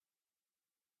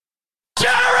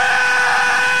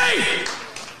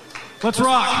Let's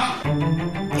rock!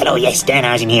 Hello, yes,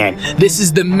 Danhausen here. This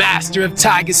is the master of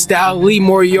Tiger Style, Lee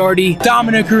Moriarty.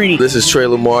 Dominic Carini. This is Trey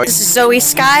Lamar. This is Zoe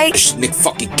Sky. This is Nick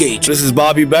fucking Gage. This is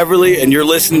Bobby Beverly, and you're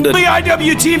listening to the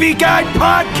IWTV Guide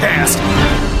Podcast.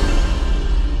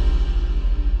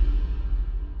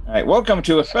 All right, welcome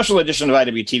to a special edition of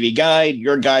IWTV Guide,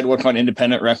 your guide look on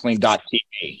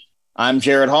independentwrestling.tv. I'm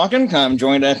Jared Hawkins. I'm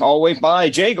joined as always by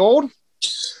Jay Gold.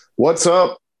 What's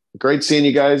up? Great seeing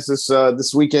you guys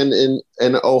this weekend in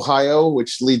Ohio,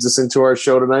 which leads us into our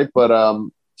show tonight. But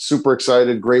super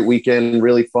excited, great weekend,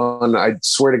 really fun. I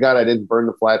swear to God, I didn't burn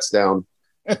the flats down.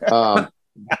 But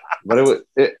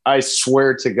I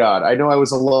swear to God, I know I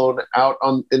was alone out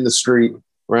in the street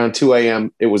around 2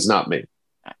 a.m. It was not me.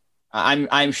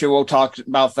 I'm sure we'll talk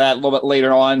about that a little bit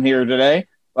later on here today.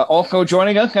 But also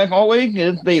joining us, as always,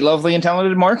 is the lovely and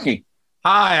talented Marky.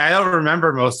 Hi, I don't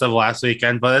remember most of last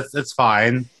weekend, but it's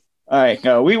fine. All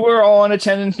right, we were all in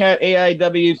attendance at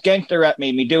AIW's Gangster Rap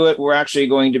Made Me Do It. We're actually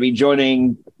going to be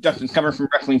joining Justin Summer from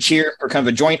Wrestling Cheer for kind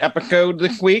of a joint episode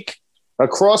this week. A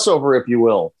crossover, if you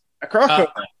will. A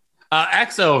crossover.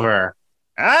 X-over.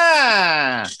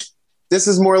 This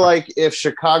is more like if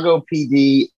Chicago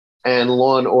PD and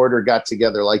Law and Order got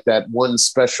together, like that one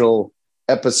special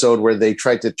episode where they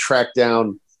tried to track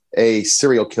down a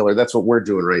serial killer. That's what we're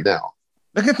doing right now.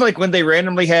 Look at like when they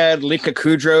randomly had Lika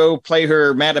Kudrow play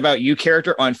her Mad About You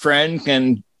character on Friends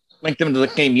and link them to the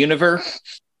same universe.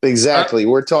 Exactly.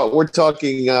 We're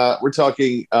talking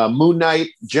Moon Knight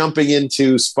jumping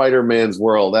into Spider-Man's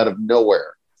world out of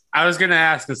nowhere. I was going to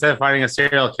ask, instead of finding a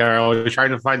serial killer, are we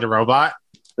trying to find a robot?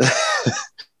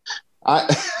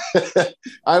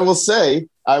 I will say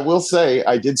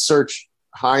I did search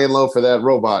high and low for that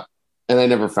robot and I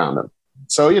never found him.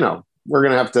 So, we're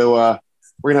going to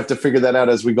have to figure that out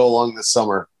as we go along this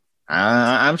summer.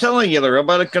 I'm telling you, the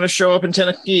robot is going to show up in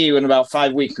Tennessee in about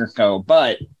 5 weeks or so.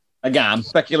 But again, I'm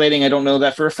speculating. I don't know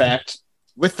that for a fact.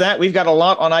 With that, we've got a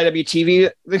lot on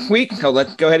IWTV this week. So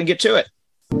let's go ahead and get to it.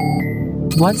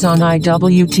 What's on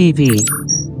IWTV?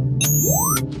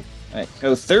 All right,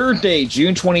 so Thursday,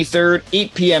 June 23rd,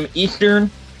 8 p.m.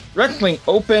 Eastern, Wrestling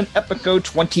Open Episode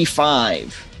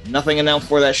 25. Nothing announced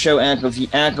for that show as of the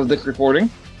act of this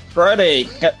recording. Friday,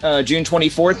 June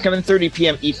 24th, 7:30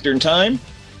 p.m. Eastern Time,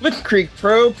 Blitzkrieg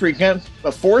Pro presents the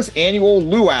 4th annual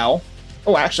Luau.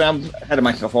 Oh, actually, I'm ahead of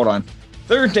myself. Hold on.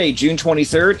 Thursday, June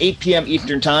 23rd, 8 p.m.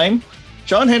 Eastern Time,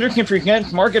 Sean Henderson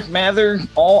presents Marcus Mather,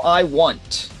 All I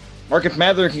Want. Marcus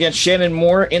Mather against Shannon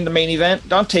Moore in the main event.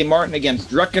 Dante Martin against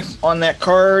Druckus on that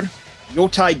card.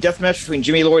 Yuletide deathmatch between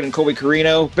Jimmy Lloyd and Colby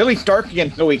Carino. Billy Stark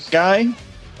against Zoe Sky.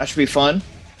 That should be fun.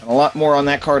 And a lot more on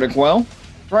that card as well.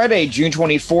 Friday, June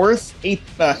 24th,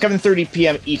 7:30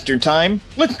 p.m. Eastern Time,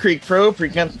 Blitzkrieg Pro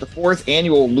presents the 4th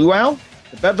annual Luau.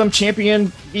 The Bedlam champion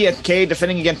BSK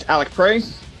defending against Alec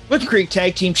Price. Blitzkrieg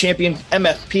Tag Team champion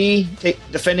MSP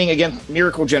defending against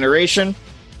Miracle Generation.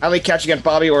 Ali Catch against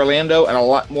Bobby Orlando, and a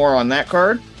lot more on that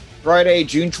card. Friday,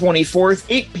 June 24th,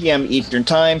 8 p.m. Eastern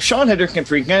Time, Sean Henderson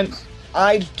presents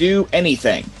I'd Do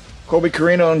Anything. Colby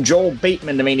Carino and Joel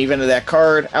Bateman, the main event of that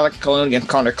card. Alex Colon against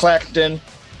Connor Claxton.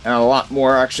 And a lot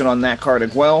more action on that card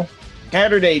as well.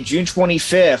 Saturday, June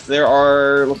 25th, there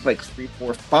are, looks like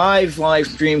 5 live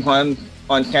streams on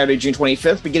Saturday, June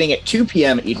 25th, beginning at 2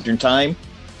 p.m. Eastern Time.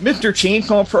 Mr.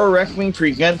 Chainsaw Pro Wrestling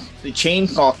presents the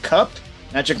Chainsaw Cup.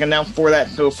 Magic announced for that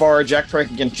so far, Jack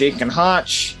Price against Jason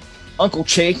Hotch, Uncle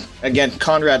Chase against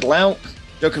Conrad Lount,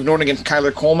 Joseph Norton against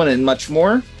Kyler Coleman, and much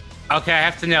more. Okay, I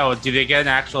have to know, do they get an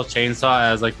actual chainsaw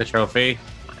as, like, the trophy?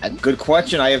 Good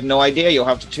question. I have no idea. You'll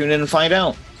have to tune in and find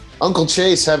out. Uncle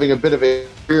Chase having a bit of a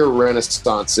career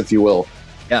renaissance, if you will.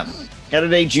 Yeah.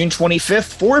 Saturday, June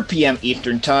 25th, 4 p.m.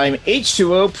 Eastern Time,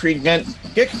 H2O presents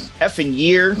 6 effing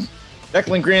year.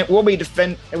 Declan Grant will be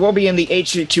in the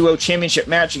H2O championship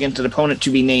match against an opponent to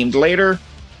be named later.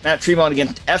 Matt Tremont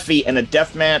against Effie in a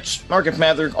death match. Marcus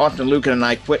Mather, Austin Lucan, and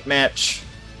I Quit match.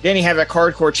 Danny Havoc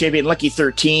Hardcore champion Lucky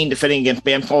 13 defending against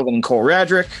Bam Sullivan and Cole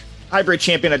Radrick. Hybrid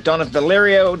champion Adonis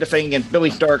Valerio defending against Billy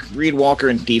Stark, Reed Walker,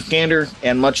 and Steve Skander,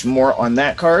 and much more on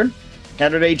that card.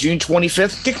 Saturday, June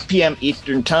 25th, 6 p.m.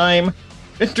 Eastern Time,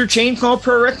 Mr. Chainsaw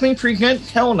Pro Wrestling presents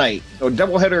Hell Night. So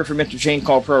doubleheader for Mr.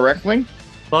 Chainsaw Pro Wrestling.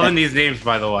 Loving these names,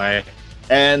 by the way.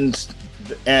 And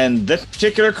this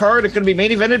particular card is going to be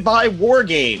main evented by War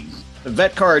Games. The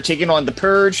vet card taking on The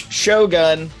Purge,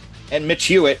 Shogun, and Mitch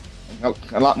Hewitt.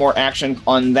 A lot more action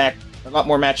on that. A lot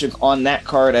more matches on that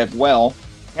card as well.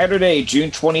 Saturday,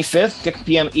 June 25th, 6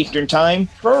 p.m. Eastern Time,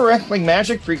 Pro Wrestling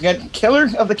Magic presents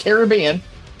Killers of the Caribbean.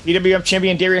 PWF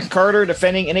champion Darius Carter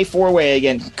defending in a four-way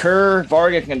against Kerr,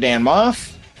 Vargas, and Dan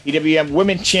Moff. PWM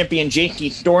Women's Champion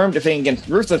JT Storm defending against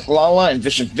Ruthless Lala and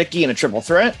Vicious Vicky in a triple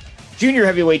threat. Junior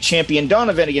Heavyweight Champion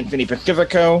Donovan against Vinny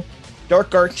Pacifico.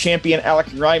 Dark Art Champion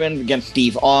Alex Ryman against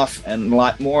Steve Off, and a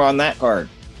lot more on that card.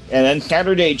 And then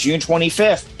Saturday, June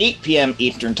 25th, 8 p.m.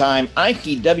 Eastern Time,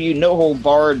 IPW No Hold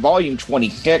Barred Volume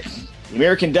 26. The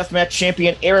American Deathmatch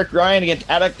Champion Eric Ryan against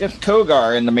Atticus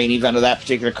Kogar in the main event of that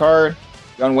particular card.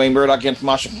 John Wayne Murdoch against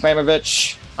Masha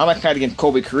Klamovich. Homicide against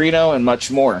Colby Carino, and much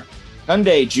more.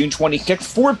 Sunday, June 26th,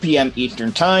 4 p.m.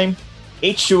 Eastern Time.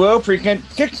 H2O present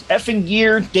 6 effing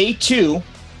year Day 2.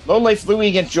 Low Life Louie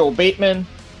against Joel Bateman.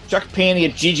 Chuck Payne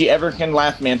against Gigi Everton,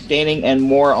 Last Man Standing, and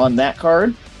more on that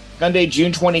card. Sunday,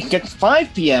 June 26th,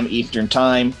 5 p.m. Eastern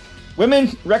Time.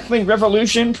 Women's Wrestling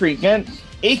Revolution presents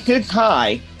Aces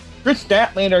High. Chris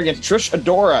Statlander against Trish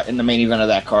Adora in the main event of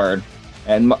that card.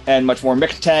 And much more.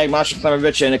 Mixed tag, Masha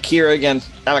Klamovich and Akira against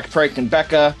Alex Price and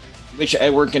Becca. Alicia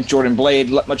Edwards against Jordan Blade.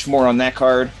 Much more on that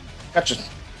card.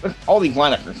 All these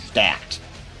lineups are stacked.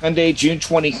 Sunday, June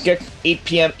 26th, 8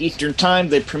 p.m. Eastern Time,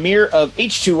 the premiere of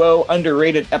H2O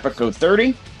Underrated Episode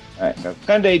 30. All right, so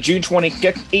Sunday, June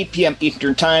 26th, 8 p.m.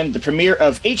 Eastern Time, the premiere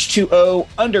of H2O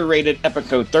Underrated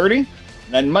Episode 30. And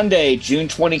then Monday, June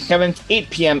 27th, 8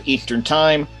 p.m. Eastern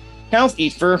Time,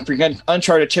 Southeastern presents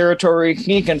Uncharted Territory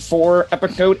Season 4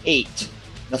 Episode 8.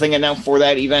 Nothing announced for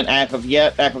that event as of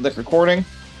this recording.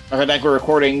 I think we're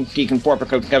recording Season 4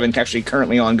 Episode 7 actually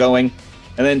currently ongoing.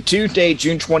 And then Tuesday,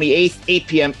 June 28th, 8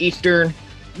 p.m. Eastern,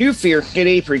 New Fear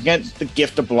City presents The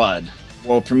Gift of Blood.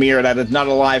 World premiere. That is not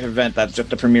a live event. That's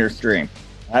just a premiere stream.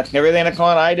 That's everything that's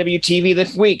on IWTV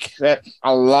this week. That's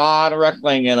a lot of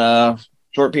wrestling in a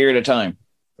short period of time.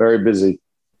 Very busy.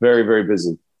 Very, very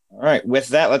busy. All right. With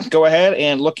that, let's go ahead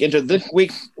and look into this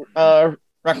week's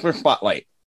Wrestler Spotlight.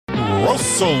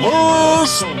 Wrestler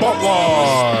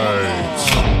Spotlight.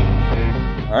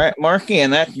 All right, Marky,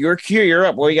 and that's your cue. You're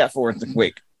up. What do you got for us this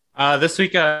week? This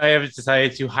week, I have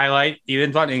decided to highlight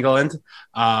Eden Von England.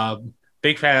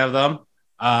 Big fan of them.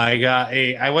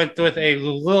 I went with a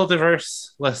little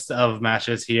diverse list of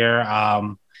matches here.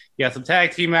 You got some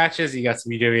tag team matches. You got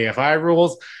some UWFI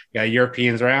rules. You got a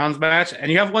Europeans rounds match,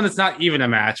 and you have one that's not even a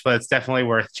match, but it's definitely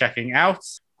worth checking out.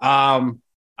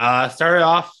 Started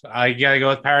off, you got to go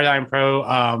with Paradigm Pro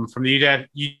from the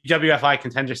UWFI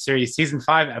Contender Series Season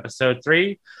 5, Episode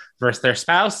 3, versus their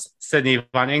spouse, Sydney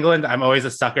Von England. I'm always a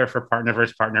sucker for partner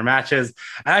versus partner matches,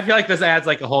 and I feel like this adds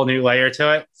like a whole new layer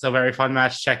to it. So very fun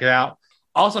match. Check it out.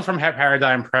 Also from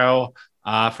Paradigm Pro,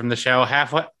 from the show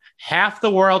Half the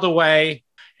World Away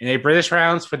in a British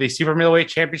rounds for the Super Middleweight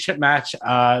Championship match.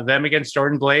 Them against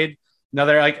Jordan Blade.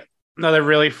 Another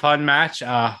really fun match.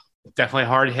 Definitely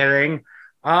hard hitting.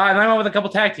 And I went with a couple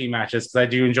tag team matches because I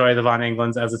do enjoy the Von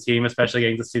Englands as a team, especially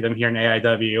getting to see them here in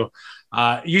AIW.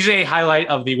 Usually a highlight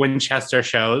of the Winchester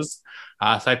shows.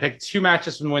 So I picked 2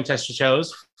 matches from the Winchester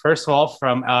shows. First of all,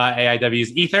 from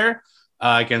AIW's Ether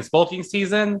against Bulking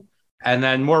Season. And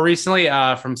then more recently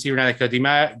from Cibernetico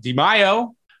Di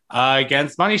Maio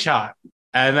against Money Shot.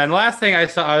 And then last thing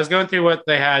I was going through what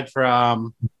they had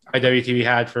from IWTV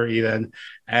had for Eden.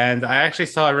 And I actually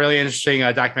saw a really interesting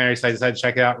documentary, so I decided to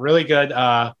check it out. Really good.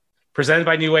 Presented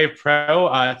by New Wave Pro.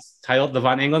 It's titled The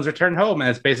Von England's Return Home. And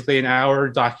it's basically an hour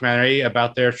documentary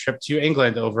about their trip to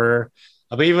England over,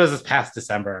 I believe it was this past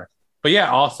December. But yeah,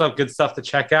 also good stuff to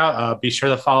check out. Be sure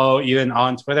to follow Eden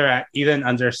on Twitter at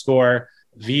Eden_V_E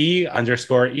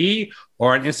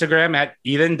or on Instagram at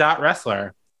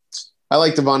Eden.wrestler. I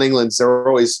like the Von Englands. They're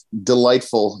always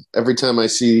delightful. Every time I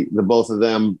see the both of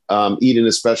them, Eden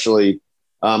especially.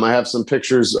 I have some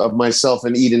pictures of myself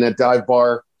and Eden at Dive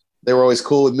Bar. They were always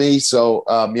cool with me. So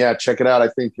yeah, check it out. I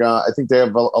think they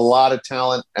have a lot of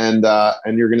talent, and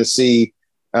you're going to see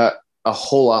a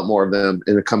whole lot more of them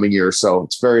in the coming year. So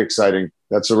it's very exciting.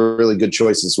 That's a really good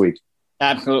choice this week.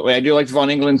 Absolutely. I do like the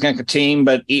Von England kind of team,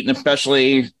 but Eden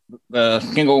especially, the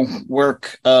single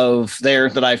work of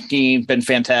theirs that I've seen, been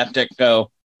fantastic. So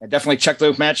I definitely check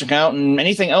those matches out and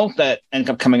anything else that ends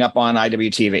up coming up on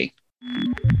IWTV.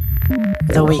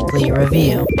 The Weekly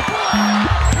Review.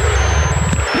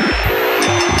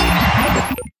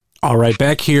 All right,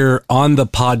 back here on the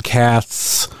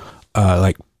podcasts,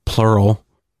 like plural,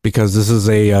 because this is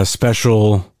a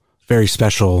special, very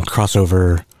special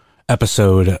crossover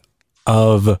episode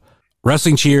of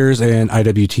Wrestling Cheers and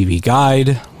IWTV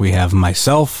Guide. We have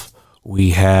myself, we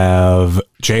have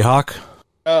Jayhawk,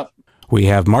 we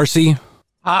have Marcy.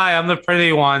 Hi, I'm the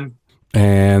pretty one.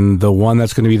 And the one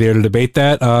that's going to be there to debate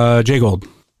that, Jay Gold.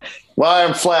 Well,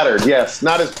 I'm flattered. Yes,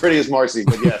 not as pretty as Marcy,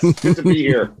 but yes, good to be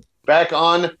here. Back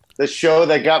on the show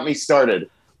that got me started.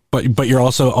 But you're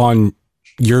also on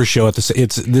your show at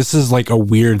this is like a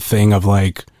weird thing of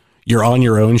like you're on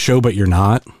your own show, but you're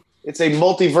not. It's a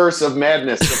multiverse of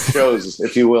madness of shows,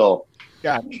 if you will.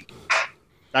 God.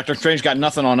 Dr. Strange got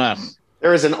nothing on us.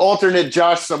 There is an alternate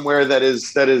Josh somewhere that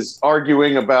is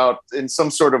arguing about in some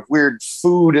sort of weird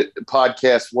food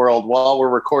podcast world while we're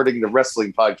recording the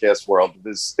wrestling podcast world.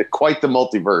 It's quite the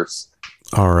multiverse.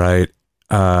 All right.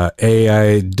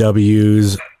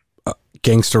 AIW's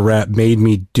Gangster Rap Made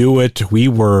Me Do It. We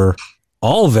were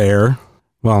all there.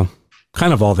 Well,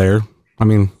 kind of all there. I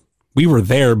mean, we were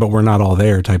there, but we're not all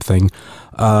there type thing.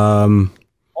 All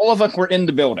of us were in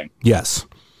the building. Yes.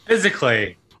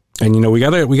 Physically. And, we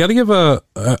gotta give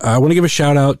I want to give a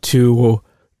shout out to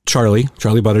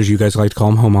Charlie Butters. You guys like to call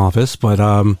him Home Office, but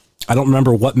I don't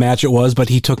remember what match it was, but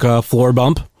he took a floor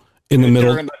bump in the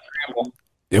middle.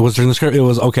 It was during the script. It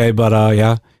was okay, but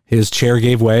yeah, his chair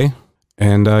gave way,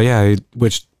 and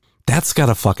which that's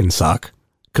gotta fucking suck,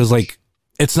 because like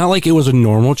it's not like it was a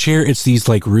normal chair. It's these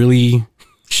like really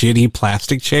shitty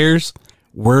plastic chairs.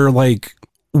 We're like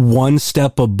one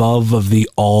step above of the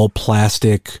all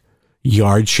plastic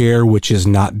yard chair, which is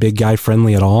not big guy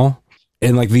friendly at all.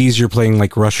 And like these, you're playing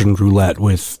like Russian roulette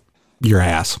with your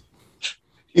ass.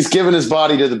 He's given his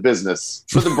body to the business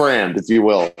for the brand, if you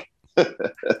will.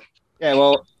 Yeah,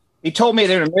 well, he told me at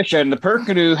intermission the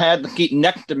person who had the seat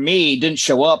next to me didn't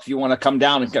show up. If you want to come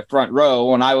down and get front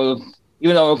row, and I was,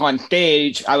 even though I was on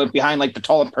stage, I was behind like the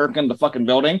tallest person in the fucking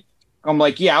building. I'm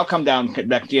like, yeah, I'll come down and get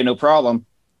next to you, no problem.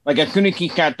 Like, as soon as he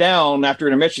sat down after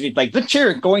intermission, he's like, the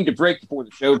chair is going to break before the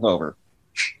show's over.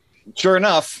 Sure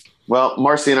enough. Well,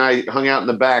 Marcy and I hung out in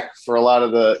the back for a lot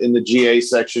of in the GA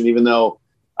section, even though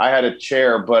I had a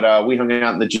chair, but we hung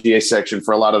out in the GA section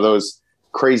for a lot of those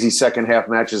crazy second half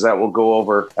matches that we'll go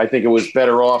over. I think it was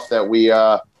better off that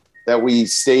we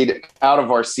stayed out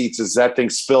of our seats as that thing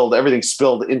everything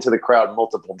spilled into the crowd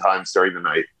multiple times during the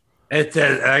night.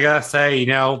 I gotta say,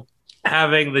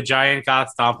 having the giant God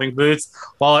stomping boots,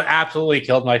 while it absolutely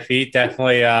killed my feet,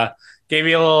 definitely gave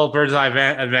me a little bird's eye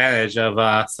advantage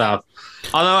of stuff.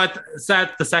 Although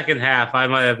at the second half, I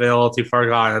might have been a little too far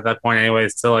gone at that point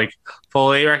anyways to like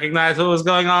fully recognize what was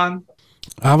going on.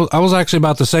 I was actually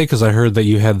about to say, because I heard that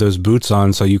you had those boots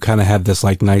on, so you kind of had this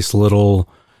like nice little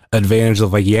advantage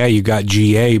of like, yeah, you got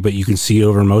GA, but you can see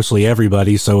over mostly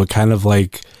everybody, so it kind of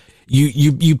like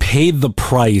you paid the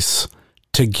price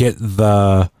to get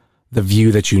the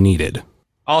view that you needed.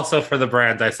 Also for the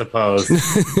brand, I suppose.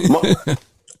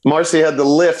 Marcy had the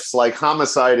lifts like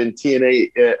Homicide in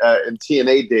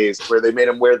TNA days, where they made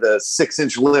him wear the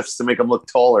 6-inch lifts to make him look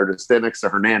taller to stand next to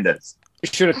Hernandez. You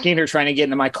should have seen her trying to get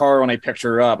into my car when I picked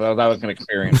her up. That was an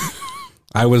experience.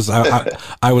 I was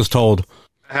told.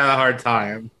 I had a hard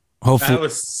time. Hopefully, I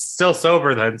was still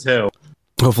sober then too.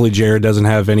 Hopefully, Jared doesn't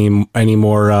have any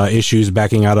more issues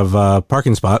backing out of a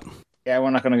parking spot. Yeah,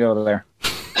 we're not going to go there.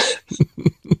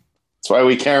 That's why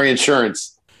we carry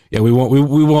insurance. Yeah, we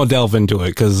won't delve into it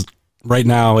because right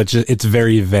now it's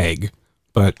very vague.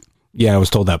 But yeah, I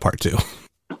was told that part too.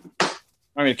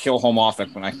 I'm going to kill Home Office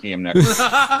when I see him next.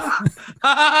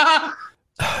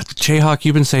 Jayhawk,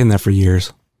 you've been saying that for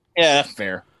years. Yeah, that's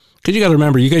fair. Because you got to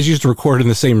remember, you guys used to record in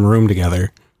the same room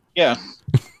together. Yeah.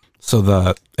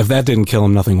 So if that didn't kill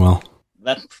him, nothing will.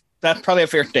 That's probably a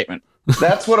fair statement.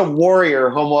 That's what a warrior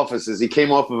Home Office is. He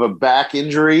came off of a back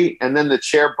injury, and then the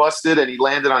chair busted, and he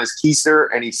landed on his keister,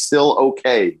 and he's still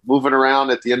okay, moving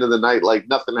around at the end of the night like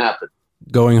nothing happened.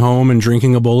 Going home and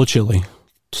drinking a bowl of chili.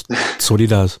 That's what he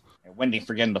does. Wendy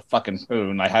forgetting the fucking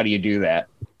food. Like, how do you do that?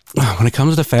 When it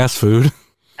comes to fast food.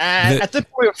 At this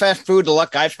point of fast food, the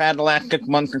luck I've had the last 6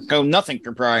 months or so, nothing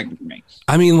surprises me.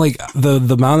 I mean, like, the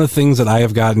amount of things that I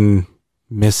have gotten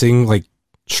missing, like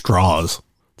straws.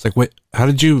 It's like, wait, how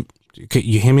did you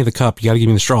hand me the cup? You got to give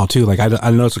me the straw, too. Like,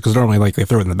 I know it's because normally, like, they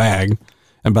throw it in the bag.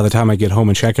 And by the time I get home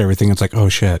and check everything, it's like, oh,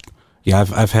 shit. Yeah,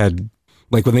 I've had,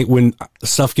 like, when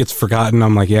stuff gets forgotten,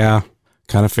 I'm like, yeah,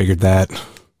 kind of figured that.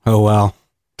 Oh, well.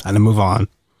 Time to move on.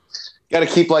 Got to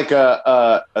keep like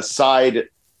a side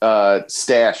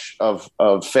stash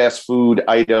of fast food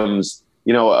items,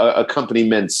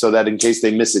 accompaniments, so that in case they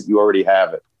miss it, you already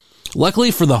have it. Luckily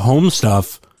for the home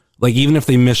stuff, like even if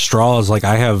they miss straws, like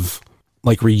I have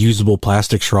like reusable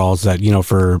plastic straws that,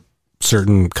 for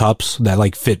certain cups that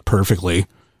like fit perfectly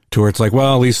to where it's like,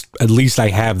 well, at least I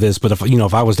have this. But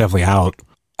if I was definitely out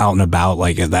and about,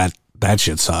 like that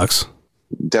shit sucks.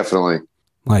 Definitely.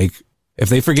 Like, if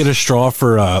they forget a straw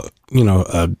for a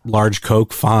large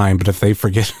Coke, fine. But if they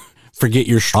forget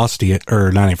your Frosty,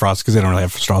 or not a Frosty because they don't really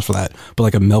have straws for that, but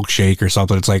like a milkshake or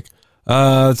something, it's like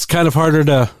it's kind of harder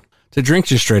to drink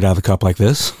just straight out of the cup like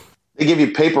this. They give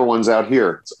you paper ones out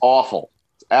here. It's awful.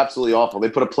 It's absolutely awful. They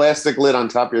put a plastic lid on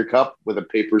top of your cup with a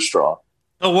paper straw.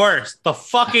 The worst. The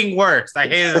fucking worst. I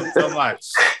hated them so much.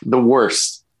 The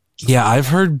worst. Yeah, I've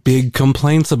heard big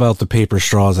complaints about the paper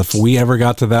straws. If we ever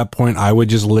got to that point, I would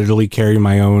just literally carry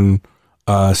my own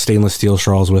stainless steel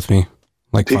straws with me.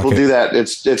 Like people do that.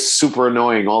 It's super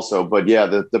annoying also. But yeah,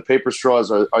 the paper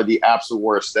straws are the absolute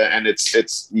worst. And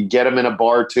it's you get them in a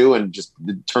bar too, and just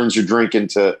it turns your drink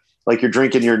into like you're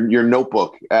drinking your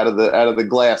notebook out of the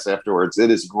glass afterwards.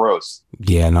 It is gross.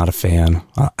 Yeah, not a fan.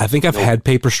 I think I've had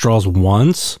paper straws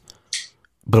once,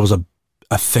 but it was a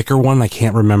thicker one. I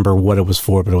can't remember what it was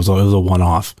for, but it was a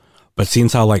one-off. But seeing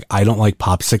how like I don't like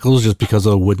popsicles just because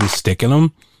of the wooden stick in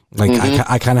them, like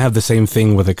I kind of have the same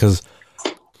thing with it, because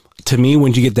to me,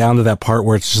 when you get down to that part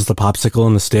where it's just the popsicle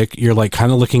and the stick, you're like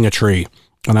kind of licking a tree,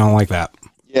 and I don't like that.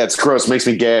 Yeah, it's gross. Makes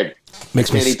me gag.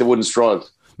 Can't eat the wooden straws.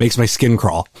 Makes my skin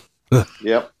crawl.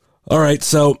 Yep. All right,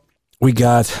 so we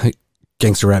got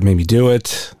Gangster Rap Made Me Do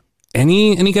It.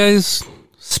 Any guys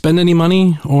spend any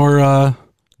money or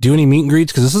do any meet and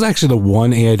greets? Because this is actually the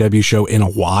one AIW show in a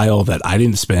while that I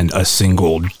didn't spend a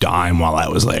single dime while I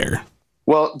was there.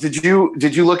 Well, did you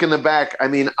look in the back? I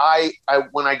mean, I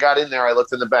when I got in there, I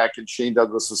looked in the back, and Shane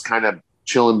Douglas was kind of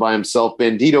chilling by himself.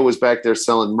 Bandito was back there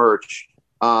selling merch,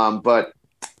 but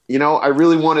I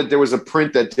really wanted. There was a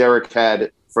print that Derek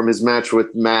had from his match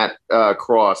with Matt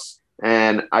Cross,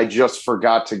 and I just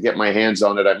forgot to get my hands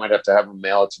on it. I might have to have him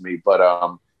mail it to me, but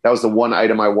that was the one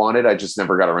item I wanted. I just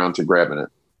never got around to grabbing it.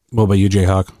 What about you,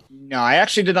 Jayhawk? No, I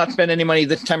actually did not spend any money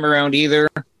this time around either.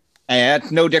 I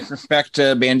had no disrespect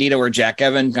to Bandito or Jack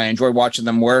Evans. I enjoyed watching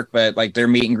them work, but like their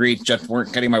meet and greets just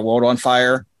weren't getting my world on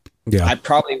fire. Yeah, I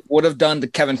probably would have done the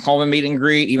Kevin Coleman meet and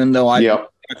greet, even though I've been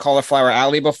a Cauliflower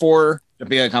Alley before. To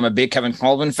be like, I'm a big Kevin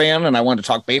Coleman fan, and I wanted to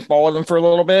talk baseball with him for a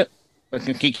little bit. But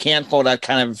since he canceled, that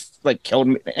kind of like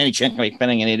killed any chance of me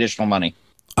spending any additional money.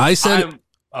 I said,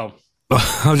 I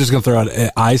was just gonna throw out.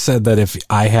 I said that if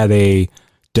I had a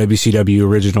WCW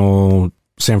original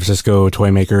San Francisco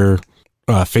toy maker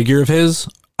figure of his,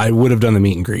 I would have done the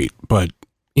meet and greet. But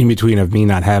in between of me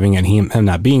not having it and him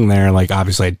not being there, like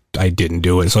obviously I didn't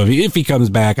do it. So if he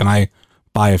comes back and I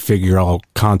buy a figure, I'll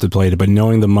contemplate it. But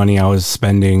knowing the money I was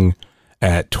spending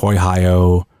at Toy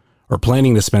Hio, or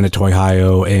planning to spend at Toy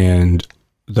Hio, and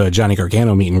the Johnny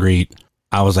Gargano meet and greet,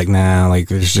 I was like, nah, like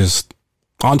there's just,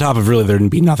 on top of really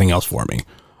there'd be nothing else for me.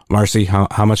 Marcy,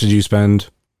 how much did you spend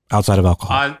outside of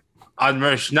alcohol? On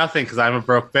merch, nothing, because I'm a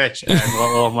broke bitch, and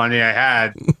what little money I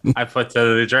had, I put to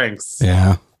the drinks.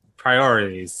 Yeah.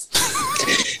 Priorities.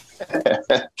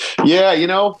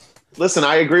 Yeah, listen,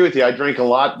 I agree with you. I drank a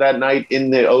lot that night in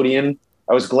the Odeon.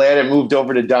 I was glad I moved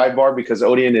over to Dive Bar because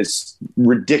Odeon is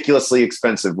ridiculously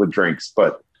expensive with drinks,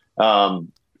 but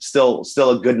still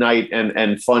a good night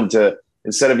and fun to,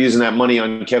 instead of using that money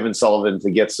on Kevin Sullivan,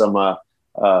 to get some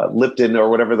Lipton or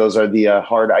whatever those are, the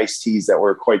hard iced teas that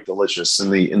were quite delicious in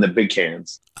the big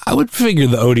cans. I would figure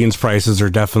the Odeon's prices are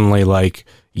definitely like,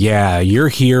 yeah, you're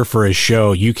here for a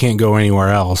show, you can't go anywhere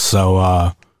else,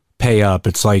 so pay up.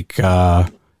 It's like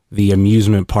the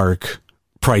amusement park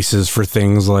prices for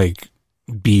things like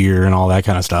beer and all that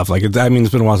kind of stuff. Like, it's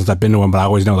been a while since I've been to one, but I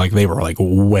always know like they were like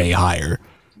way higher.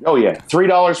 Oh yeah,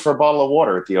 $3 for a bottle of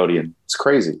water at the Odeon. It's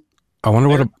crazy. I wonder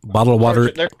what a bottle of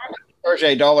water. They're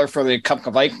charging $1 for the cup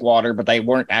of ice water, but they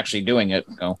weren't actually doing it.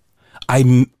 So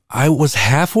I was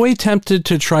halfway tempted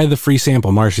to try the free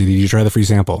sample. Marcy, did you try the free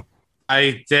sample?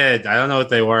 I did. I don't know what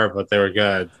they were, but they were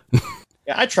good.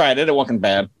 Yeah, I tried it. It wasn't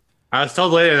bad. I was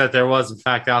told later that there was in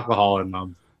fact alcohol in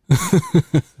them.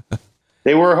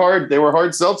 They were hard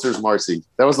seltzers, Marcy.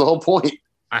 That was the whole point.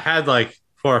 I had like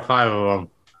 4 or 5 of them.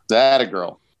 That a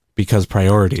girl. Because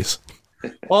priorities.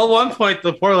 Well, at one point,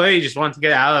 the poor lady just wanted to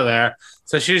get out of there.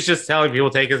 So she was just telling people,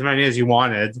 take as many as you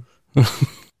wanted.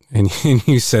 and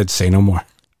you said, say no more.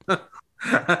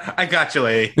 I got you,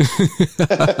 lady.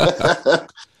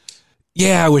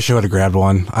 Yeah, I wish I would have grabbed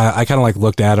one. I kind of like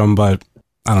looked at them, but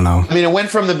I don't know. I mean, it went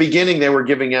from the beginning, they were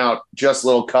giving out just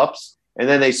little cups, and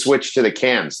then they switched to the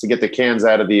cans to get the cans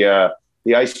out of the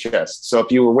ice chest. So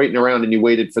if you were waiting around and you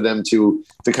waited for them to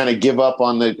kind of give up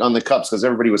on the cups, because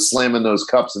everybody was slamming those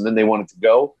cups and then they wanted to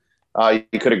go,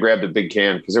 you could have grabbed a big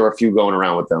can because there were a few going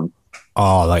around with them.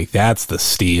 Oh, like that's the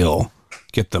steal.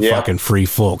 Get the fucking free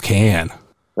full can.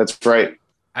 That's right.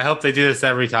 I hope they do this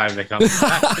every time they come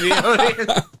back to the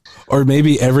Odeon. Or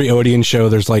maybe every Odeon show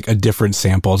there's like a different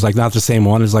sample. It's like not the same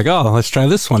one. It's like, oh, let's try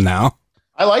this one now.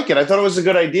 I like it. I thought it was a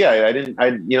good idea.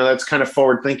 That's kind of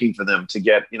forward thinking for them to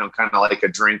get, kind of like a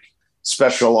drink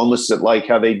special, almost like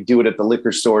how they do it at the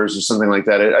liquor stores or something like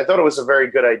that. I thought it was a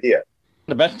very good idea.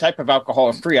 The best type of alcohol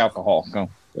is free alcohol. So.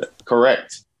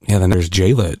 Correct. Yeah. Then there's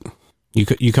J-Lit.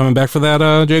 You coming back for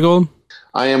that, J Gold?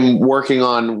 I am working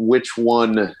on which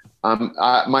one.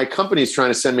 My company's trying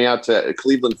to send me out to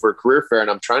Cleveland for a career fair, and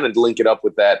I'm trying to link it up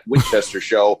with that Winchester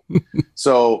show.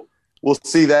 So we'll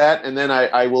see that, and then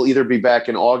I will either be back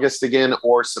in August again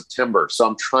or September. So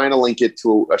I'm trying to link it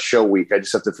to a show week. I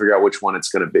just have to figure out which one it's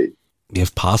going to be.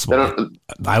 If possible.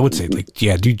 I would say, do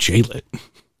JLit.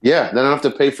 Yeah, then I don't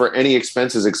have to pay for any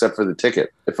expenses except for the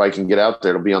ticket. If I can get out there,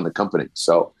 it'll be on the company.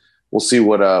 So we'll see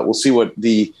what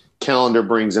the calendar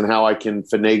brings and how I can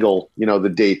finagle, the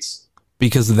dates.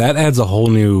 Because that adds a whole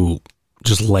new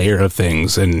just layer of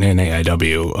things in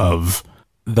AIW of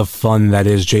the fun that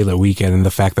is JLit Weekend and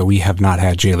the fact that we have not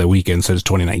had JLit Weekend since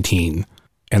 2019.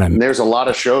 And there's a lot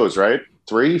of shows, right?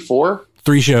 3, 4?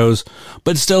 3 shows,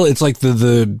 but still it's like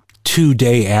the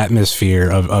 2-day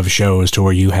atmosphere of shows to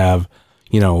where you have,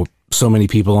 so many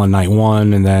people on night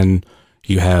 1, and then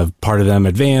you have part of them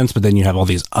advance, but then you have all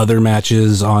these other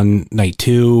matches on night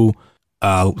 2.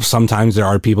 Sometimes there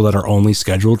are people that are only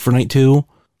scheduled for night 2.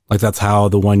 Like that's how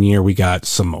the one year we got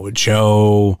Samoa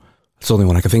Joe. It's the only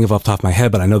one I can think of off the top of my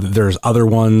head, but I know that there's other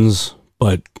ones,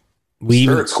 but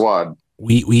Spirit Squad.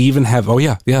 We even have,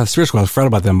 Spirit Squad. I forgot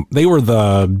about them. They were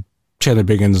the Chandler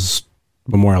Biggins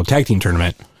Memorial Tag Team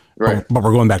Tournament. Right. But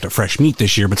we're going back to Fresh Meat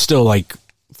this year, but still like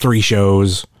 3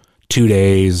 shows, 2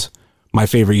 days. My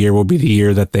favorite year will be the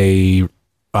year that they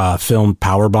filmed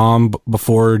Powerbomb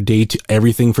before day 2,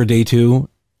 everything for day 2.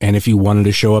 And if you wanted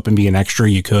to show up and be an extra,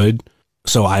 you could.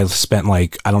 So I spent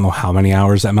I don't know how many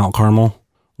hours at Mount Carmel.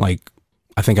 I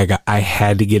think I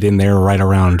had to get in there right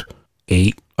around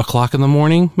 8 o'clock in the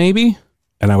morning, maybe.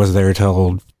 And I was there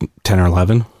till 10 or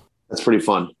 11. That's pretty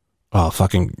fun. Oh,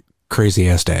 fucking crazy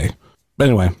ass day. But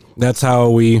anyway, that's how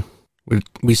we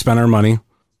spent our money.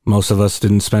 Most of us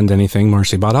didn't spend anything.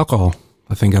 Marcy bought alcohol.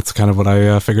 I think that's kind of what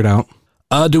I figured out.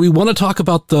 Do we want to talk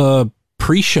about the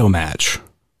pre-show match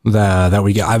that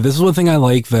we get? This is one thing I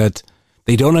like, that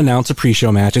they don't announce a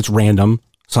pre-show match. It's random.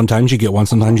 Sometimes you get one,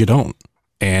 sometimes you don't.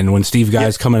 And when Steve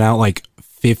Guy's coming out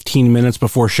 15 minutes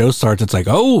before show starts, it's like,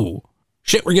 oh,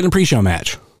 shit, we're getting a pre-show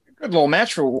match. Good little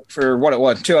match for what it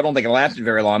was, too. I don't think it lasted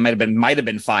very long. It might have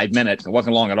been 5 minutes. It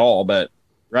wasn't long at all, but...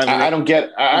 I don't get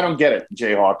it,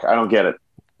 Jayhawk. I don't get it.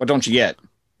 What don't you get?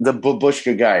 The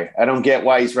Babushka guy. I don't get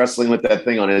why he's wrestling with that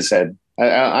thing on his head.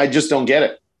 I just don't get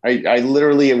it. I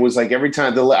literally, it was like every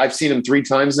time, I've seen him 3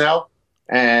 times now,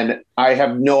 and I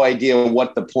have no idea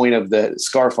what the point of the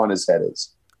scarf on his head is.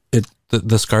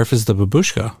 The scarf is the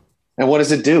babushka. And what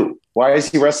does it do? Why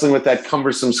is he wrestling with that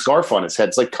cumbersome scarf on his head?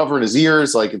 It's like covering his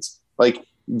ears.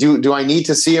 Do I need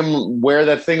to see him wear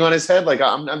that thing on his head?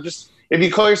 I'm just, if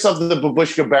you call yourself the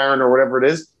Babushka Baron or whatever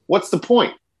it is, what's the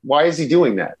point? Why is he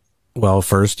doing that? Well,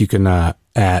 first you can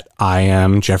at I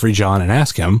am Jeffrey John and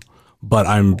ask him, but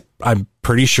I'm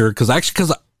pretty sure because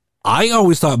I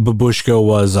always thought babushka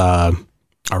was a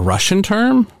Russian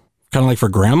term, kind of like for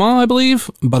grandma, I believe.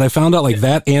 But I found out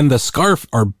that and the scarf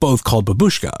are both called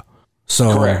babushka.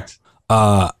 So correct.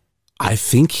 I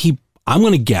think I'm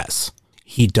going to guess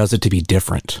he does it to be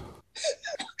different.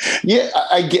 Yeah,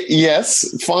 I get.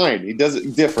 Yes, fine. He does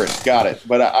it different. Got it.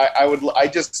 But I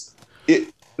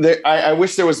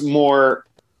wish there was more.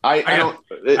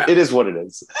 It is what it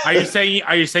is. Are you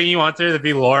saying you want there to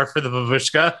be lore for the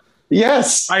babushka?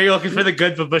 Yes. Are you looking for the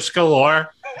good babushka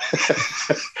lore?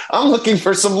 I'm looking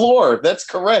for some lore. That's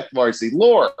correct, Marcy.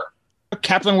 Lore.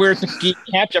 Kaplan wears the ski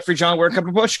cap. Jeffrey John wears a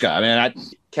babushka.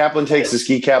 Kaplan takes his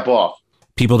ski cap off.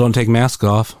 People don't take masks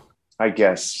off. I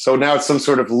guess. So now it's some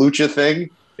sort of lucha thing.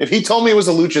 If he told me it was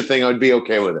a lucha thing, I'd be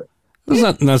okay with it. It's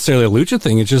not necessarily a lucha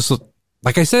thing. It's just,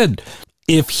 like I said,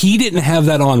 if he didn't have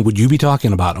that on, would you be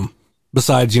talking about him?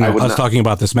 Besides, us talking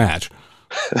about this match.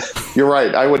 You're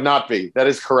right. I would not be. That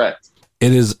is correct.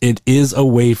 It is a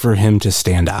way for him to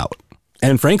stand out.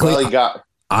 And frankly,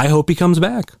 I hope he comes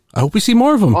back. I hope we see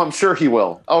more of him. Oh, I'm sure he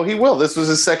will. Oh, he will. This was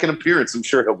his second appearance. I'm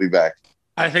sure he'll be back.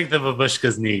 I think the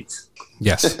babushka's neat.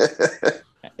 Yes.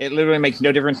 It literally makes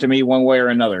no difference to me one way or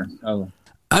another. Oh.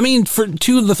 I mean,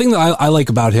 the thing that I like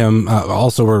about him,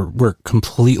 also we're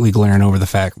completely glaring over the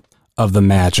fact of the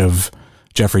match of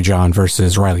Jeffrey John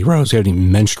versus Riley Rose. We haven't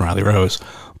even mentioned Riley Rose,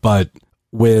 but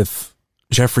with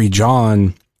Jeffrey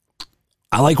John,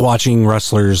 I like watching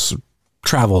wrestlers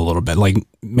travel a little bit,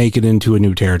 make it into a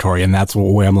new territory. And that's the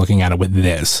way I'm looking at it with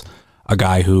this. A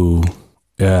guy who,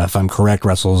 if I'm correct,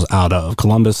 wrestles out of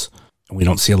Columbus. We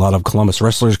don't see a lot of Columbus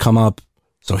wrestlers come up.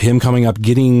 So him coming up,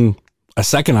 getting a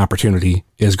second opportunity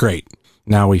is great.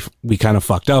 Now we kind of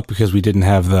fucked up because we didn't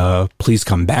have the please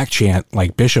come back chant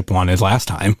like Bishop wanted last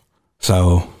time.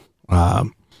 So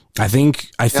I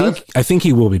think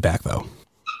he will be back though.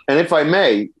 And if I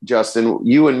may, Justin,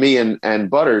 you and me and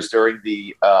Butters during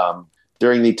the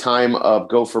during the time of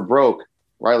Go for Broke,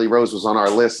 Riley Rose was on our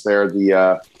list there.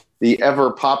 The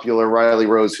ever popular Riley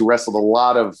Rose, who wrestled a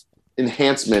lot of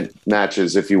enhancement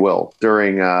matches, if you will,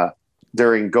 during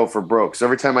Go for Broke. So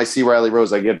every time I see Riley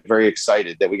Rose, I get very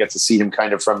excited that we get to see him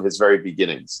kind of from his very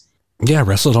beginnings. Yeah,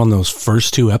 wrestled on those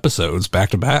first 2 episodes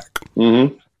back to back.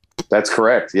 Mm-hmm. That's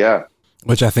correct. Yeah.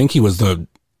 Which I think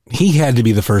he had to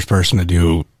be the first person to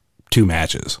do 2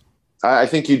 matches. I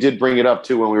think you did bring it up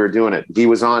too when we were doing it. He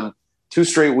was on 2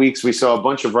 straight weeks. We saw a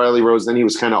bunch of Riley Rose. Then he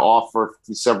was kind of off for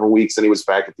several weeks, and he was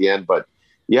back at the end. But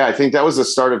yeah, I think that was the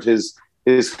start of his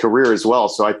career as well.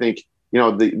 So I think,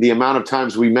 the amount of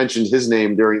times we mentioned his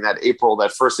name during that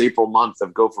first April month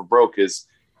of Go for Broke is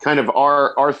kind of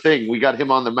our thing. We got him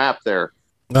on the map there.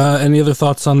 Any other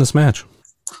thoughts on this match?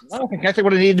 I think exactly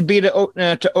what it needed to be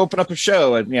to open up a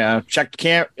show, and check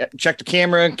the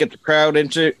camera, get the crowd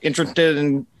interested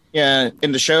in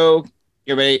the show.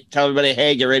 Get ready, tell everybody,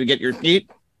 hey, get ready to get your seat.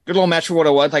 Good little match for what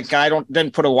it was. Like, I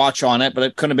didn't put a watch on it, but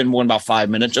it couldn't have been more than about 5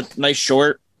 minutes. Just nice,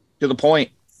 short, to the point.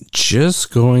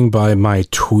 Just going by my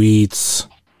tweets,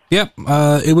 yep,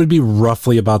 it would be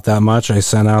roughly about that much. I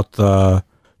sent out the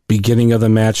beginning of the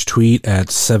match tweet at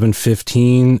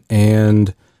 7:15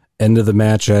 and end of the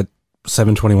match at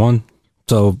 7:21.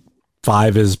 So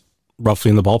 5 is roughly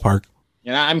in the ballpark.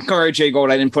 Yeah, I'm sorry, Jay Gold.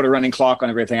 I didn't put a running clock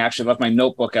on everything. I actually left my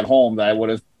notebook at home that I would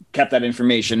have kept that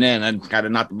information in and kind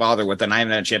of not to bother with it. And I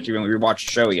haven't had a chance to even rewatch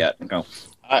the show yet. So.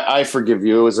 I forgive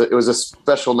you. It was a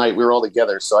special night. We were all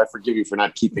together, so I forgive you for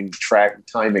not keeping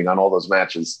timing on all those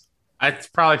matches. It's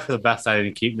probably for the best I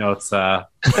didn't keep notes.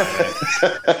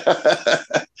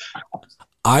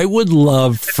 I would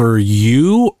love for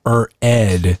you or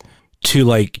Ed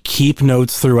to keep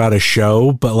notes throughout a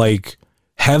show, but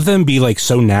have them be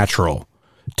so natural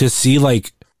to see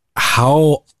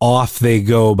how off they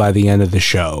go by the end of the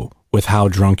show with how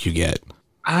drunk you get.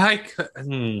 I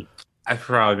could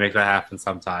probably make that happen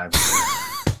sometime.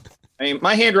 I mean,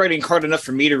 my handwriting's hard enough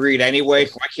for me to read anyway.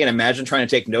 I can't imagine trying to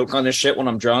take notes on this shit when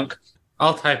I'm drunk.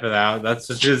 I'll type it out. There's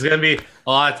going to be a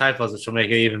lot of typos, which will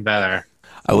make it even better.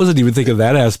 I wasn't even thinking of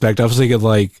that aspect. I was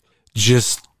thinking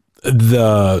just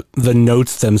the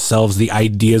notes themselves, the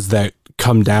ideas that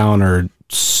come down are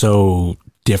so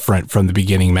different from the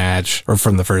beginning match or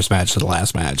from the first match to the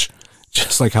last match.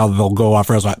 Just how they'll go off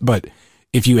rails. But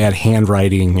if you add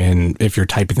handwriting and if you're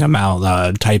typing them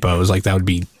out, typos, that would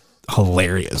be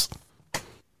hilarious.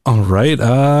 All right.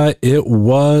 It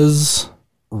was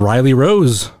Riley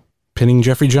Rose pinning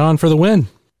Jeffrey John for the win.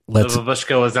 The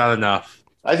babushka was not enough.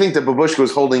 I think that Babushka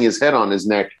was holding his head on his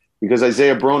neck because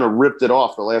Isaiah Brona ripped it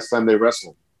off the last time they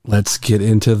wrestled. Let's get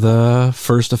into the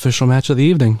first official match of the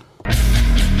evening.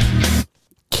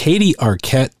 Katie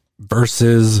Arquette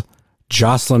versus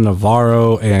Jocelyn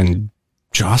Navarro, and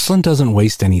Jocelyn doesn't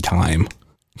waste any time.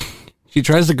 She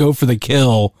tries to go for the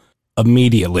kill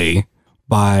immediately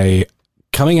by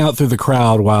coming out through the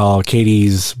crowd while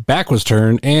Katie's back was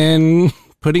turned and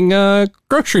putting a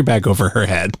grocery bag over her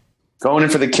head. Going in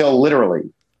for the kill,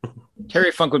 literally.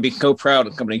 Terry Funk would be so proud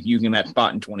of somebody using that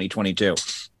spot in 2022.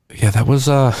 Yeah, that was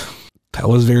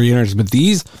very interesting. But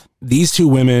these 2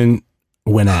 women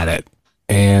went at it.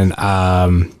 And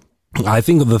I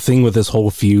think the thing with this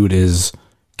whole feud is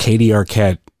Katie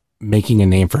Arquette making a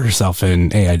name for herself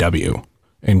in AIW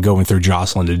and going through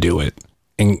Jocelyn to do it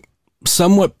and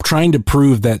somewhat trying to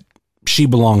prove that she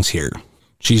belongs here.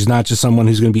 She's not just someone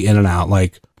who's going to be in and out.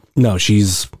 No,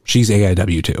 she's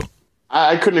AIW too.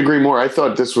 I couldn't agree more. I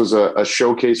thought this was a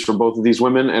showcase for both of these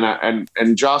women,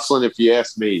 and Jocelyn, if you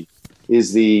ask me,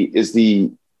 is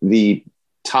the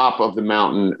top of the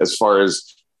mountain as far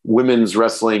as women's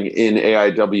wrestling in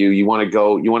AIW. You want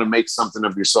to make something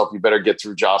of yourself, you better get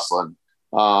through Jocelyn.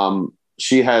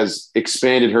 She has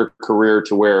expanded her career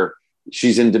to where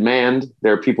she's in demand.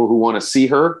 There are people who want to see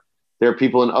her. There are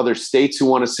people in other states who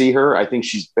want to see her. I think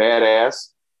she's badass.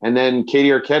 And then Katie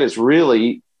Arquette is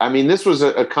really, this was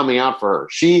a coming out for her.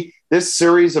 This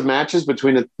series of matches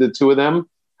between the 2 of them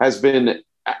has been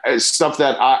stuff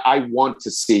that I want to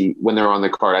see when they're on the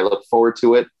card. I look forward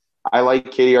to it. I like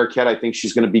Katie Arquette. I think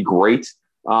she's going to be great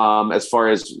as far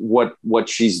as what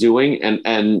she's doing.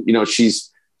 And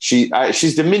she's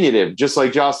diminutive, just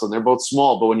like Jocelyn. They're both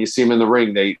small, but when you see them in the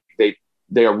ring,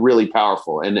 they are really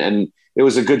powerful. And it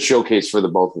was a good showcase for the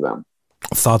both of them.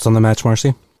 Thoughts on the match,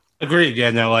 Marcy? Agreed. Yeah,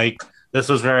 no, this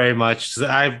was very much.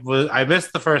 I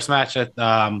missed the first match at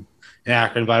in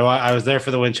Akron, but I was there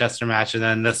for the Winchester match and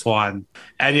then this one.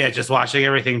 And yeah, just watching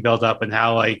everything build up and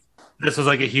how this was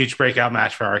a huge breakout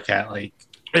match for Arquette.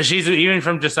 She's even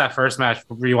from just that first match,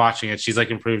 rewatching it, she's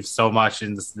improved so much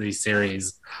in these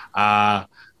series. But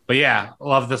yeah,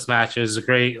 love this match. It was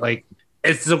great.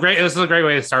 This is a great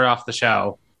way to start off the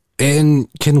show. And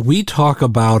can we talk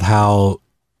about how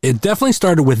it definitely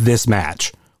started with this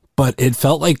match, but it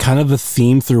felt like kind of a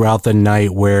theme throughout the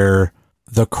night where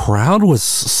the crowd was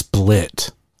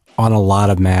split on a lot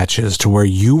of matches to where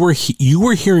you were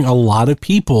hearing a lot of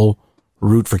people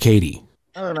root for Katie.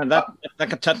 I don't know. That's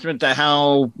like a testament to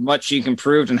how much she's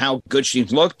improved and how good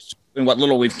she's looked and what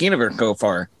little we've seen of her so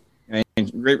far. I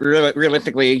mean,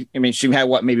 realistically, I mean, she had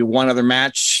maybe one other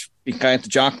match besides the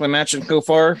Jocelyn match so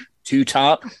far, 2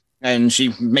 top, and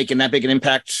she making that big an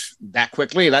impact that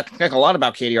quickly. That says a lot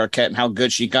about Katie Arquette and how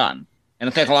good she gotten. And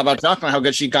it says a lot about Jocelyn and how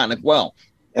good she gotten as well.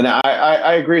 And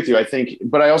I agree with you. I think,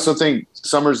 but I also think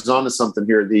Summers is onto something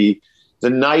here. The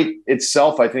night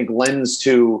itself, I think, lends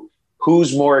to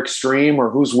who's more extreme or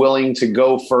who's willing to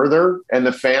go further, and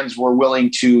the fans were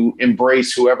willing to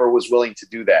embrace whoever was willing to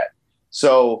do that.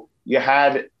 So you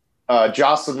had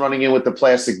Jocelyn running in with the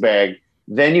plastic bag.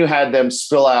 Then you had them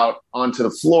spill out onto the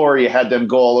floor. You had them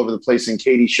go all over the place, and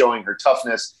Katie showing her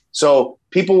toughness. So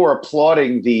people were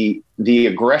applauding the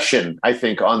aggression, I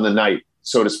think, on the night,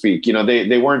 so to speak. You know,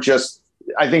 they weren't just,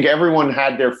 I think everyone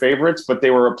had their favorites, but they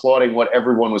were applauding what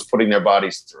everyone was putting their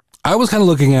bodies through. I was kind of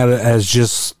looking at it as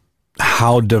just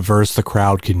how diverse the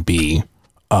crowd can be,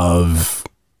 of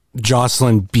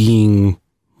Jocelyn being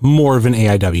more of an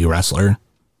AIW wrestler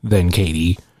than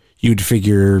Katie. You'd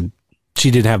figure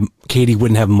Katie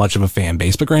wouldn't have much of a fan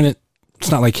base, but granted,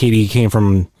 it's not like Katie came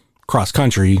from cross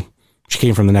country. She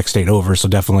came from the next state over, so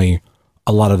definitely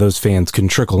a lot of those fans can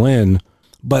trickle in.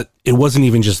 But it wasn't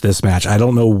even just this match. I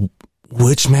don't know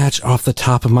which match off the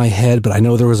top of my head, but I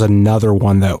know there was another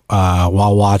one that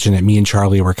while watching it, me and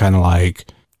Charlie were kind of like,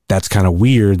 that's kind of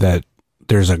weird that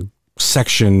there's a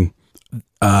section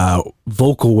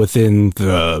vocal within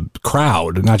the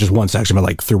crowd, not just one section, but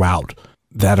like throughout,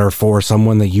 that are for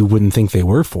someone that you wouldn't think they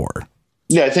were for.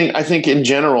 Yeah, I think in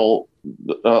general,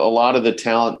 a lot of the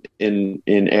talent in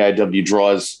AIW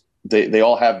draws, they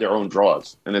all have their own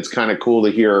draws, and it's kind of cool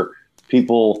to hear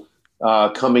people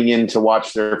coming in to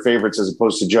watch their favorites as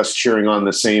opposed to just cheering on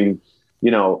the same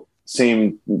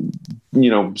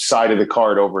side of the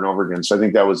card over and over again. So I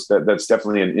think that's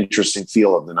definitely an interesting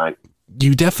feel of the night.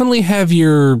 You definitely have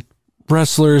your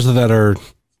wrestlers that are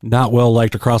not well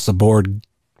liked across the board.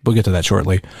 We'll get to that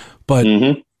shortly, but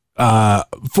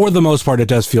for the most part, it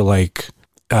does feel like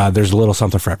there's a little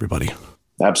something for everybody.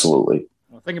 Absolutely.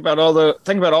 Well, think about all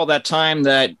that time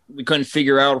that we couldn't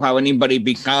figure out how anybody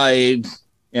besides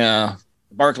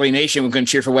Barkley Nation was going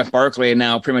to cheer for Wes Barkley, and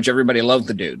now pretty much everybody loved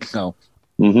the dude. So,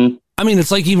 I mean,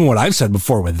 it's like even what I've said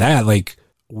before with that. Like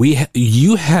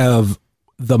you have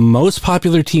the most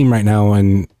popular team right now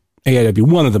in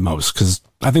AIW, one of the most, because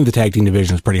I think the tag team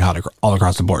division is pretty hot all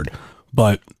across the board.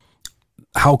 But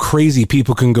how crazy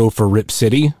people can go for Rip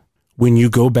City when you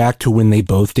go back to when they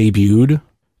both debuted,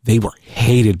 they were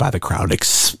hated by the crowd,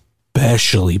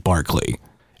 especially Barkley,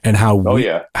 and how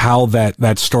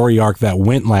that story arc that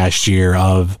went last year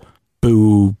of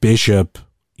boo Bishop,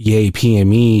 yay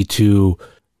PME, to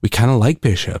we kind of like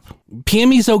Bishop.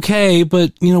 PME's okay,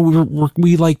 but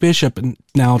we like Bishop, and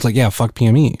now it's like, yeah, fuck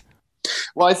PME.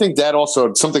 Well, I think that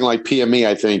also something like PME,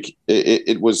 I think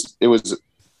it was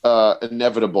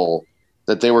inevitable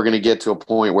that they were going to get to a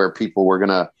point where people were going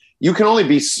to, you can only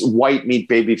be white meat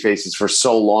baby faces for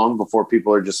so long before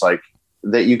people are just like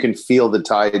that. You can feel the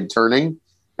tide turning,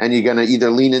 and you're going to either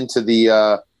lean into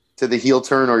the heel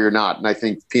turn or you're not. And I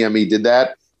think PME did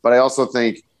that. But I also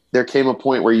think there came a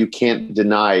point where you can't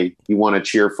deny you want to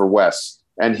cheer for Wes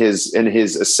and his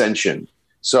ascension.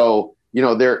 So,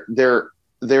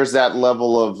 there's that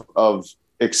level of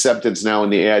acceptance now in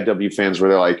the AIW fans where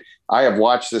they're like, I have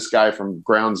watched this guy from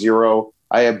ground zero.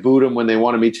 I have booed him when they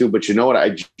wanted me to, but you know what?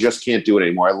 I just can't do it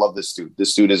anymore. I love this dude.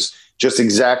 This dude is just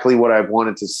exactly what I've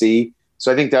wanted to see.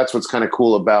 So I think that's what's kind of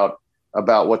cool about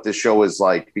what this show is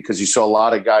like, because you saw a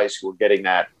lot of guys who were getting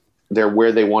that. They're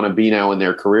where they want to be now in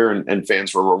their career, and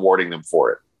fans were rewarding them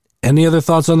for it. Any other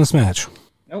thoughts on this match?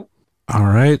 Nope. All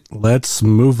right, let's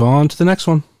move on to the next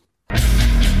one.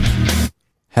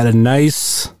 Had a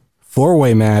nice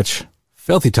 4-way match.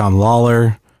 Filthy Tom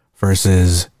Lawler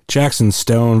versus Jackson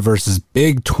Stone versus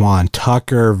Big Twan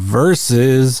Tucker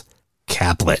versus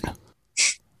Kaplan.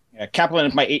 Yeah, Kaplan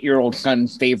is my 8-year-old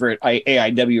son's favorite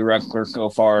AIW wrestler so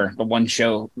far. The one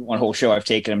whole show I've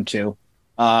taken him to.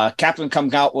 Kaplan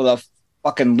comes out with a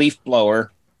fucking leaf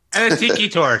blower and a tiki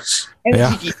torch.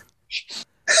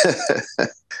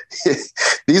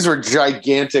 These were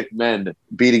gigantic men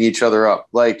beating each other up.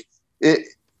 Like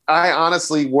I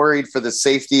honestly worried for the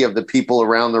safety of the people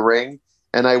around the ring.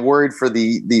 And I worried for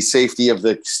the safety of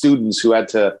the students who had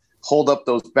to hold up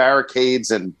those barricades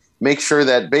and make sure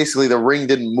that basically the ring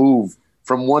didn't move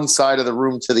from one side of the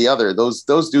room to the other. Those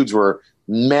dudes were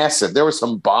massive. There were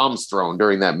some bombs thrown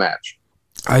during that match.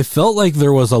 I felt like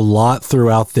there was a lot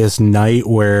throughout this night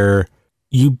where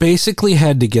you basically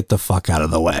had to get the fuck out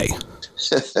of the way.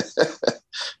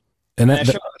 And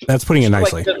that's putting it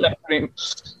nicely.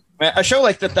 A show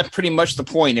like that's pretty much the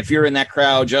point. If you're in that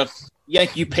crowd, just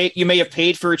you may have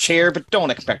paid for a chair, but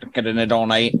don't expect to get in it all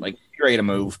night. Like, you're ready to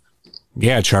move.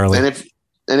 Yeah, Charlie.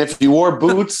 And if you wore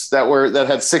boots that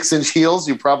had 6-inch heels,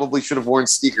 you probably should have worn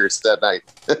sneakers that night.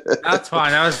 That's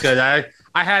fine. That was good.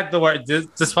 I had the word,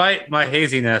 despite my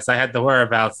haziness, I had the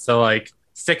whereabouts to like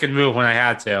stick and move when I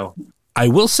had to. I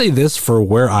will say this for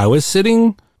where I was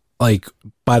sitting, like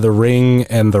by the ring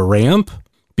and the ramp,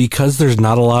 because there's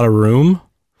not a lot of room,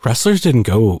 wrestlers didn't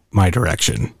go my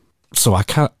direction. So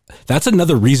that's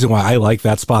another reason why I like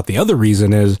that spot. The other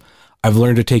reason is I've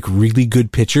learned to take really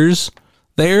good pictures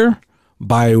there.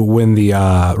 By when the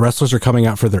wrestlers are coming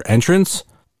out for their entrance,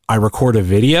 I record a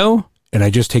video and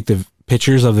I just take the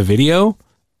pictures of the video.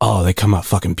 Oh, they come out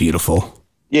fucking beautiful.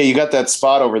 Yeah, you got that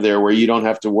spot over there where you don't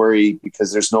have to worry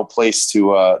because there's no place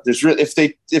to.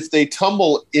 If they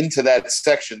tumble into that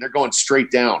section, they're going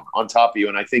straight down on top of you,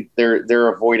 and I think they're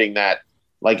avoiding that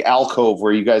like alcove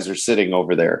where you guys are sitting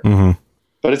over there. Mm-hmm.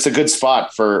 But it's a good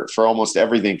spot for almost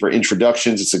everything. For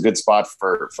introductions, it's a good spot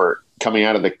for coming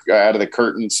out of the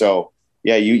curtain. So.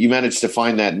 Yeah, you managed to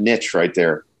find that niche right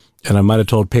there. And I might have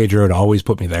told Pedro to always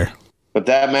put me there. But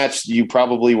that match, you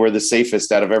probably were the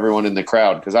safest out of everyone in the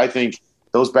crowd because I think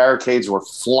those barricades were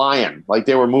flying. Like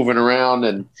they were moving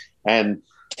around and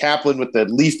Kaplan with the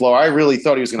leaf blower, I really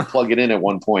thought he was going to plug it in at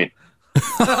one point.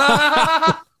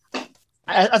 I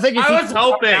think if I was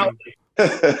hoping.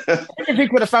 If he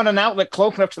could have found an outlet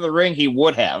close enough to the ring, he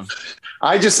would have.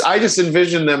 I just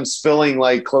envisioned them spilling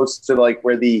like close to like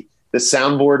where the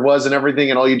soundboard was and everything,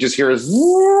 and all you just hear is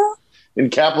whoo, and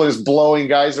Kaplan is blowing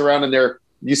guys around, and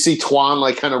you see Twan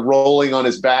like kind of rolling on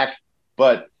his back.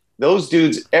 But those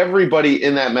dudes, everybody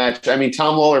in that match, I mean,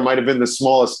 Tom Lawler might have been the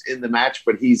smallest in the match,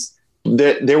 but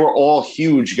they were all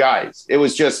huge guys. It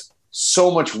was just so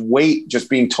much weight just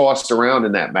being tossed around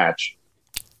in that match.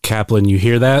 Kaplan, you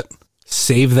hear that?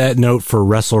 Save that note for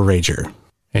Wrestle Rager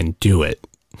and do it.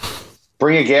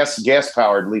 Bring a gas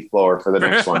powered leaf blower for the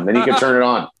next one. Then you can turn it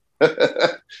on.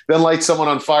 Then light someone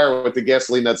on fire with the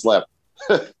gasoline that's left.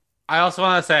 I also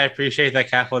want to say I appreciate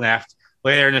that Kaplan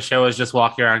later in the show was just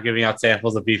walking around giving out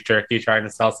samples of beef jerky, trying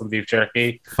to sell some beef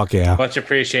jerky. Fuck yeah. Much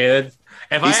appreciated.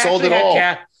 He sold it all.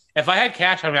 If I had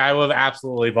cash on me, I would have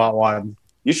absolutely bought one.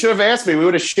 You should have asked me. We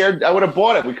would have shared. I would have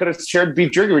bought it. We could have shared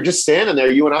beef jerky. We're just standing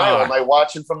there, you and I, all night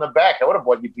watching from the back. I would have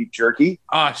bought you beef jerky.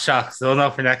 Oh, shucks. We'll know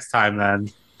for next time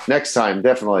then. Next time,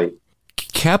 definitely.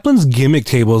 Kaplan's gimmick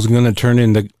table is going to turn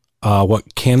into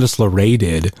what Candice LeRae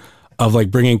did of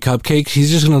like bringing cupcakes. He's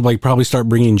just going to like probably start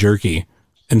bringing jerky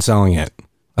and selling it.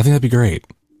 I think that'd be great.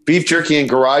 Beef jerky and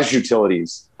garage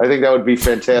utilities. I think that would be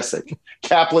fantastic.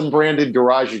 Kaplan branded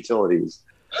garage utilities.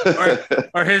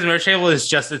 or his merch table is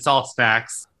just, it's all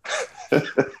snacks.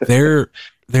 There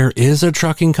is a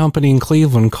trucking company in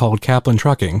Cleveland called Kaplan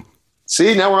Trucking.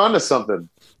 See, now we're onto something.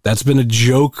 That's been a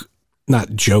joke,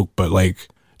 not joke, but like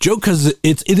joke because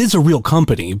it is a real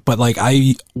company. But like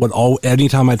I would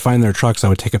anytime I'd find their trucks, I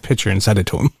would take a picture and send it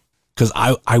to him because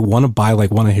I want to buy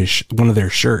like one of their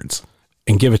shirts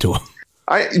and give it to him.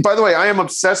 By the way, I am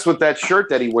obsessed with that shirt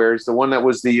that he wears, the one that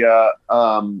was the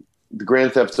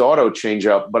Grand Theft Auto change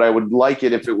up, but I would like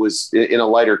it if it was in a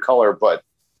lighter color, but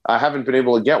I haven't been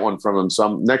able to get one from him.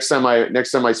 So next time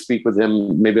I speak with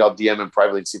him, maybe I'll DM him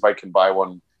privately and see if I can buy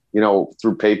one,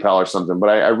 through PayPal or something. But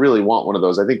I really want one of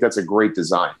those. I think that's a great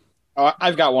design. Oh,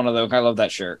 I've got one of those. I love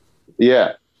that shirt.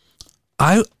 Yeah.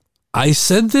 I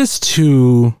said this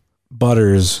to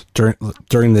Butters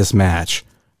during this match,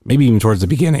 maybe even towards the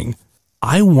beginning.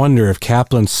 I wonder if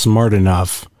Kaplan's smart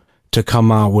enough to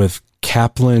come out with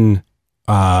Kaplan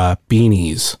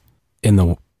beanies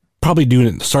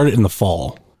start it in the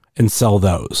fall and sell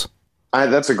those.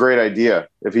 That's a great idea.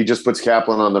 If he just puts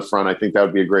Kaplan on the front, I think that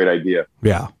would be a great idea.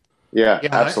 Yeah,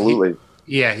 absolutely.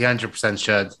 He 100%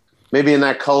 should. Maybe in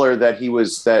that color that he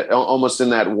was, that almost in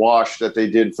that wash that they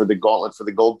did for the gauntlet for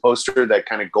the gold poster, that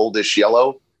kind of goldish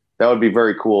yellow. That would be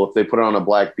very cool if they put it on a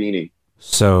black beanie.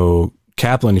 So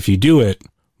Kaplan, if you do it,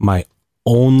 my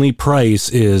only price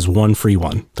is one free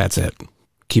one. That's it.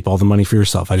 Keep all the money for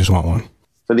yourself. I just want one.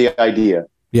 For the idea.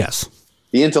 Yes.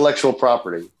 The intellectual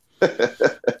property.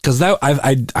 Because that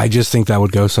I just think that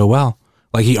would go so well.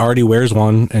 Like he already wears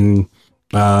one, and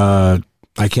I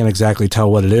can't exactly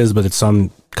tell what it is, but it's some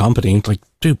company. It's like,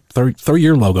 dude, throw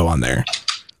your logo on there.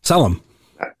 Sell them.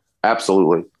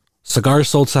 Absolutely. Cigars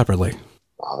sold separately.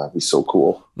 Oh, that'd be so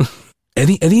cool.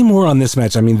 Any more on this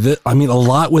match? I mean, a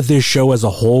lot with this show as a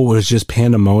whole was just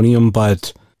pandemonium,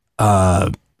 but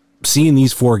seeing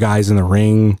these four guys in the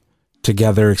ring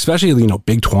together, especially,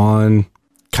 Big Twan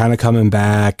kind of coming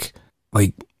back,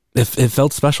 like it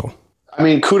felt special. I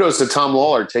mean, kudos to Tom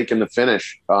Lawler taking the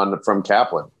finish from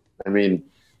Kaplan. I mean,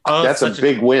 that's a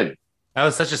big win. That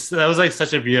was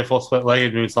such a beautiful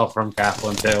split-legged moonsault from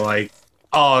Kaplan too. Like,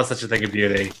 oh, it's such a thing of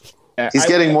beauty. He's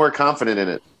getting more confident in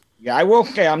it. Yeah, I will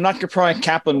say I'm not surprised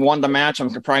Kaplan won the match. I'm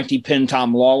surprised he pinned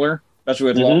Tom Lawler, especially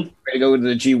with Lawler ready to go to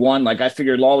the G1. Like, I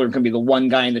figured Lawler could be the one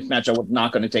guy in this match I was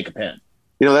not going to take a pin.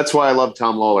 That's why I love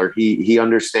Tom Lawler. He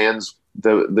understands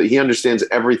he understands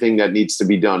everything that needs to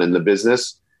be done in the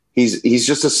business. He's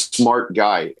just a smart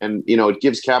guy, and it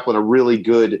gives Kaplan a really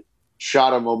good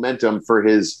shot of momentum for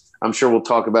his. I'm sure we'll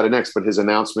talk about it next, but his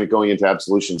announcement going into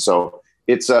Absolution. So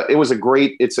it's a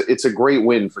great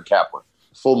win for Kaplan.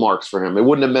 Full marks for him. It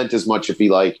wouldn't have meant as much if he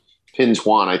pinned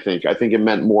Twan. I think it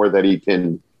meant more that he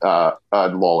pinned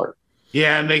Lawler.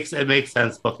 Yeah, it makes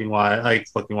sense booking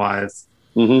wise.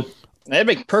 Mm-hmm. It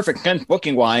makes perfect sense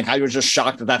booking wise. I was just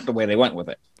shocked that that's the way they went with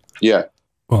it. Yeah.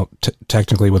 Well,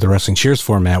 technically with the Wrestling Cheers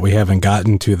format, we haven't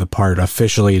gotten to the part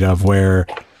officially of where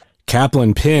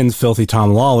Kaplan pins Filthy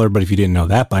Tom Lawler, but if you didn't know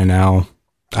that by now,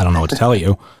 I don't know what to tell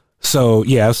you. So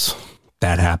yes,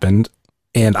 that happened.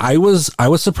 And I was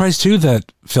surprised too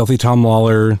that Filthy Tom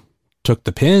Lawler took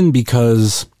the pin,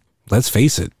 because let's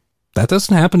face it, that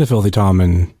doesn't happen to Filthy Tom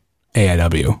in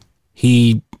AIW.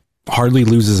 He hardly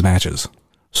loses matches.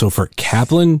 So for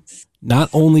Kaplan not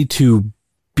only to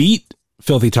beat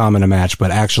Filthy Tom in a match,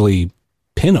 but actually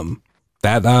pin him,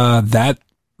 that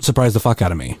surprised the fuck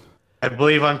out of me. I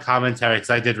believe on commentary, because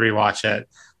I did rewatch it,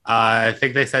 I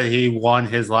think they said he won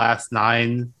his last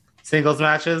 9 singles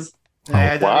matches.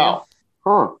 Wow.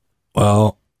 Huh.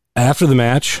 Well, after the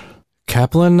match,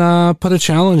 Kaplan put a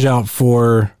challenge out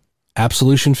for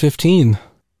Absolution 15.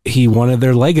 He wanted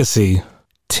their legacy,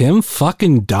 Tim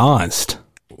fucking Donst,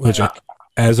 which,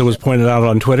 as it was pointed out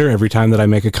on Twitter, every time that I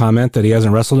make a comment that he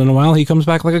hasn't wrestled in a while, he comes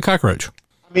back like a cockroach.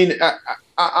 I mean,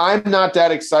 I'm not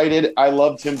that excited. I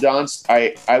love Tim Donst.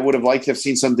 I would have liked to have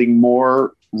seen something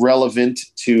more relevant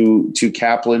to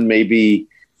Kaplan, maybe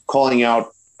calling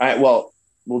out.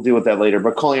 We'll deal with that later.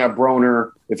 But calling out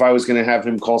Broner, if I was going to have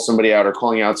him call somebody out, or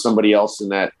calling out somebody else in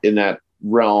that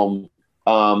realm.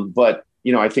 But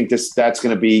I think that's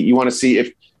going to be. You want to see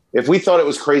if we thought it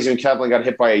was crazy when Kaplan got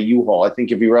hit by a U-Haul. I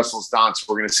think if he wrestles Donst,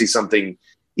 we're going to see something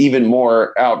even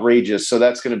more outrageous. So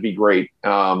that's going to be great.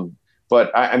 But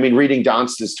I mean, reading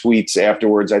Donst's tweets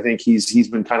afterwards, I think he's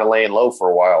been kind of laying low for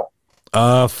a while.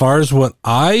 Far as what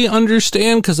I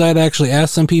understand, because I'd actually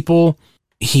asked some people,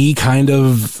 he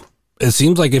it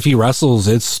seems like if he wrestles,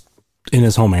 it's in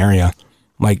his home area.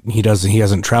 Like he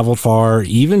hasn't traveled far,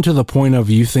 even to the point of,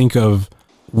 you think of,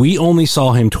 we only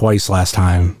saw him twice last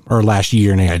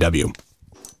year in AIW.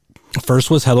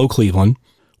 First was Hello Cleveland,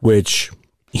 which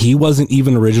he wasn't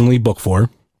even originally booked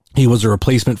for. He was a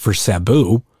replacement for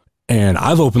Sabu. And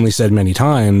I've openly said many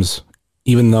times,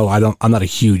 even though I'm not a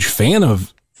huge fan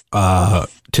of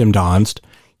Tim Donst,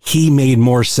 he made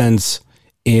more sense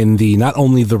in not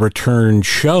only the return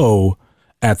show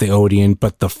at the Odeon,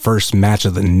 but the first match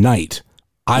of the night.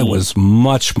 I was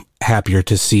much happier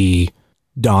to see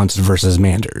Donst versus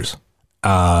Manders.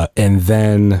 And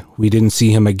then we didn't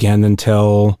see him again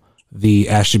until the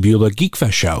Ashtabula Geek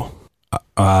Fest show.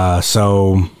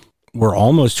 So we're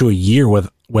almost to a year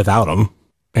without him.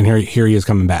 And here he is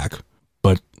coming back.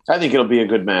 But I think it'll be a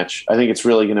good match. I think it's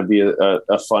really going to be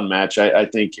a fun match. I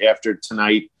think after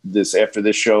tonight, after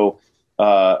this show,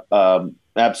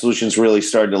 Absolution's really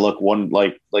started to look one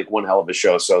hell of a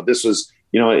show. So this was,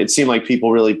 it seemed like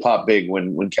people really popped big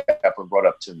when Kaplan brought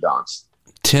up Tim Donst.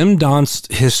 Tim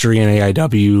Donst's history in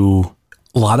AIW,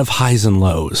 a lot of highs and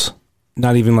lows.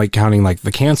 Not even counting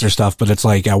the cancer stuff, but it's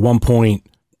at one point,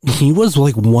 he was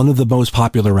one of the most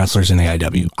popular wrestlers in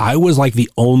AIW. I was the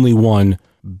only one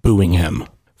booing him.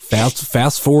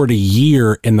 Fast forward a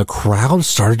year, and the crowd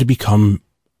started to become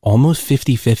almost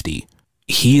 50-50.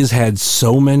 He has had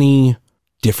so many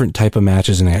different type of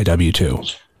matches in AIW too.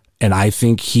 And I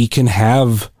think he can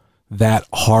have that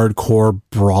hardcore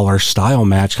brawler style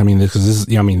match. I mean, this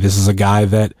is a guy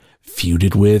that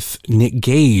feuded with Nick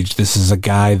Gage. This is a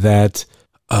guy that,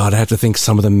 I'd have to think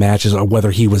some of the matches, or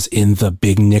whether he was in the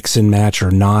big Nixon match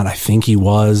or not. I think he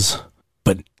was,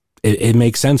 but it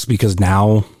makes sense because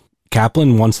now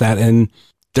Kaplan wants that. And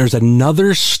there's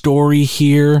another story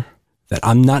here that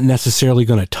I'm not necessarily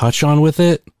going to touch on with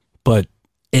it, but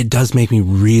it does make me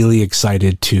really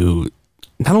excited to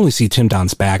not only see Tim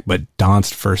Donst back, but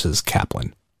Donst versus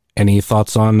Kaplan. Any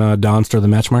thoughts on Dawn start of the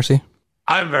match, Marcy?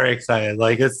 I'm very excited.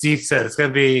 Like as Steve said, it's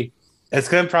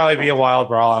gonna probably be a wild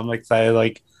brawl. I'm excited.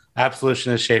 Like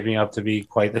Absolution is shaping up to be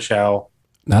quite the show.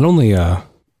 Not only a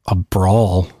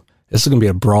brawl, this is gonna be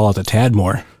a brawl at the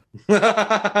Tadmore.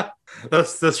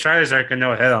 Those Striders aren't gonna know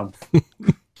what hit them.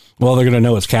 Well, they're gonna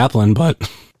know it's Kaplan,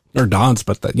 or Don's,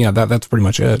 but that's pretty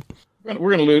much it.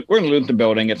 We're gonna loot the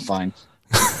building. It's fine.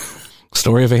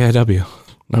 Story of AIW.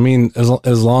 I mean,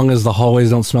 as long as the hallways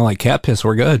don't smell like cat piss,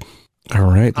 we're good. All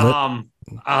right.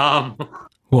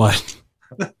 What?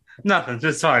 Nothing.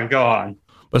 Just fine. Go on.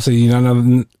 But so you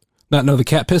not know the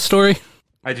cat piss story?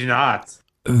 I do not.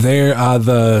 They're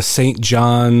the St.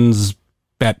 John's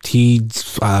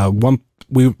Baptiste.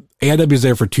 AIW is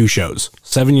there for 2 shows: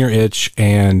 7 Year Itch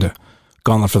and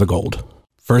Gauntlet for the Gold.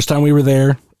 First time we were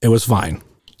there, it was fine.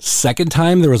 Second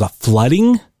time, there was a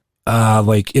flooding,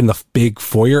 like in the big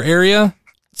foyer area.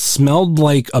 Smelled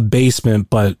like a basement,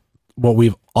 but what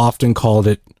we've often called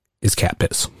it is cat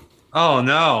piss. Oh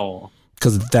no!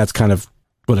 Because that's kind of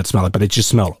what it smelled like, but it just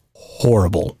smelled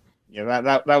horrible. Yeah,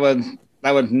 that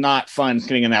was not fun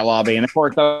sitting in that lobby. And of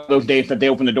course, those days that they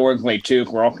opened the doors late too,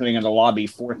 we're all sitting in the lobby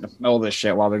forced to smell this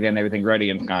shit while they're getting everything ready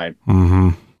inside.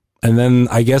 Mm-hmm. And then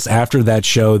I guess after that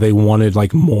show, they wanted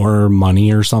like more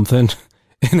money or something,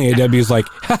 and AEW's like,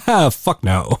 haha, fuck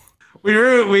no.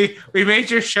 We made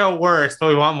your show worse, but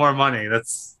we want more money.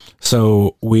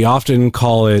 So we often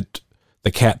call it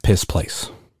the cat piss place.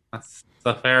 That's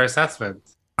a fair assessment.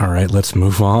 All right, let's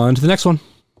move on to the next one.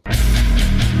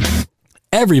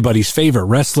 Everybody's favorite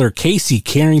wrestler, Casey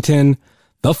Carrington,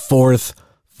 the 4th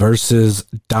versus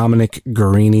Dominic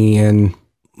Garrini. And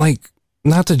like,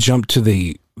 not to jump to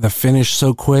the finish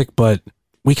so quick, but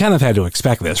we kind of had to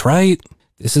expect this, right?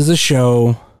 This is a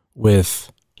show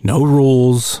with no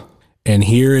rules. And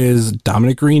here is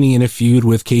Dominic Garrini in a feud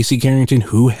with Casey Carrington,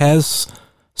 who has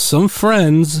some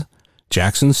friends,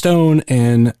 Jackson Stone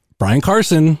and Brian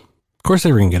Carson. Of course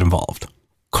they were going to get involved. Of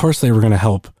course they were going to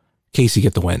help Casey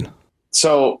get the win.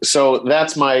 So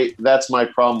that's my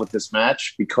problem with this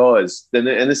match, because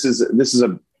this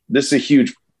is a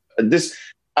huge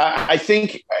I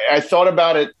think I thought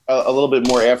about it a little bit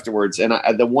more afterwards, and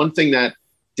the one thing that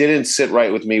didn't sit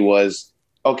right with me was,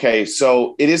 okay,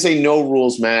 so it is a no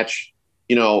rules match.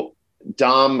 You know,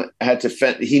 Dom had to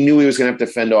he knew he was going to have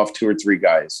to fend off 2 or 3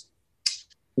 guys.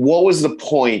 What was the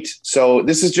point? So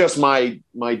this is just my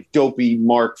dopey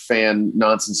Mark fan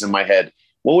nonsense in my head.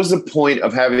 What was the point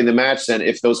of having the match then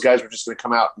if those guys were just going to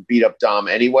come out and beat up Dom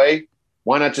anyway?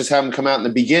 Why not just have him come out in the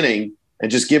beginning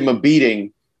and just give him a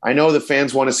beating? I know the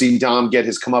fans want to see Dom get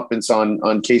his comeuppance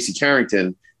on Casey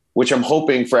Carrington, which I'm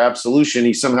hoping for Absolution.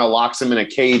 He somehow locks him in a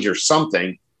cage or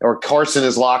something, or Carson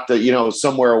is locked,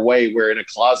 somewhere away, where in a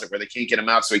closet where they can't get him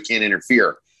out so he can't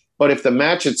interfere. But if the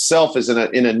match itself is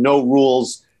in a no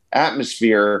rules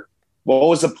atmosphere, what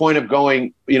was the point of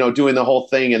going, doing the whole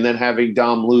thing and then having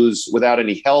Dom lose without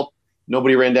any help?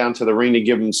 Nobody ran down to the ring to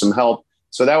give him some help.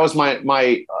 So that was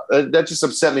that just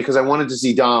upset me, because I wanted to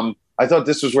see Dom. I thought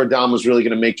this was where Dom was really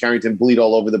going to make Carrington bleed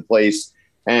all over the place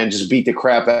and just beat the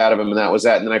crap out of him. And that was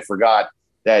that. And then I forgot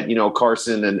that,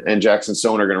 Carson and Jackson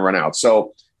Stone are going to run out.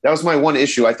 So that was my one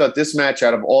issue. I thought this match,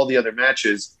 out of all the other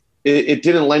matches, it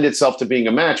didn't lend itself to being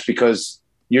a match, because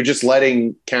you're just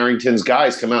letting Carrington's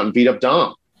guys come out and beat up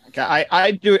Dom.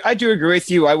 I do agree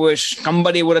with you. I wish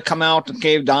somebody would have come out and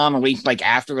gave Dom at least like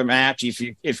after the match.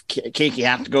 If Casey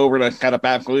has to go over to cut up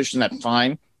Absolution, that's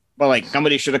fine. But like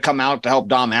somebody should have come out to help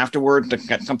Dom afterward to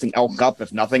get something else up,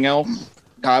 if nothing else.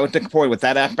 I would take a point with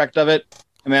that aspect of it.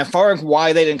 I mean, as far as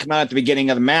why they didn't come out at the beginning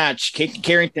of the match, Casey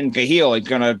Carrington Cahill is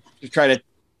going to try to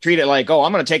treat it like, oh,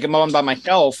 I'm going to take him on by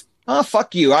myself. Oh,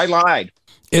 fuck you. I lied.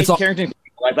 It's Carrington.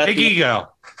 Big ego.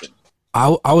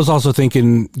 I was also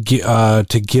thinking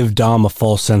to give Dom a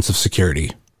false sense of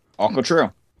security. Also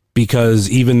true. Because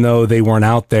even though they weren't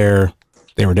out there,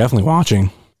 they were definitely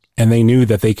watching, and they knew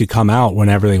that they could come out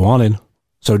whenever they wanted.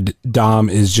 So Dom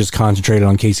is just concentrated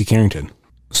on Casey Carrington.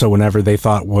 So whenever they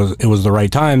thought it was the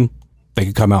right time, they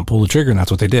could come out and pull the trigger, and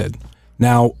that's what they did.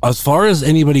 Now, as far as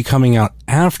anybody coming out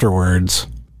afterwards,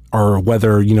 or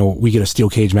whether, we get a steel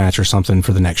cage match or something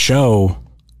for the next show,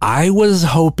 I was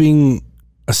hoping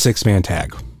a 6-man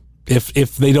tag.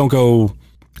 If they don't go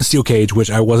steel cage,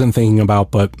 which I wasn't thinking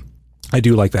about, but I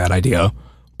do like that idea.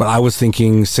 But I was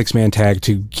thinking 6-man tag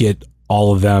to get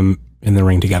all of them in the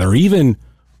ring together. Or even,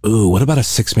 what about a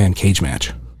 6-man cage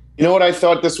match? You know what I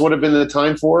thought this would have been the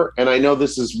time for? And I know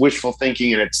this is wishful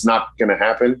thinking and it's not going to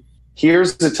happen.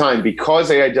 Here's the time, because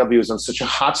AIW is on such a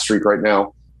hot streak right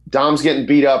now. Dom's getting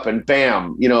beat up and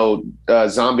bam,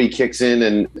 Zombie kicks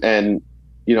in and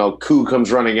Koo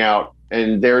comes running out.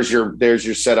 and there's your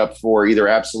setup for either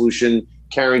Absolution,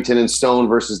 Carrington and Stone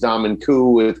versus Dom and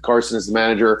Ku with Carson as the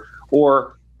manager,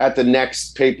 or at the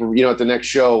next paper, at the next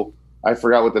show. I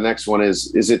forgot what the next one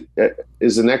is. Is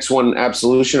the next one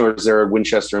Absolution, or is there a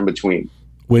Winchester in between?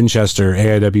 Winchester,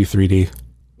 AIW 3D.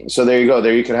 So there you go.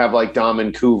 There you could have like Dom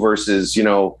and Ku versus,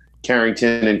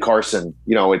 Carrington and Carson,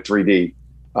 at 3D.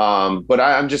 But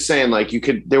I'm just saying, like,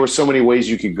 there were so many ways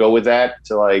you could go with that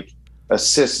to like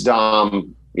assist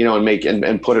Dom, and make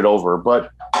and put it over. But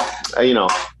we're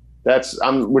just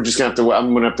I'm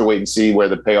gonna have to wait and see where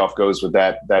the payoff goes with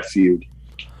that feud.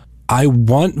 I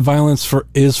want Violence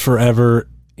is Forever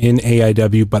in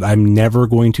AIW, but I'm never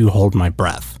going to hold my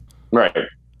breath. Right.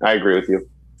 I agree with you.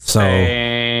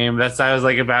 Same. I was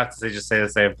like about to say the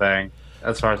same thing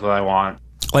as far as what I want.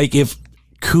 Like, if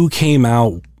Ku came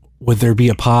out, would there be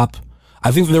a pop?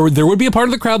 I think there would be a part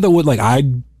of the crowd that would, like,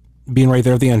 I'd being right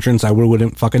there at the entrance, I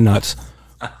wouldn't fucking nuts.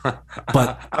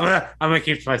 But I'm gonna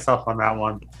keep to myself on that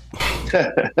one.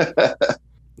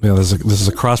 This is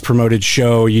a cross-promoted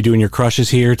show. You doing your crushes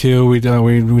here too? We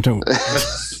don't.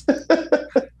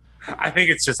 I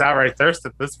think it's just outright thirst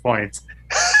at this point.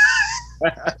 I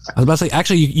was about to say,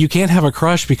 actually, you can't have a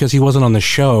crush because he wasn't on the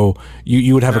show.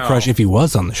 You would have a crush if he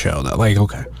was on the show. Though. Like,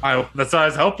 okay, that's what I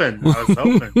was hoping.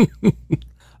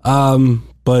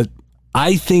 But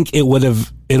I think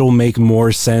it'll make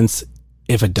more sense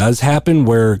if it does happen,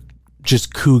 where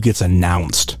just Ku gets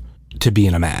announced to be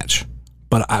in a match.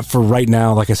 But for right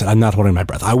now, like I said, I'm not holding my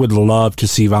breath. I would love to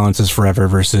see Violence is Forever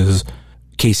versus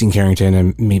Casey Carrington,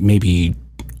 and maybe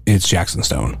it's Jackson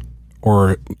Stone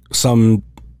or some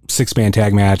 6-man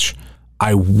tag match.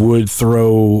 I would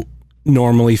throw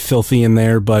normally Filthy in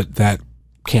there, but that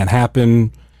can't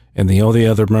happen. And the only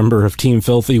other member of Team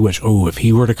Filthy, which, if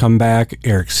he were to come back,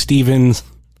 Eric Stevens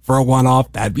for a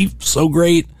one-off, that'd be so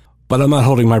great. But I'm not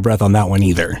holding my breath on that one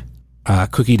either.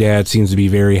 Cookie Dad seems to be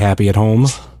very happy at home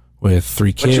with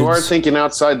 3 kids. But you are thinking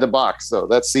outside the box, though.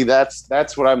 That's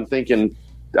what I'm thinking.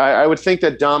 I would think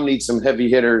that Dom needs some heavy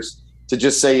hitters to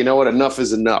just say, you know what, enough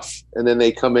is enough. And then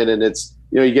they come in and it's,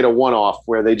 you get a one-off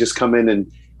where they just come in and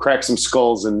crack some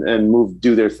skulls and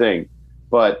do their thing.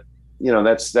 But,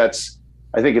 that's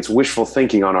I think it's wishful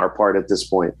thinking on our part at this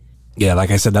point. Yeah,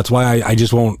 like I said, that's why I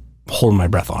just won't hold my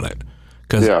breath on it.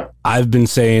 Because I've been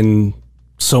saying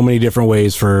so many different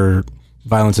ways for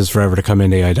Violence is Forever to come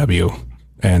into AIW,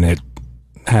 and it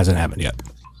hasn't happened yet.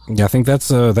 Yeah, I think that's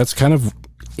kind of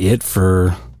it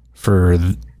for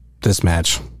this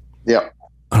match. Yeah.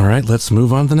 All right, let's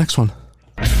move on to the next one.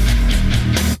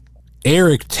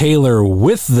 Eric Taylor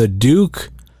with the Duke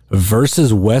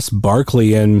versus Wes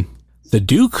Barkley, and the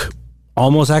Duke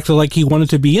almost acted like he wanted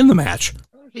to be in the match.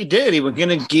 He did. He was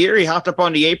getting gear. He hopped up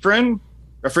on the apron.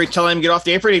 Referee telling him to get off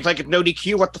the apron. He's like, it's no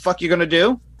DQ. What the fuck are you going to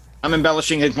do? I'm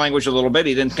embellishing his language a little bit.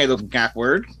 He didn't say the exact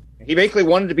word. He basically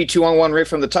wanted to be 2-on-1 right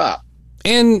from the top.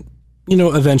 And,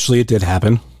 eventually it did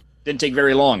happen. Didn't take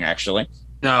very long, actually.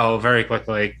 No, very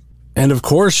quickly. And of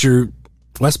course,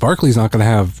 Wes Barkley's not going to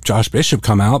have Josh Bishop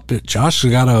come out, but Josh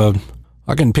got a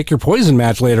fucking pick your poison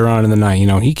match later on in the night.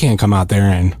 He can't come out there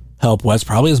and help Wes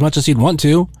probably as much as he'd want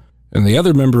to. And the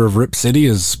other member of Rip City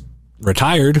is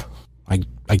retired,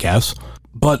 I guess.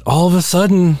 But all of a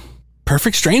sudden,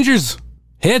 Perfect Strangers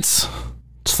hits.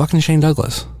 It's fucking Shane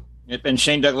Douglas. Yep, and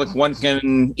Shane Douglas won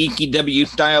an EKW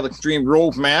style Extreme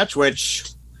Rules match,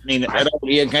 which, I don't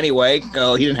think anyway,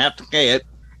 so he didn't have to pay it.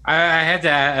 I had to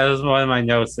add, as one of my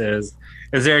notes is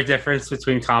there a difference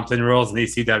between Compton rules and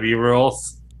ECW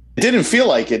rules? It didn't feel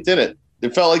like it, did it?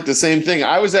 It felt like the same thing.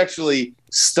 I was actually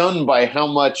stunned by how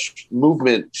much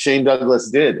movement Shane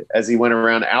Douglas did as he went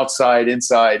around outside,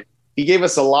 inside. He gave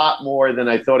us a lot more than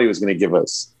I thought he was going to give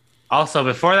us. Also,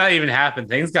 before that even happened,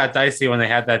 things got dicey when they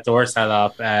had that door set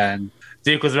up and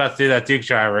Duke was about to do that Duke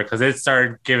driver because it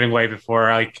started giving way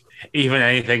before even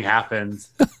anything happened.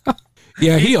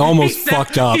 Yeah, he almost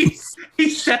fucked up. He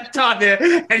stepped on it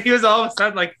and he was all of a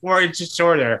sudden 4 inches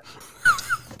shorter.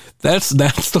 That's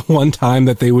the one time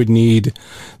that they would need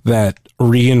that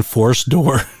reinforced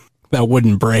door that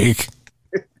wouldn't break.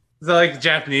 So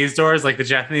Japanese doors, the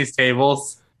Japanese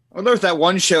tables. Well, there was that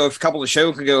one show a couple of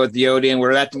shows ago at the Odeon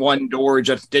where that one door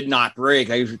just did not break.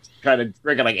 I tried to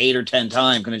break it 8 or 10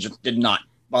 times and it just did not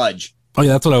budge. Oh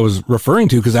yeah, that's what I was referring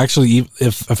to, because actually,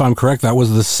 if I'm correct, that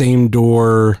was the same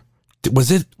door.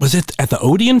 Was it at the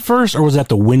Odeon first or was it at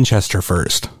the Winchester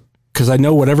first? Because I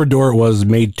know whatever door it was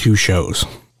made 2 shows.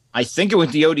 I think it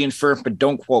was the Odeon first, but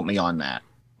don't quote me on that.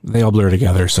 They all blur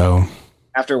together, so.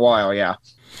 After a while, yeah.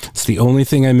 It's the only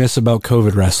thing I miss about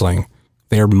COVID wrestling.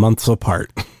 They're months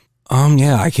apart.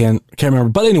 Yeah, I can't remember.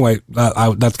 But anyway,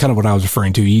 that's kind of what I was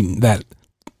referring to. That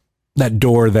that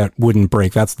door that wouldn't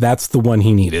break. That's the one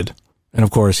he needed. And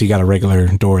of course, he got a regular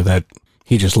door that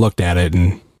he just looked at it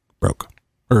and broke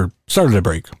or started to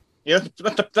break. Yeah,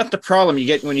 that's the problem you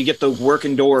get when you get the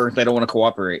working door. They don't want to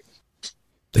cooperate.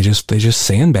 They just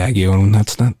sandbag you, and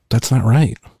that's not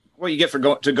right. What you get for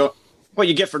going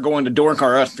to Door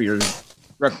Car Us for your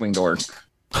wrestling door.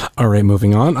 All right,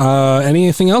 moving on.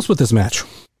 Anything else with this match?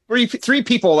 Three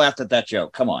people laughed at that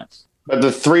joke. Come on. But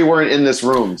the three weren't in this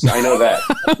room, so I know that.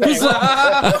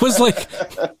 I was like,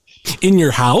 in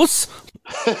your house?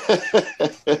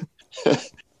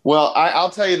 Well, I'll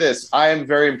tell you this. I am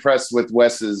very impressed with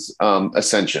Wes's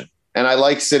ascension. And I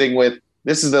like sitting with,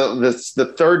 this is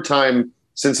the third time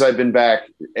since I've been back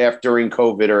during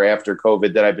COVID or after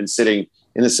COVID that I've been sitting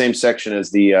in the same section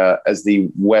as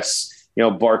the Wes,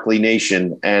 Barkley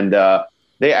Nation. And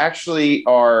they actually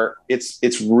are,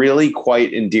 it's really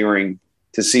quite endearing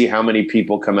to see how many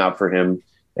people come out for him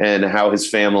and how his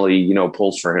family,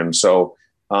 pulls for him. So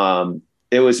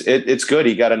it's good.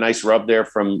 He got a nice rub there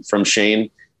from Shane,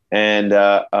 and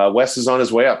Wes is on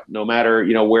his way up, no matter,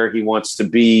 where he wants to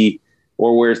be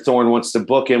or where Thorne wants to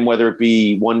book him, whether it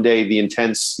be one day the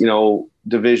intense,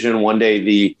 division, one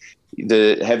day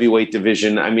the heavyweight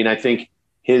division. I mean, I think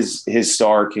his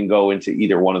star can go into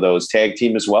either one of those, tag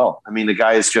team as well. I mean, the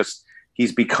guy is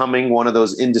he's becoming one of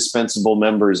those indispensable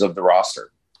members of the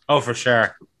roster. Oh, for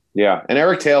sure. Yeah. And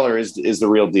Eric Taylor is the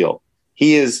real deal.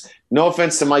 He is, no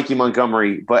offense to Mikey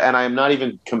Montgomery, and I am not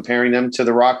even comparing them to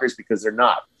the Rockers because they're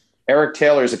not. Eric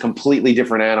Taylor is a completely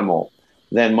different animal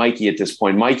than Mikey at this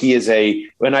point. Mikey is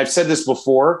and I've said this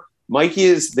before, Mikey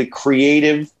is the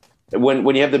creative.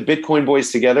 When you have the Bitcoin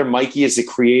boys together, Mikey is the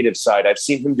creative side. I've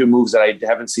seen him do moves that I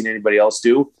haven't seen anybody else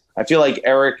do. I feel like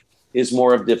Eric is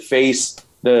more of the face,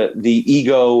 the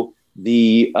ego,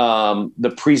 the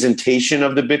presentation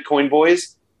of the Bitcoin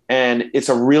boys. And it's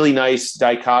a really nice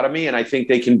dichotomy. And I think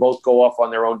they can both go off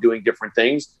on their own doing different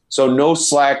things. So no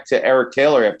slack to Eric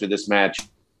Taylor after this match.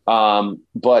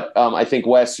 But I think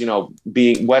Wes,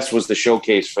 Wes was the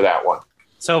showcase for that one.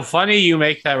 So funny you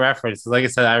make that reference. Like I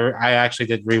said, I actually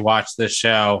did rewatch this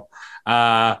show.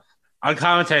 On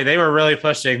commentary, they were really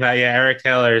pushing that. Yeah, Eric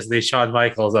Taylor is the Shawn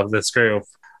Michaels of this group.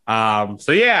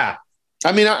 So yeah.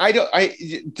 I mean, I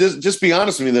just be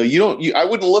honest with me though. I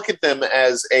wouldn't look at them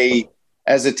as a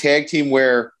tag team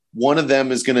where one of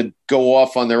them is going to go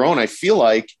off on their own. I feel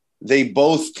like they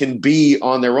both can be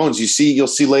on their own. You'll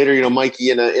see later, Mikey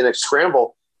in a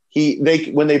scramble.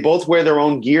 When they both wear their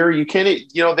own gear, you can't,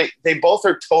 they both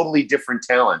are totally different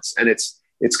talents, and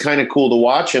it's kind of cool to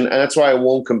watch. And that's why I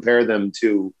won't compare them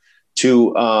to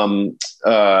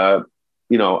I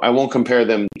won't compare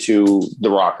them to the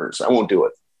Rockers. I won't do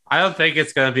it. I don't think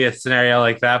it's going to be a scenario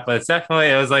like that, but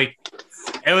it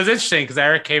was interesting because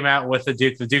Eric came out with the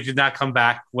Duke. The Duke did not come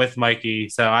back with Mikey.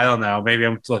 So I don't know. Maybe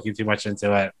I'm looking too much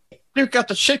into it. Duke got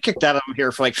the shit kicked out of him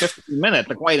here for like 15 minutes.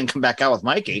 Like, why he didn't come back out with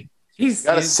Mikey? He's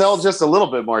got to sell just a little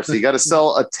bit more. So you got to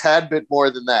sell a tad bit more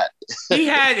than that. He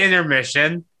had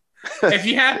intermission. If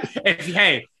you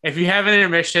have an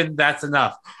intermission, that's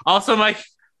enough. Also, Mike,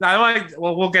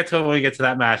 we'll get to it when we get to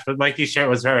that match. But Mikey's shirt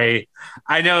was I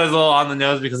know it was a little on the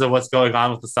nose because of what's going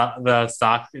on with the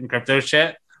stock and crypto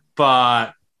shit.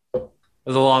 But it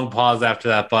was a long pause after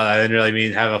that. But I didn't really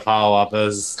mean to have a follow up.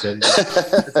 That's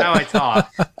how I talk.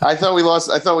 I thought we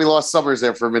lost Summers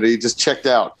there for a minute. He just checked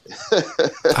out.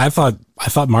 I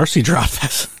thought Marcy dropped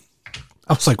this.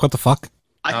 I was like, what the fuck?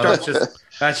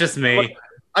 That's just me.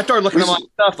 I started looking at my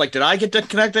stuff. Like, did I get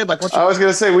disconnected? Like, I was going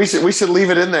to say we should leave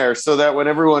it in there so that when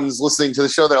everyone's listening to the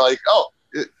show, they're like, "Oh,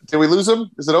 did we lose him?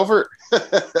 Is it over?"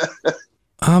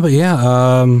 But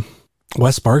yeah,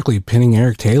 Wes Barkley pinning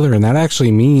Eric Taylor, and that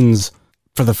actually means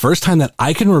for the first time that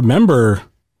I can remember,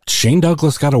 Shane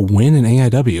Douglas got a win in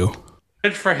AIW.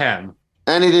 Good for him.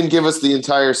 And he didn't give us the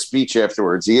entire speech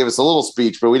afterwards. He gave us a little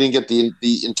speech, but we didn't get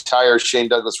the entire Shane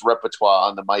Douglas repertoire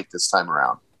on the mic this time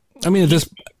around. I mean,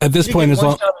 at this point, as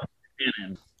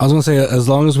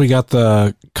long as we got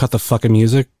the cut the fucking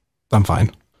music, I'm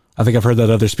fine. I think I've heard that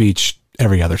other speech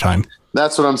every other time.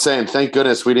 That's what I'm saying. Thank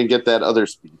goodness we didn't get that other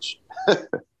speech.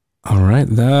 All right.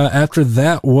 After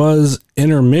that was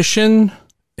intermission,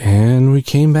 and we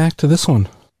came back to this one.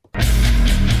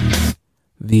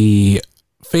 The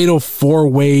Fatal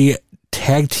 4-Way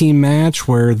Tag Team match,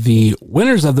 where the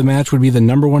winners of the match would be the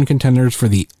number one contenders for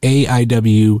the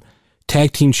AIW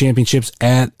Tag Team Championships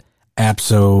at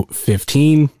APSO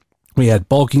 15. We had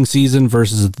Bulking Season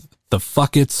versus the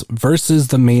Fuckets versus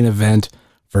the Main Event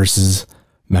versus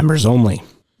Members Only.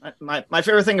 My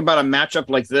favorite thing about a matchup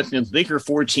like this is these are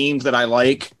four teams that I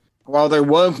like. While there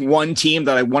was one team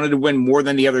that I wanted to win more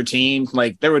than the other team,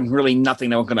 like there was really nothing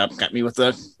that was going to upset me with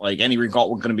this. Like any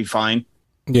result was going to be fine.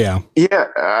 Yeah. Yeah,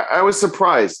 I was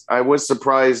surprised.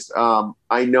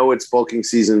 I know it's bulking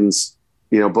seasons.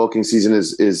 Bulking season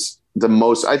is the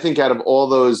most. I think out of all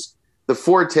those, the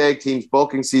 4 tag teams,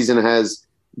 bulking season has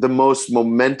the most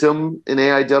momentum in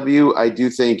AIW. I do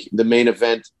think the main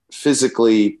event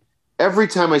physically, every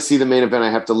time I see the main event, I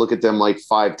have to look at them like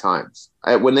 5 times.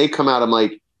 When they come out, I'm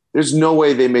like, there's no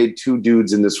way they made 2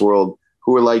 dudes in this world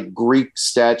who are like Greek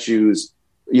statues,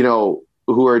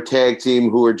 who are a tag team,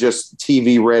 who are just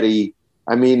TV ready.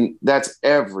 I mean, that's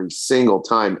every single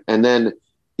time. And then,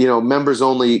 members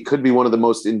only could be one of the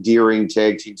most endearing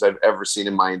tag teams I've ever seen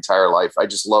in my entire life. I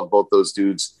just love both those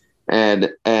dudes. And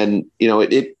it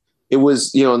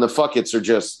was, and the Fuckets are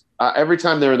just, every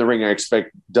time they're in the ring, I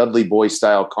expect Dudley Boy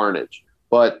style carnage.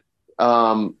 But,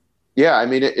 yeah, I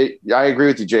mean, I agree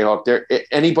with you, Jayhawk.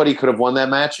 Anybody could have won that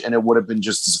match, and it would have been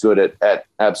just as good at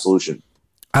Absolution.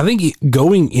 I think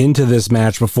going into this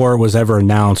match, before it was ever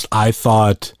announced, I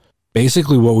thought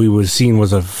basically what we would have seen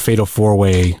was a fatal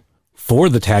 4-way for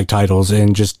the tag titles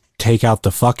and just take out the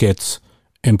Fuckets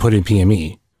and put in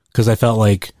PME. Because I felt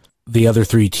like the other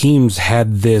 3 teams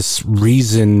had this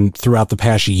reason throughout the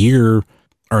past year,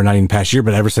 or not even past year,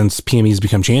 but ever since PME's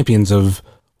become champions, of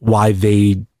why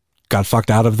they got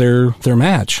fucked out of their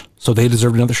match. So they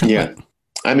deserved another shot. Yeah.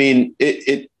 I mean,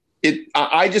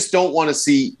 I just don't want to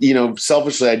see,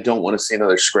 selfishly, I don't want to see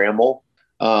another scramble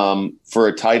for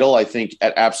a title. I think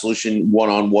at Absolution,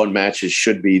 one-on-one matches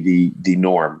should be the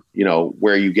norm,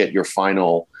 where you get your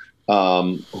final,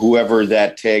 whoever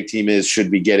that tag team is should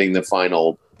be getting the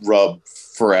final rub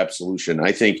for Absolution.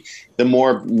 I think the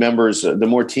more members, the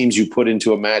more teams you put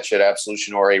into a match at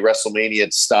Absolution or a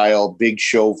WrestleMania style big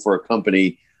show for a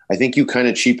company, I think you kind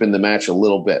of cheapen the match a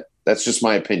little bit. That's just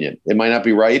my opinion. It might not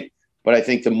be right, but I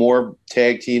think the more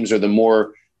tag teams or the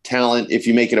more talent, if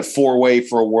you make it a 4-way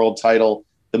for a world title,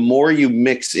 the more you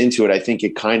mix into it, I think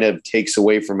it kind of takes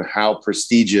away from how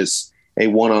prestigious a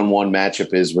one-on-one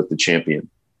matchup is with the champion.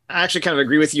 I actually kind of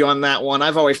agree with you on that one.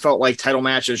 I've always felt like title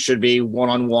matches should be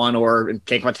 1-on-1 or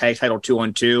take my tag title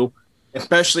 2-on-2,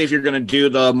 especially if you're going to do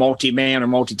the multi-man or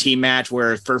multi-team match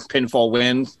where first pinfall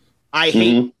wins. I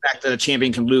hate the fact that a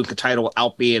champion can lose the title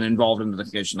without being involved in the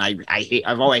decision.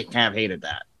 I've always have hated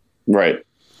that. Right.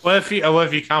 What if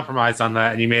you compromised on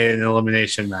that and you made it an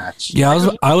elimination match? Yeah,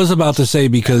 I was about to say,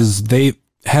 because they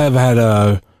have had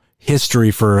a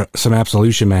history for some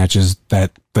Absolution matches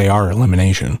that they are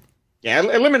elimination. Yeah,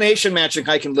 elimination match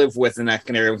I can live with in that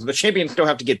scenario. The champion still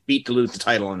have to get beat to lose the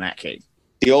title in that case.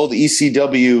 The old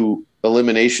ECW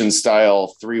elimination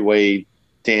style 3-way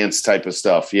dance type of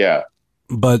stuff. Yeah.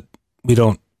 But we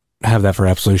don't have that for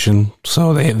Absolution.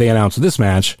 So they announced this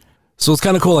match. So it's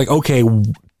kind of cool. Like, okay,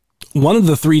 one of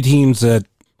the 3 teams that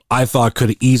I thought could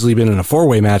have easily been in a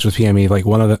 4-way match with PME, like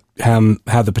one of them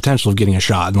had the potential of getting a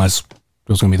shot, unless it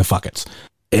was going to be the Fuckets.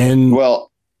 And well,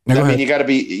 you got to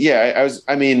be, yeah,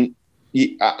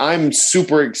 I'm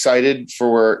super excited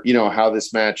for, how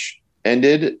this match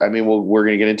ended. I mean, we're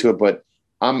going to get into it, but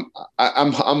I'm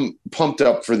pumped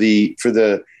up for the,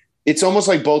 it's almost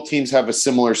like both teams have a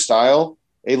similar style,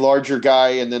 a larger guy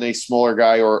and then a smaller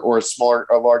guy, or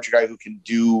a larger guy who can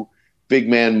do big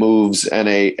man moves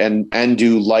and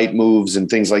do light moves and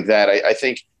things like that. I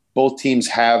think both teams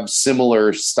have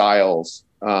similar styles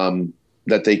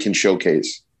that they can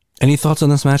showcase. Any thoughts on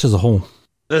this match as a whole?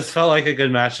 This felt like a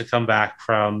good match to come back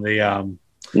from the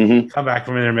come back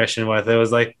from intermission with. It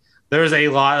was like there was a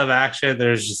lot of action.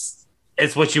 There's just,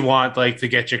 it's what you want, like, to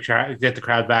get the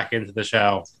crowd back into the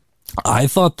show. I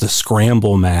thought the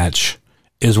scramble match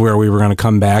is where we were going to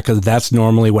come back, because that's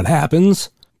normally what happens.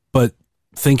 But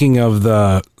thinking of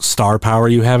the star power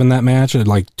you have in that match and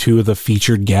like 2 of the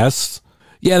featured guests,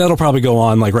 yeah, that'll probably go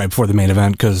on like right before the main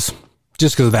event, because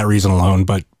of that reason alone.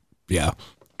 But yeah.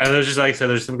 And there's just, like I said,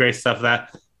 there's some great stuff.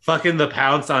 That fucking the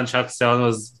pounce on Chuck Stone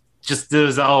was just,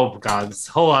 oh God, it's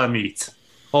a whole lot of meat.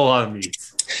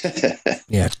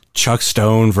 Yeah, Chuck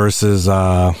Stone versus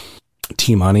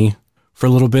T-Money for a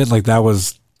little bit. Like that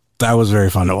was very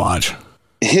fun to watch.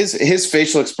 His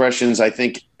facial expressions, I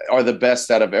think, are the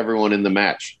best out of everyone in the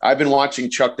match. I've been watching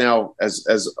Chuck now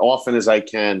as often as I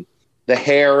can. The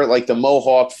hair, like the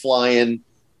mohawk flying.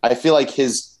 I feel like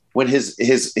his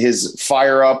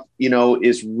fire up,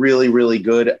 is really, really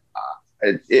good.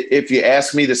 If you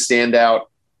ask me to stand out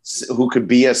who could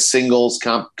be a singles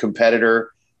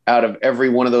competitor out of every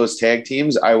one of those tag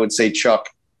teams, I would say Chuck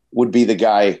would be the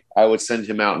guy. I would send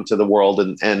him out into the world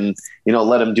and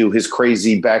let him do his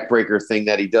crazy backbreaker thing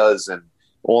that he does and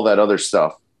all that other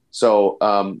stuff.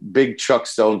 So big Chuck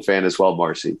Stone fan as well,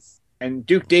 Marcy. And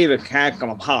Duke Davis had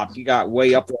him hop. He got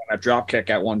way up there on that drop kick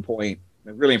at one point.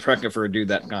 Really impressive for a dude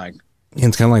that guy. And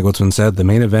it's kind of like what's been said. The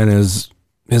main event is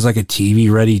like a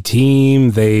TV ready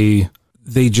team. They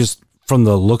just, from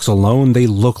the looks alone, they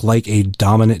look like a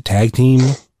dominant tag team.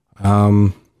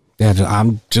 I'm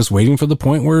just waiting for the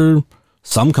point where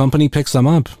some company picks them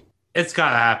up. It's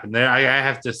gotta happen. I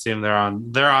have to assume they're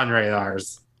on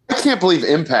radars. I can't believe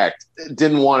Impact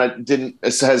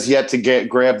has yet to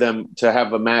grab them to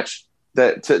have a match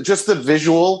just the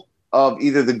visual of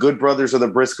either the Good Brothers or the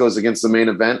Briscoes against the main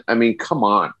event. I mean, come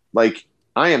on. Like,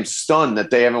 I am stunned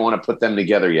that they haven't want to put them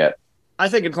together yet. I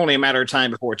think it's only a matter of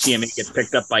time before TMA gets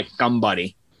picked up by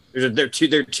somebody. They're too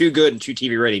good and too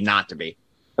TV ready not to be.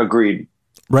 Agreed.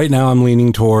 Right now, I'm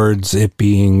leaning towards it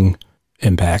being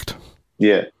Impact.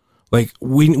 Yeah. Like,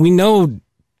 we know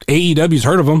AEW's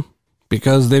heard of them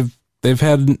because they've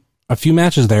had a few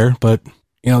matches there, but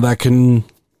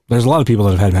there's a lot of people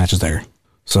that have had matches there.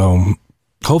 So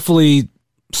hopefully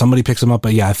somebody picks them up.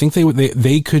 But yeah, I think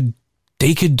they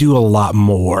could do a lot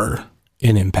more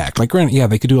in Impact. Like, granted, yeah,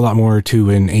 they could do a lot more too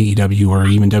in AEW or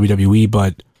even WWE,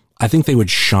 but I think they would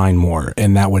shine more,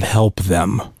 and that would help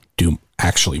them do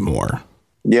actually more.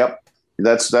 Yep.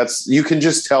 That's you can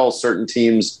just tell certain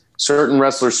teams, certain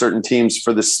wrestlers, certain teams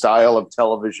for the style of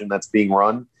television that's being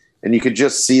run. And you could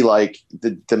just see like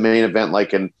the main event,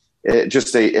 like an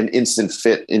instant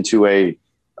fit into a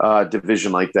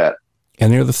division like that.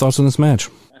 Any other thoughts on this match?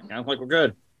 Sounds like we're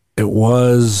good. It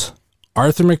was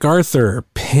Arthur MacArthur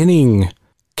pinning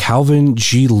Calvin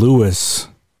G. Lewis,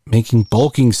 making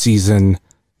Bulking Season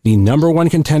the number one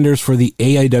contenders for the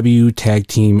AIW Tag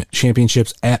Team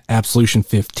Championships at Absolution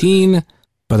 15.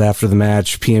 But after the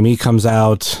match, PME comes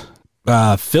out.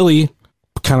 Philly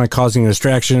kind of causing a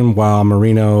distraction while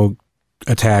Marino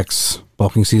attacks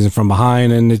Bulking Season from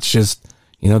behind, and it's just,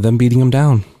 them beating him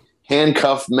down.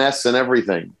 Handcuff mess and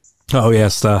everything. Oh,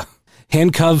 yes, the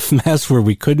handcuff mess where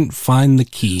we couldn't find the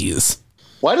keys.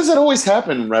 Why does that always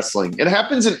happen in wrestling? It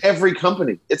happens in every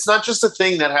company. It's not just a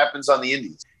thing that happens on the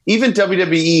indies. Even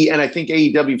WWE and I think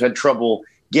AEW have had trouble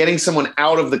getting someone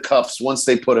out of the cuffs once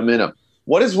they put them in them.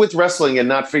 What is with wrestling and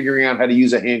not figuring out how to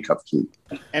use a handcuff key?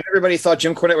 And everybody thought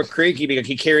Jim Cornette was crazy because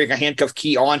he carried a handcuff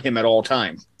key on him at all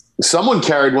times. Someone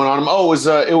carried one on him. Oh, it was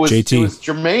JT. It was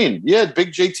Jermaine. Yeah,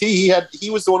 big JT. He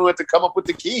was the one who had to come up with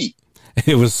the key.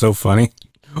 It was so funny.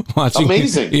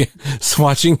 Amazing.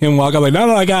 Watching him walk up like,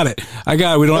 no, I got it. We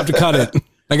don't have to cut it.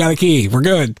 I got a key. We're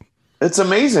good. It's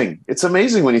amazing. It's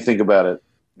amazing when you think about it.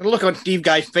 Look at Steve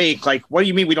Guy's fake. Like, what do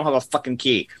you mean we don't have a fucking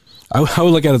key? I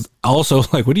would look at it also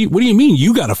like, what do you mean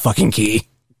you got a fucking key?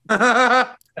 Nope.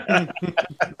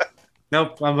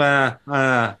 Nope.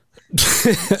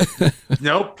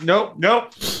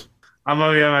 I'm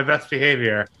gonna be on my best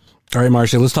behavior. All right,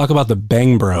 Marcia, let's talk about the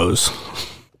Bang Bros.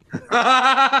 They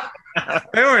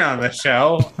weren't on the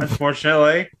show,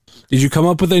 unfortunately. Did you come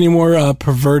up with any more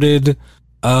perverted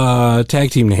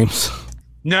tag team names?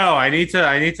 No, I need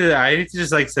to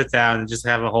just like sit down and just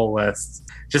have a whole list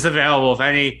just available. If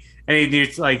any new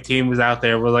like team was out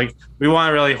there, we're like, we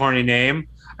want a really horny name.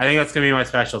 I think that's gonna be my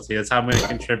specialty. That's how I'm gonna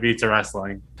contribute to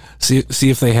wrestling. See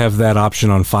if they have that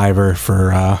option on Fiverr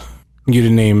for you to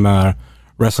name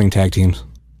wrestling tag teams.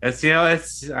 I feel like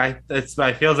that's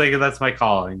my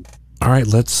calling. All right,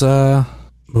 let's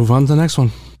move on to the next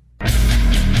one.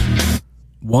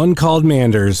 One called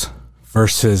Manders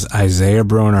versus Isaiah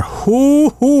Broner.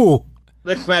 Hoo.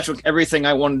 This match was everything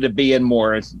I wanted to be in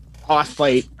more. It's boss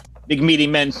fight, big meaty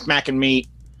men smacking meat.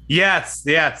 Yes.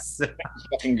 This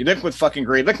was fucking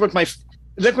great. This was my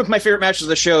favorite match of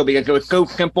the show because it was so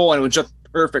simple and it was just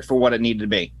perfect for what it needed to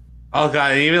be. Oh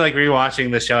god, and even like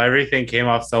rewatching the show, everything came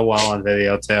off so well on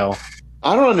video too.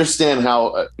 I don't understand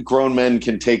how grown men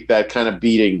can take that kind of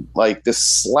beating, like the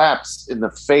slaps in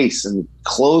the face and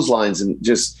clotheslines and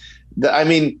just.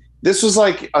 This was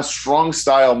like a strong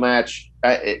style match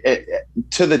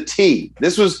to the T.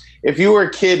 This was, if you were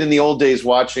a kid in the old days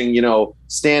watching,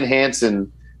 Stan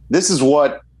Hansen, this is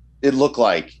what it looked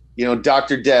like.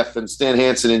 Dr. Death and Stan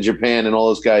Hansen in Japan and all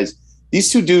those guys. These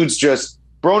two dudes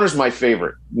Broner's my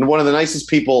favorite. One of the nicest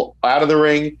people out of the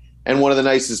ring and one of the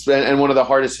nicest and one of the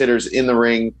hardest hitters in the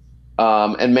ring.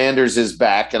 And Manders is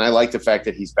back, and I like the fact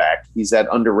that he's back. He's that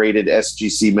underrated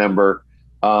SGC member.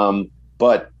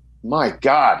 But my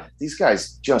God, these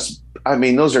guys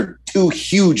those are two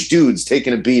huge dudes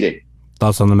taking a beating.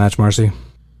 Thoughts on the match, Marcy?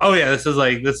 Oh yeah, this is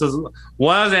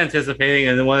what I was anticipating,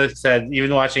 and the one that said,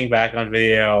 even watching back on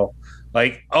video,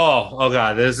 like, oh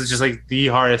god, this is just like the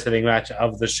hardest hitting match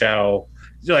of the show.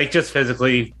 Like just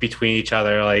physically between each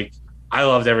other, like I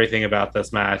loved everything about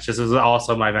this match. This was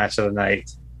also my match of the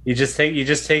night. You just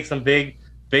take some big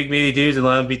meaty dudes and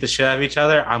let them beat the shit out of each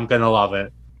other. I'm gonna love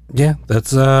it. Yeah,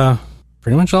 that's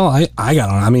pretty much all I got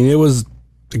on. I mean, it was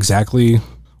exactly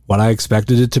what I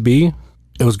expected it to be.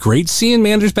 It was great seeing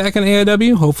Manders back in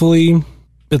AIW. Hopefully,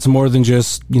 it's more than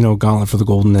just Gauntlet for the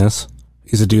Goldenness.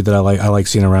 He's a dude that I like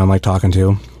seeing around, like talking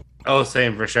to. Oh,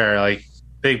 same for sure. Like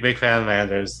big fan of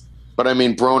Manders. But I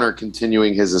mean, Broner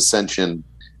continuing his ascension,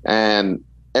 and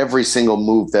every single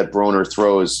move that Broner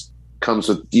throws comes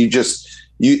with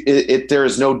there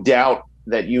is no doubt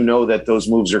that that those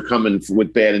moves are coming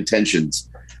with bad intentions.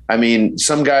 I mean,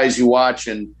 some guys you watch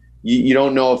and you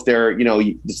don't know if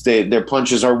their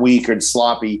punches are weak or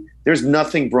sloppy. There's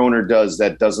nothing Broner does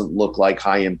that doesn't look like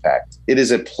high impact. It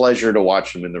is a pleasure to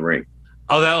watch him in the ring.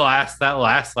 Oh, that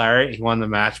last Larry he won the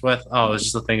match with. Oh, it was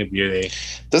just a thing of beauty.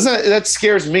 That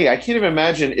scares me. I can't even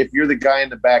imagine if you're the guy in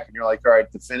the back and you're like, all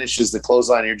right, the finish is the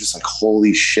clothesline. And you're just like,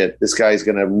 holy shit, this guy's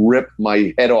gonna rip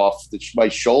my head off my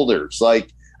shoulders.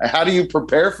 Like, how do you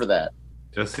prepare for that?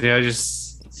 You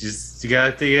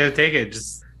gotta take it.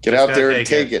 Just get out there and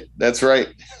take it. That's right.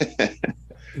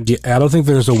 Yeah, I don't think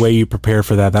there's a way you prepare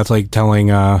for that. That's like telling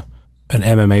an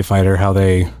MMA fighter how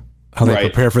they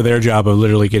prepare for their job of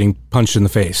literally getting punched in the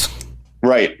face.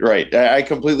 Right. I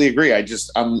completely agree.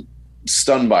 I'm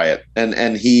stunned by it. And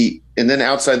then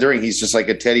outside the ring, he's just like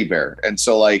a teddy bear. And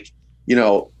so the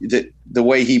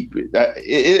way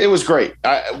it was great.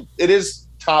 It is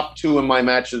top 2 in my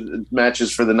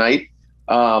matches for the night.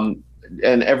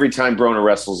 And every time Broner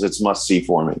wrestles, it's must see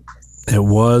for me. It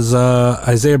was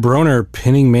Isaiah Broner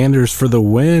pinning Manders for the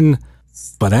win.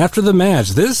 But after the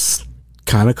match, this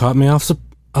kind of caught me off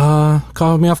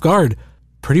guard.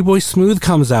 Pretty Boy Smooth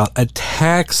comes out,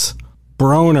 attacks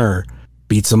Broner,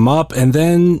 beats him up, and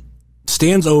then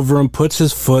stands over him, puts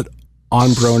his foot on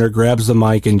Broner, grabs the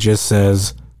mic, and just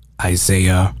says,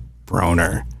 Isaiah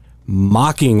Broner.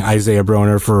 Mocking Isaiah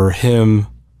Broner for him,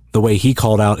 the way he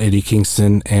called out Eddie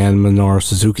Kingston and Minoru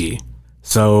Suzuki.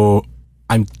 So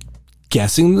I'm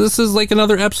guessing this is like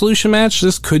another Absolution match.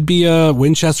 This could be a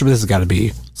Winchester, but it's got to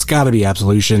be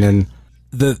Absolution. And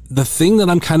the thing that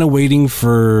I'm kind of waiting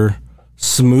for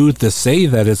Smooth to say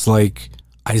that it's like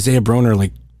Isaiah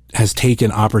Broner has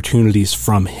taken opportunities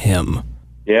from him.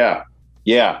 Yeah.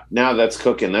 Now that's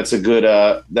cooking. That's a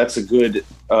good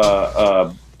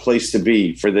place to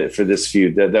be for this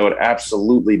feud. That would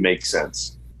absolutely make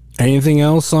sense. Anything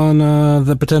else on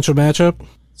the potential matchup?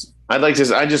 I'm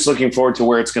just looking forward to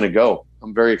where it's going to go.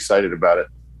 I'm very excited about it.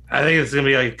 I think it's going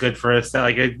to be good for us,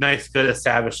 like a nice, good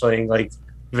establishing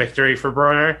victory for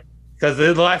Broner, because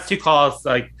the last 2 calls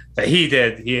that he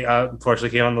did, he unfortunately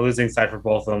came on the losing side for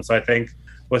both of them. So I think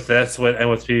with this with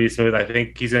PB Smooth, I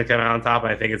think he's going to come out on top,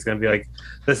 and I think it's going to be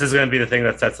this is going to be the thing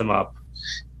that sets him up.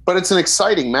 But it's an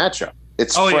exciting matchup.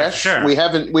 It's fresh. Yeah, sure. We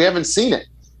haven't seen it.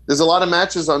 There's a lot of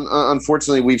matches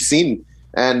unfortunately we've seen,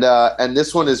 and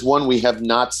this one is one we have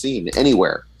not seen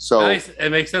anywhere. So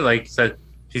it makes sense. So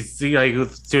he's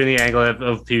doing the angle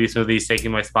of PB Smooth. He's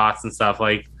taking my spots and stuff.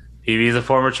 PB is a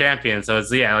former champion, so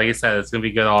it's like I said, it's gonna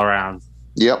be good all around.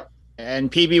 Yep.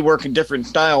 And PB work a different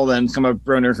style than some of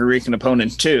Broner's recent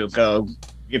opponents too. Go,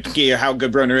 you how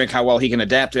good Broner is, how well he can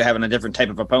adapt to having a different type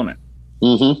of opponent.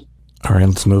 Mm-hmm. All right,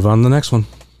 let's move on to the next one.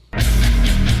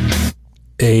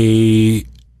 A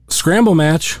scramble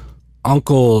match.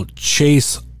 Uncle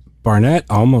Chase Barnett,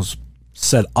 I almost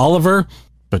said Oliver,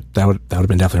 but that would have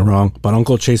been definitely wrong. But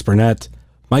Uncle Chase Barnett,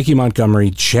 Mikey Montgomery,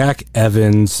 Jack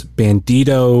Evans,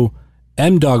 Bandito,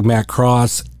 M-Dog Matt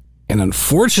Cross, and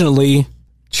unfortunately,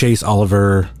 Chase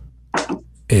Oliver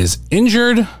is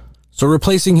injured, so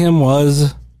replacing him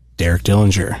was Derek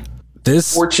Dillinger.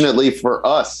 Fortunately for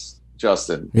us,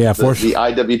 Justin. Yeah, the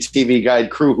IWTV Guide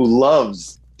crew who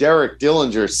loves Derek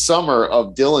Dillinger, Summer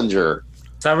of Dillinger.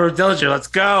 Let's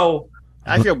go.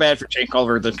 I feel bad for Jake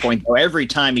Oliver at this point, though. Every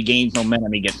time he gains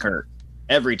momentum, he gets hurt.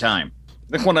 Every time.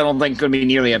 This one I don't think is going to be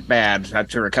nearly as bad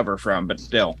to recover from, but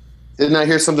still. Didn't I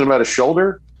hear something about a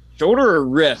shoulder? Shoulder or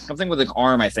wrist? Something with his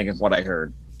arm, I think, is what I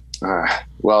heard.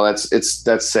 Well, that's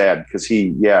sad because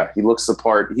he looks the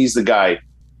part. He's the guy.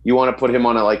 You want to put him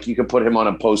on you could put him on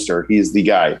a poster. He's the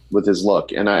guy with his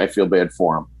look, and I feel bad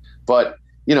for him. But,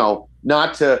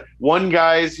 not to one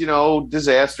guy's,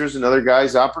 disasters, another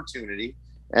guy's opportunity.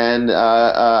 And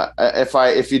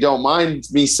if you don't mind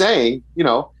me saying,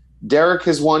 Derek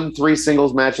has won 3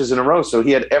 singles matches in a row, so he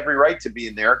had every right to be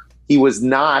in there. He was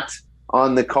not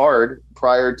on the card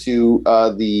prior to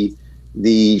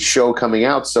the show coming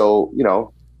out. So,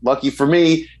 lucky for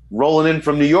me, rolling in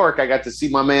from New York, I got to see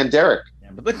my man Derek. Yeah,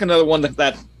 but look, another one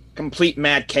that completely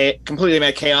mad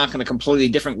chaos in a completely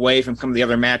different way from some of the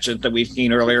other matches that we've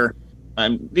seen earlier.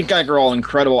 These guys are all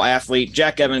incredible athletes.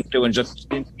 Jack Evans doing just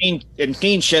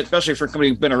insane shit, especially for somebody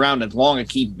who's been around as long as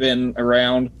he's been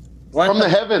around. From the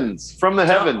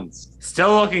heavens.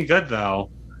 Still looking good, though.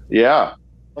 Yeah.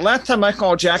 The last time I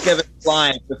saw Jack Evans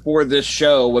live before this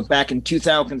show was back in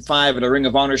 2005 at a Ring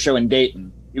of Honor show in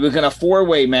Dayton. He was in a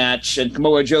 4-way match, and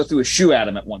Samoa Joe threw a shoe at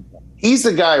him at one point. He's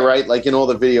the guy, right? Like in all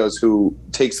the videos, who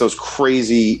takes those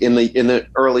crazy in the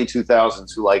early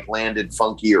 2000s, who like landed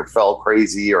funky or fell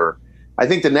crazy, or I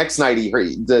think the next night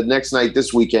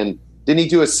this weekend, didn't he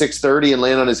do a 630 and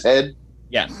land on his head?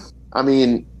 Yeah. I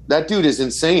mean, that dude is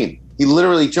insane. He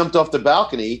literally jumped off the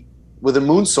balcony with a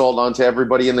moonsault onto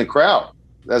everybody in the crowd.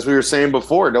 As we were saying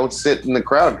before, don't sit in the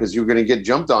crowd because you're going to get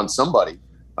jumped on somebody.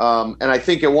 And I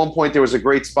think at one point there was a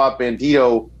great spot.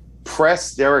 Bandito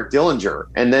pressed Derek Dillinger,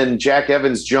 and then Jack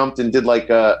Evans jumped and did like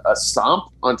a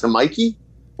stomp onto Mikey,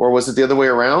 or was it the other way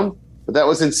around? But that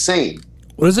was insane.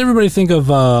 What does everybody think of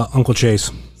Uncle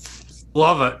Chase?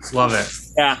 Love it.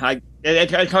 Yeah,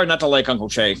 it's hard not to like Uncle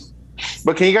Chase.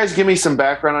 But can you guys give me some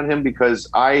background on him? Because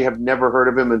I have never heard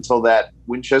of him until that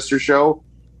Winchester show,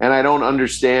 and I don't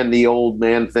understand the old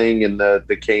man thing and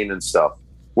the cane and stuff.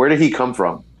 Where did he come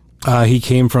from? He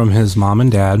came from his mom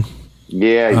and dad.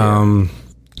 Yeah.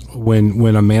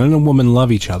 When a man and a woman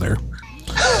love each other,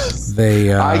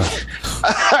 they.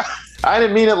 I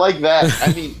didn't mean it like that.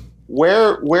 I mean,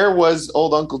 where was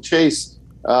old Uncle Chase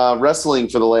wrestling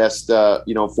for the last 4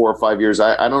 or 5 years?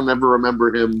 I don't ever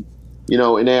remember him, in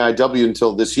AIW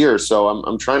until this year. So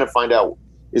I'm trying to find out,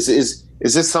 is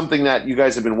this something that you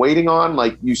guys have been waiting on?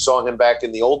 Like you saw him back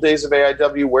in the old days of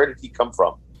AIW. Where did he come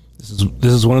from?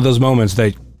 This is one of those moments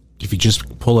that if you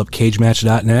just pull up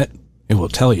cagematch.net, it will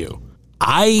tell you.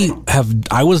 I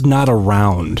was not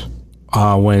around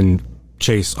when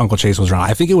Uncle Chase was around.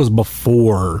 I think it was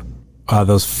before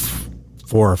those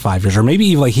 4 or 5 years, or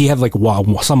maybe like he had like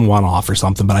some one-off or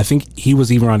something, but I think he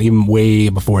was even around even way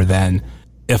before then.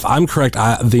 If I'm correct,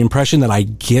 the impression that I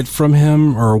get from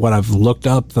him, or what I've looked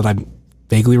up that I'm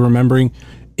vaguely remembering,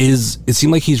 is it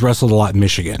seemed like he's wrestled a lot in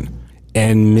Michigan.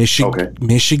 And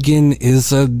Michigan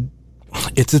is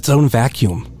it's its own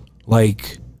vacuum.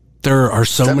 Like there are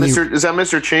so many. Is that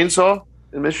Mr. Chainsaw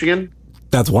in Michigan?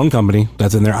 That's one company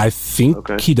that's in there. I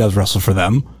think he does wrestle for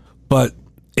them, but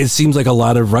it seems like a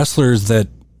lot of wrestlers that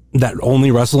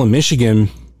only wrestle in Michigan,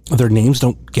 their names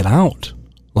don't get out.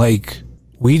 Like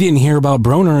we didn't hear about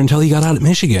Broner until he got out at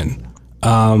Michigan.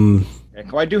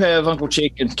 I do have Uncle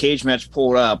Chase's cage match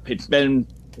pulled up. It's been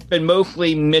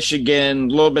mostly Michigan,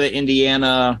 a little bit of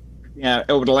Indiana,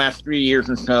 over the last 3 years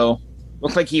or so.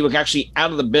 Looks like he was actually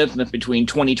out of the business between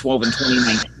 2012 and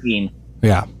 2019.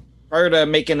 Yeah. Prior to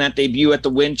making that debut at the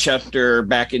Winchester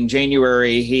back in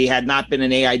January, he had not been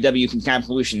in AIW since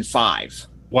Absolution 5.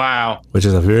 Wow. Which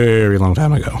is a very long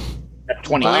time ago. That's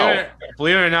 20.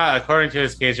 Believe it or not, according to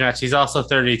his cage match, he's also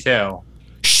 32.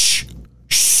 Shh.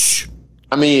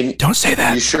 I mean, don't say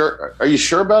that. Are you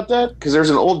sure about that? Because there's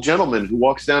an old gentleman who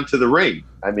walks down to the ring.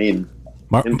 I mean,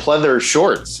 in pleather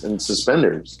shorts and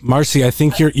suspenders. Marcy, I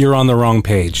think you're on the wrong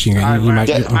page. I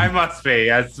must be.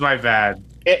 That's my bad.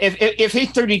 If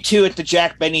he's 32, it's the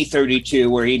Jack Benny 32,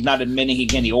 where he's not admitting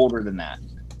he's any older than that.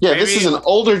 Yeah, this is an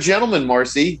older gentleman,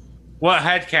 Marcy. What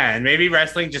head can? Maybe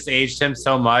wrestling just aged him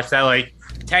so much that, like,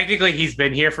 technically he's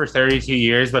been here for 32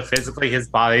 years, but physically his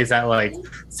body's at, like,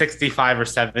 65 or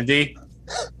 70.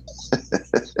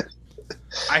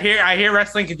 I hear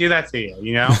wrestling can do that to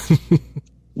you,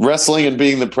 Wrestling and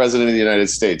being the president of the United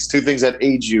States. Two things that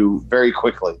age you very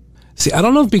quickly. See, I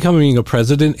don't know if becoming a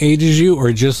president ages you,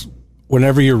 or just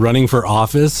whenever you're running for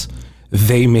office,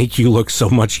 they make you look so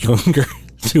much younger.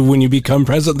 So when you become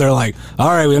president, they're like, all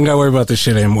right, we don't got to worry about this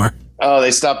shit anymore. Oh,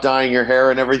 they stop dyeing your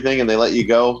hair and everything, and they let you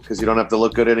go because you don't have to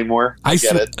look good anymore. I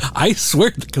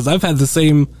swear, because I've had the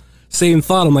same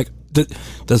thought. I'm like,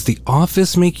 does the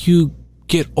office make you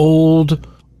get old,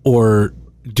 or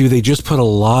do they just put a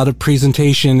lot of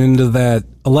presentation into that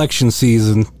election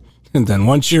season, and then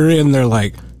once you're in, they're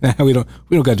like, nah, we don't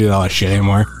got to do all that shit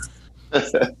anymore.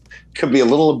 Could be a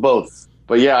little of both,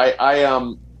 but yeah,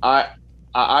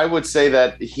 I would say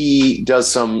that he does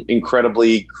some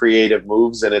incredibly creative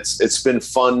moves, and it's been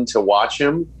fun to watch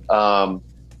him.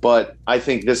 But I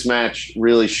think this match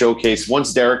really showcased,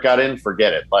 once Derek got in,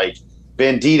 forget it. Like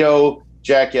Bandito,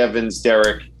 Jack Evans,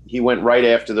 Derek, he went right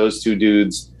after those two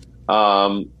dudes.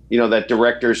 That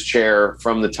director's chair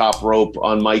from the top rope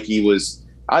on Mikey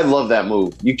I love that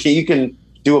move. You can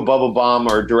do a bubble bomb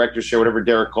or a director's chair, whatever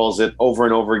Derek calls it, over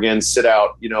and over again, sit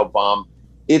out, bomb.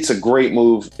 It's a great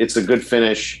move. It's a good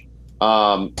finish.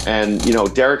 And,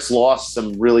 Derek's lost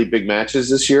some really big matches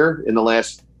this year in the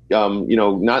last,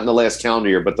 not in the last calendar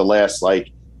year, but the last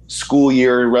school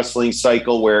year wrestling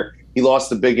cycle where he lost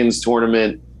the Biggins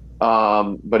tournament,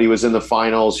 but he was in the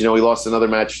finals. He lost another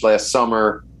match last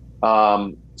summer.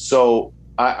 So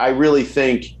I really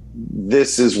think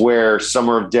this is where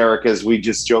Summer of Derek, as we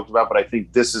just joked about, but I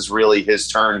think this is really his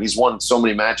turn. He's won so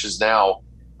many matches now.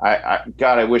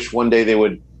 I wish one day they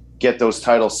would get those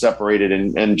titles separated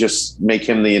and just make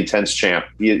him the intense champ.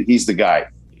 He's the guy.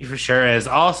 He for sure is.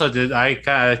 Also, I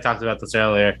kind of talked about this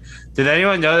earlier. Did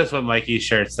anyone notice what Mikey's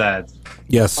shirt said?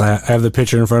 Yes, I have the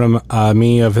picture in front of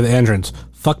me of the entrance.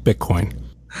 Fuck Bitcoin.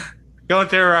 Going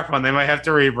through a rough one. They might have to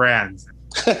rebrand.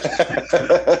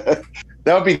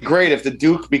 That would be great if the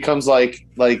Duke becomes like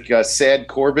Sad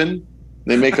Corbin.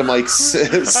 They make him like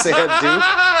Sad Duke.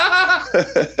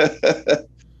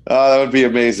 That would be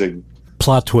amazing.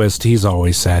 Plot twist, he's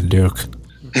always Sad Duke.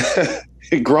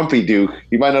 Grumpy Duke.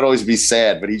 He might not always be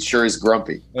sad, but he sure is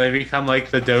grumpy. They become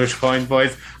like the Dogecoin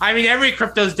boys. I mean, every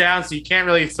crypto's down, so you can't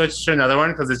really switch to another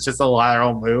one because it's just a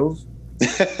lateral move.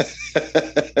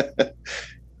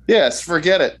 Yes,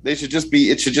 forget it. It should just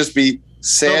be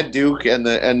Sad Duke and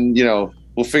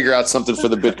we'll figure out something for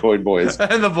the Bitcoin boys.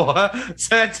 And the boy,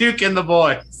 Sad Duke and the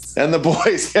boys. And the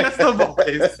boys. Just the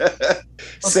boys.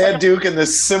 Sad Duke and the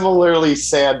similarly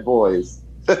sad boys.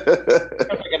 Like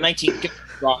a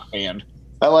 1950s rock band.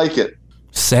 I like it.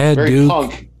 Sad Very Duke.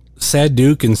 punk. Sad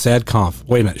Duke and Sad Conf.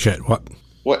 Wait a minute, shit. What?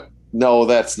 What? No,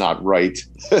 that's not right.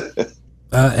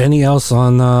 Any else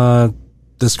on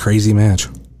this crazy match?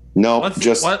 No, I was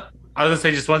gonna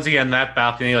say, just once again, that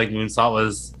balcony moonsault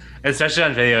was, especially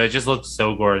on video, it just looked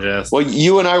so gorgeous. Well,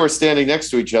 you and I were standing next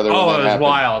to each other. Oh, when that it was happened.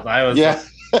 wild.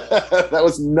 That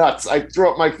was nuts. I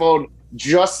threw up my phone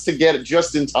just to get it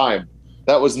just in time.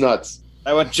 That was nuts.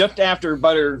 I went just after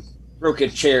Butter broke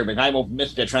his chair, but I almost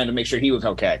missed it trying to make sure he was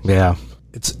okay. Yeah.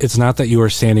 It's not that you were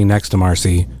standing next to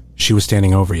Marcy. She was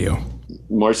standing over you.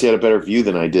 Marcy had a better view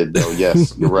than I did, though.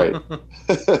 Yes, you're right.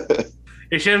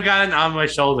 You should have gotten on my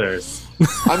shoulders.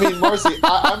 I mean, Marcy,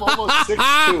 I'm almost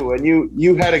 6'2", and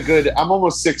you had a good. I'm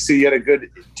almost 6'2". You had a good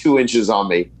 2 inches on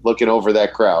me, looking over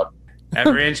that crowd.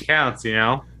 Every inch counts,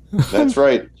 That's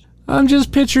right. I'm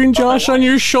just picturing Josh on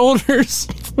your shoulders,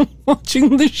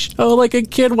 watching the show like a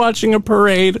kid watching a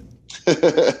parade.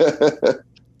 That's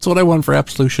what I want for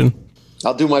Absolution.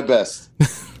 I'll do my best.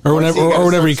 or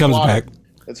whenever he comes back.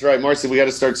 That's right, Marcy. We got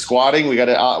to start squatting. We got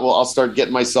to. I'll start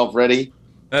getting myself ready.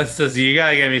 That's just, you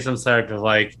gotta get me some sort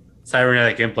of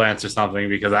cybernetic implants or something,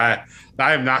 because I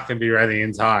am not gonna be ready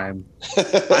in time.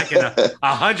 I can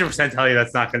 100% tell you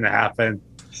that's not gonna happen.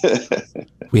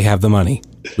 We have the money.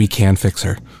 We can fix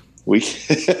her. We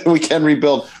can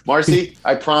rebuild. Marcy,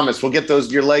 I promise we'll get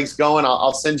your legs going.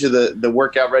 I'll send you the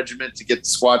workout regimen to get the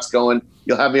squats going.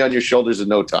 You'll have me on your shoulders in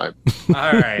no time.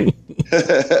 All right.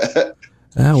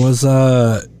 That was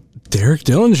Derek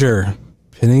Dillinger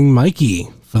pinning Mikey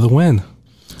for the win.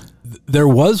 There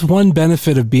was one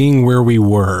benefit of being where we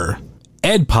were.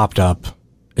 Ed popped up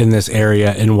in this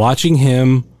area, and watching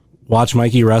him watch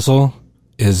Mikey wrestle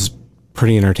is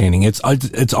pretty entertaining. It's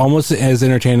almost as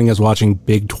entertaining as watching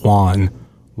Big Twan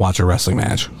watch a wrestling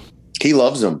match. He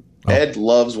loves him. Oh. Ed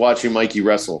loves watching Mikey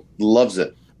wrestle. Loves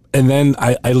it. And then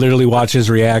I literally watch his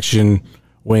reaction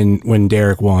when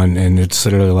Derek won, and it's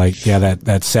literally like, yeah,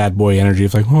 that sad boy energy.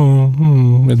 It's like,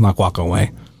 it's not walking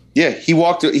away. Yeah, he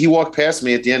walked past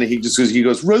me at the end, and he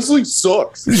goes, wrestling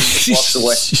sucks. He just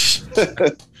walks away.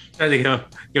 Try to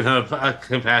give him a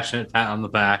compassionate pat on the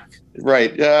back.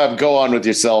 Right. Go on with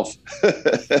yourself.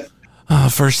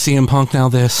 First CM Punk, now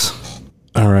this.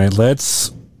 All right,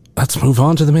 let's move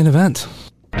on to the main event.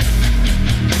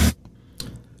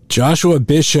 Joshua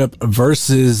Bishop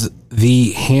versus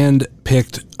the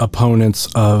hand-picked opponents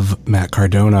of Matt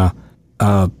Cardona.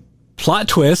 Plot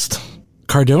twist,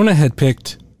 Cardona had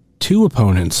picked 2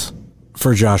 opponents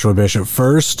for Joshua Bishop.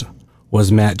 First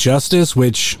was Matt Justice,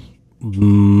 which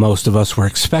most of us were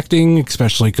expecting,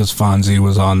 especially because Fonzie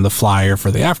was on the flyer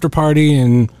for the after party,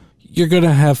 and you're going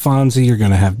to have Fonzie, you're going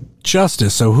to have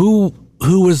Justice. So who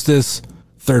was this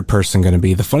third person going to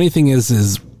be? The funny thing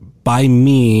is by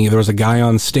me, there was a guy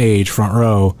on stage, front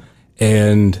row,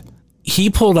 and he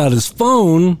pulled out his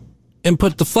phone and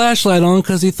put the flashlight on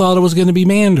because he thought it was going to be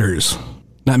Manders.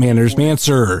 Not Manders,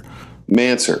 Manser.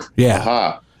 Manser. Yeah.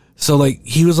 Aha. So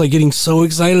he was getting so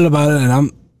excited about it,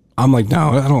 and I'm like, no,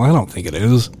 I don't think it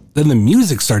is. Then the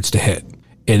music starts to hit,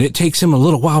 and it takes him a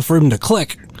little while for him to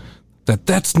click that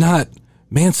that's not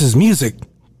Mance's music,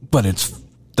 but it's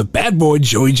the bad boy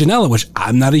Joey Janela, which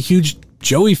I'm not a huge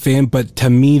Joey fan, but to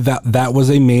me that was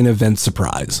a main event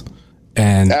surprise,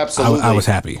 and absolutely, I was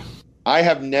happy. I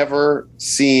have never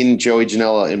seen Joey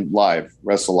Janela in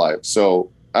wrestle live.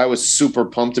 So I was super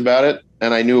pumped about it,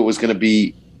 and I knew it was going to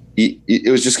be,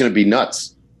 it was just going to be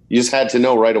nuts. You just had to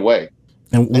know right away.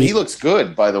 And he looks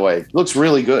good, by the way. Looks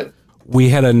really good. We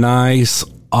had a nice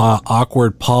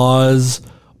awkward pause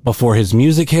before his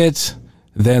music hit.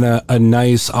 Then a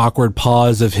nice awkward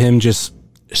pause of him just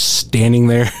standing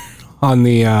there on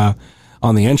the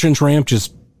entrance ramp,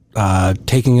 just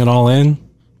taking it all in.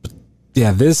 But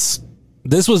yeah, this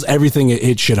was everything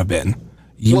it should have been.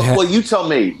 You tell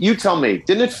me.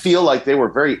 Didn't it feel like they were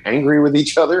very angry with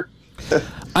each other?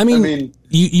 I mean,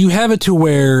 you have it to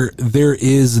where there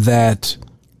is that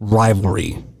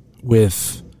rivalry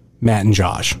with Matt and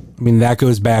Josh. I mean, that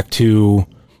goes back to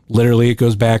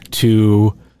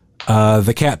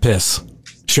the Cat Piss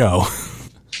show,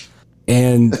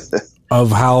 and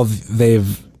of how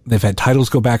they've had titles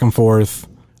go back and forth.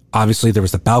 Obviously, there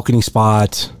was the balcony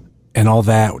spot and all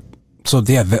that. So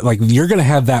yeah, you're gonna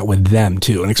have that with them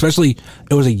too, and especially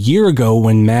it was a year ago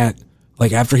when Matt,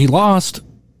 after he lost,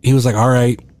 he was like, "All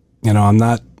right, I'm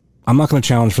not going to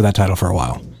challenge for that title for a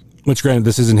while." Which, granted,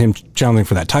 this isn't him challenging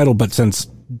for that title, but since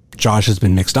Josh has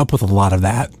been mixed up with a lot of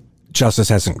that, Justice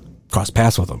hasn't crossed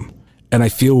paths with him. And I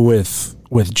feel with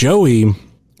Joey,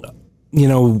 he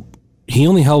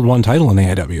only held one title in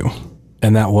AIW,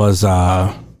 and that was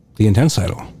the Intense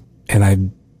title.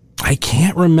 And I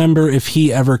can't remember if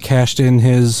he ever cashed in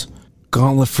his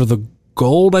gauntlet for the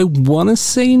gold. I want to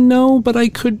say no, but I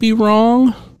could be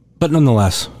wrong. But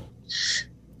nonetheless.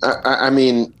 I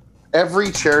mean,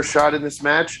 every chair shot in this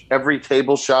match, every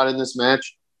table shot in this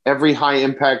match, every high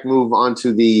impact move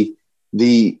onto they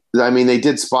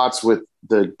did spots with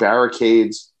the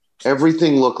barricades.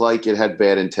 Everything looked like it had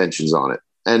bad intentions on it.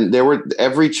 And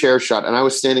every chair shot, and I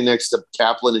was standing next to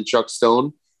Kaplan and Chuck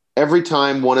Stone. Every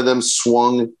time one of them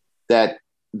swung that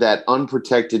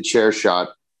unprotected chair shot,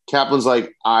 Kaplan's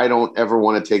like, "I don't ever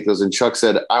want to take those." And Chuck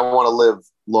said, "I want to live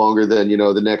longer than,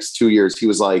 the next 2 years." He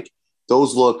was like,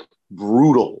 "Those look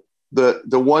brutal." The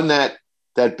one that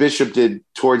Bishop did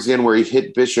towards the end where he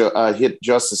hit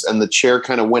Justice and the chair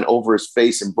kind of went over his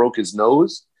face and broke his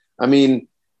nose. I mean,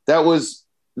 that was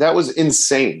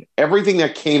insane. Everything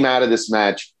that came out of this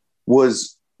match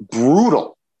was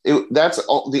brutal. That's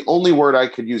the only word I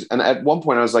could use. And at one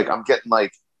point I was like,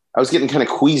 I was getting kind of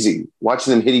queasy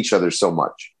watching them hit each other so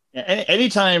much. Yeah,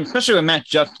 anytime, especially when Matt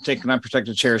Justice takes an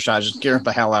unprotected chair shot, just scares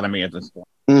the hell out of me at this point.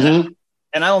 Mm-hmm.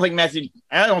 And I don't think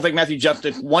Matthew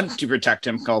Justice wants to protect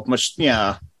him much.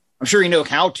 Yeah, I'm sure he knows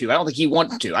how to. I don't think he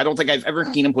wants to. I don't think I've ever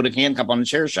seen him put a handcuff on a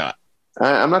chair shot.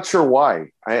 I'm not sure why.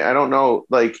 I don't know.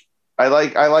 I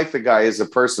like the guy as a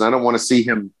person. I don't want to see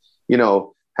him,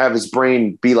 have his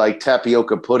brain be like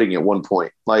tapioca pudding at one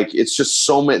point. It's just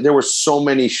so many. There were so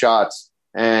many shots,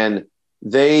 and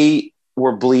they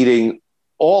were bleeding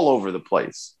all over the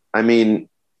place. I mean,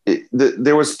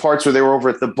 there was parts where they were over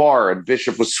at the bar and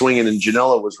Bishop was swinging and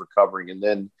Janela was recovering, and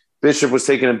then Bishop was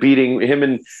taking a beating. Him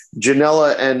and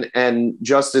Janela and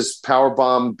Justice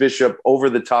powerbomb Bishop over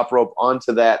the top rope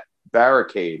onto that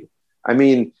barricade. I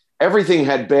mean, everything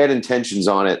had bad intentions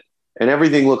on it, and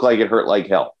everything looked like it hurt like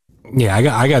hell. Yeah,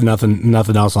 I got nothing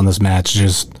else on this match.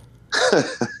 Just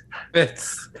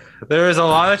there was a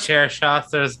lot of chair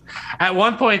shots. There's at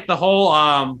one point the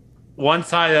whole one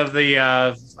side of the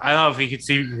I don't know if you could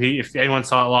see if anyone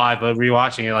saw it live, but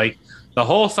rewatching it, the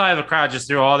whole side of the crowd just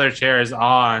threw all their chairs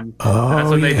on. Oh, that's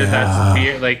when they did that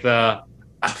spear,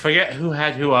 I forget who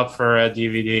had who up for a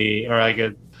DVD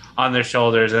or on their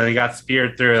shoulders, and they got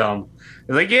speared through them.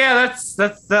 It's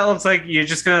that looks like you're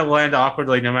just gonna land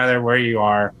awkwardly no matter where you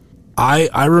are.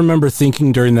 I remember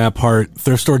thinking during that part,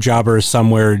 Thrift Store Jobber is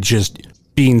somewhere just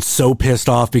being so pissed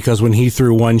off because when he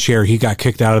threw one chair, he got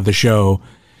kicked out of the show.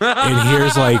 And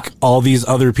here's all these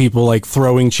other people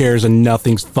throwing chairs and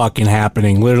nothing's fucking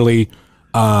happening. Literally,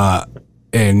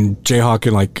 and Jayhawk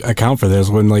can account for this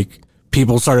when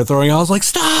people started throwing. I was like,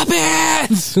 stop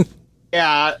it!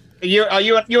 Yeah,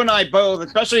 you and I both,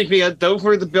 especially if you go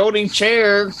for the building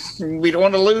chair. We don't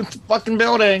want to lose the fucking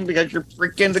building because you're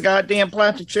freaking the goddamn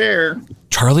plastic chair.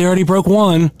 Charlie already broke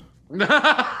one.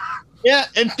 Yeah,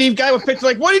 and Steve Guy was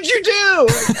picking what did you do?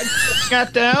 I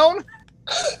got down.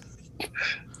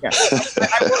 Yeah,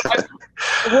 I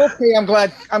will say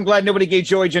I'm glad nobody gave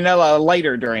Joey Janela a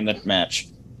lighter during this match.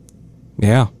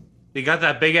 Yeah, he got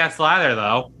that big ass ladder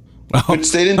though,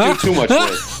 which they didn't do too much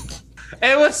with.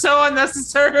 It was so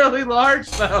unnecessarily large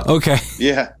though. Okay,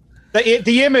 yeah.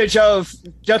 The image of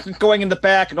Justin going in the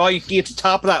back and all you see at the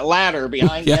top of that ladder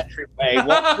behind the entryway,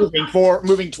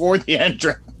 moving toward the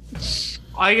entrance.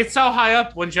 It's so high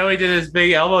up when Joey did his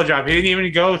big elbow drop. He didn't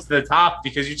even go to the top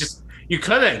because you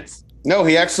couldn't. No,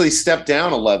 he actually stepped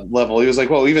down a level. He was like,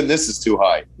 "Well, even this is too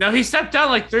high." No, he stepped down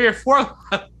like 3 or 4.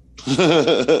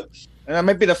 And that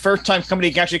might be the first time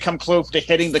somebody can actually come close to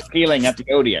hitting the ceiling at the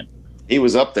Odeon. He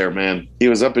was up there, man. He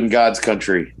was up in God's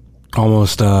country.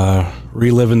 Almost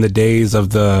reliving the days of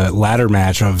the ladder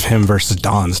match of him versus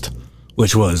Donst,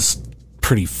 which was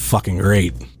pretty fucking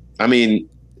great. I mean,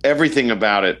 everything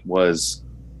about it was,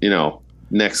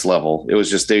 next level. It was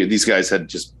just these guys had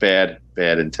just bad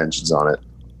intentions on it.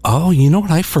 Oh, you know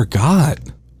what? I forgot.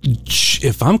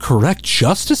 If I'm correct,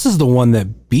 Justice is the one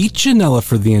that beat Janela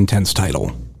for the Intense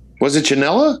title. Was it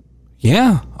Janela?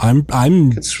 Yeah, I'm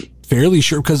fairly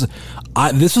sure because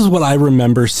this is what I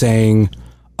remember saying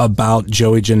about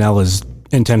Joey Janela's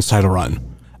Intense title run.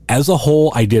 As a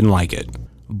whole, I didn't like it,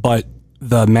 but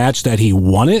the match that he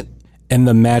won it and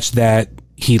the match that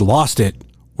he lost it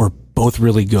were both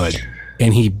really good,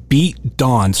 and he beat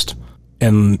Donst.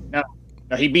 And no,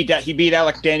 he beat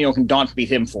Alex Daniels, and Donst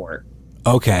beat him for it.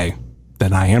 Okay,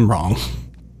 then I am wrong.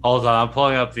 Hold on, I'm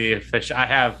pulling up the official.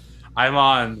 I'm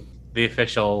on the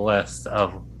official list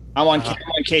of. I'm on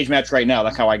Cage Match right now.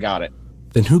 That's how I got it.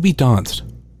 Then who beat Donst?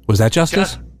 Was that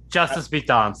Justice? Justice beat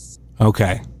Donst.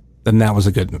 Okay, then that was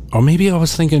a good. Or maybe I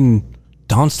was thinking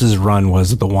Donst's run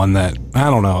was the one that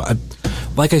I don't know.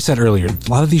 Like I said earlier, a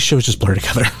lot of these shows just blur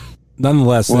together.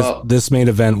 Nonetheless, this main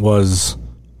event was.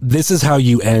 This is how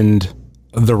you end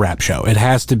the rap show. It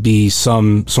has to be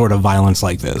some sort of violence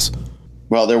like this.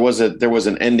 Well, there was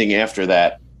an ending after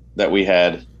that we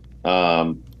had.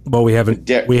 Well, we haven't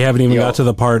even got to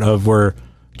the part of where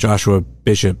Joshua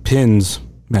Bishop pins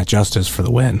Matt Justice for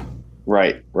the win.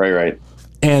 Right.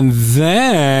 And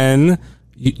then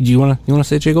you want to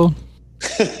say J Gold?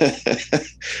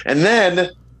 And then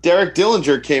Derek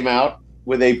Dillinger came out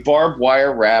with a barbed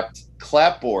wire wrapped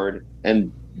clapboard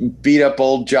and beat up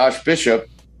old Josh Bishop.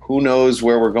 Who knows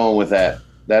where we're going with that?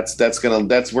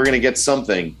 We're gonna get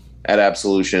something at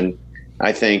Absolution,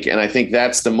 I think, and I think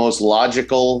that's the most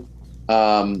logical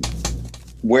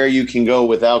where you can go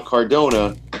without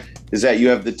Cardona is that you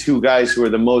have the two guys who are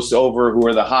the most over, who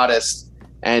are the hottest,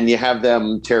 and you have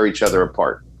them tear each other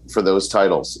apart for those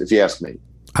titles, if you ask me.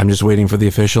 I'm just waiting for the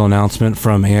official announcement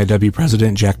from AIW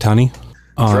President Jack Tunney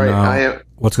on right.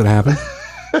 What's going to happen.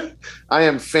 I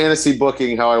am fantasy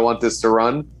booking how I want this to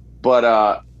run, but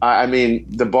I mean,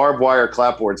 the barbed wire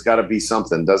clapboard's got to be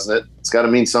something, doesn't it? It's got to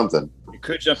mean something. It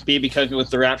could just be because with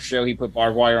the rap show, he put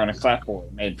barbed wire on a clapboard.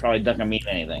 It probably doesn't mean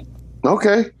anything.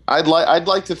 Okay, I'd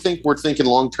like to think we're thinking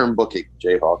long-term booking,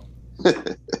 Jayhawk.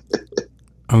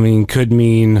 I mean, could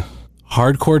mean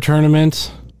hardcore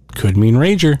tournament, could mean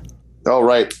Rager. Oh,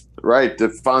 right, the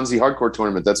Fonzie hardcore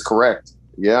tournament. That's correct.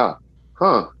 Yeah.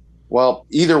 Huh. Well,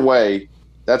 either way,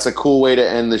 that's a cool way to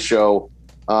end the show.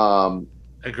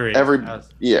 Agreed.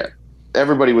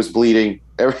 Everybody was bleeding.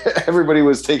 Everybody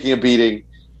was taking a beating.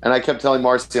 And I kept telling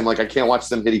Marcy, I'm like, I can't watch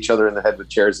them hit each other in the head with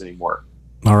chairs anymore.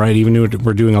 All right, even though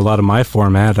we're doing a lot of my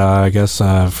format, I guess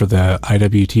for the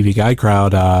IWTV Guide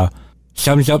crowd,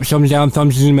 thumbs up, thumbs down,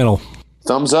 thumbs in the middle.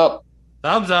 Thumbs up.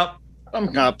 Thumbs up.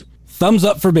 Thumbs up. Thumbs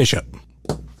up for Bishop.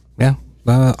 Yeah,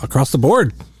 across the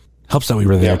board. Helps that we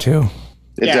were there, too.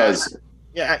 It does.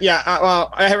 Yeah.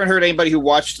 Well, I haven't heard anybody who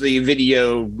watched the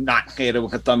video not get a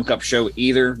thumbs up show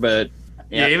either, but...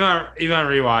 Yeah, even on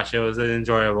rewatch, it was an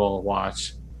enjoyable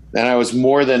watch. And I was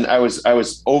I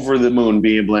was over the moon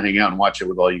being able to hang out and watch it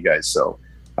with all you guys. So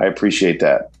I appreciate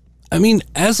that. I mean,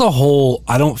 as a whole,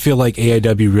 I don't feel like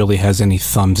AIW really has any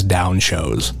thumbs down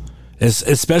shows,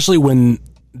 especially when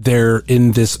they're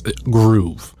in this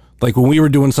groove. Like when we were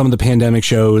doing some of the pandemic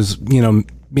shows,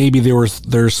 maybe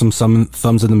there's some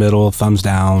thumbs in the middle, thumbs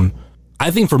down.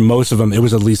 I think for most of them, it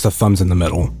was at least a thumbs in the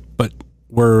middle. But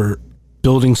we're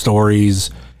building stories.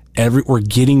 We're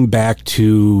getting back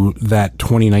to that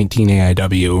 2019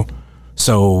 AIW.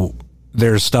 So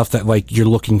there's stuff that like you're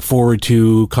looking forward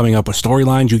to coming up with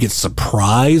storylines. You get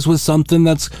surprised with something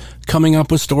that's coming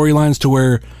up with storylines to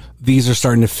where these are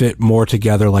starting to fit more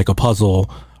together like a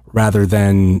puzzle rather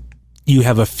than you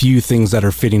have a few things that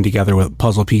are fitting together with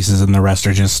puzzle pieces and the rest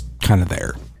are just kind of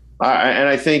there. And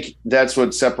I think that's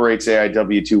what separates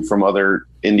AIW too from other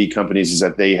indie companies is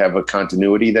that they have a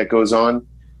continuity that goes on.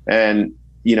 And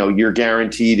you're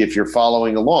guaranteed if you're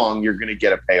following along, you're going to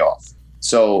get a payoff.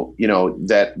 So,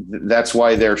 that's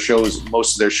why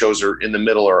most of their shows are in the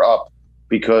middle or up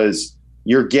because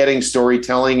you're getting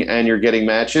storytelling and you're getting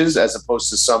matches as opposed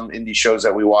to some indie shows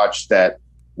that we watch that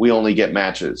we only get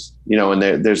matches, and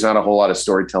there's not a whole lot of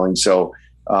storytelling. So,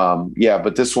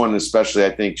 but this one, especially, I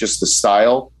think just the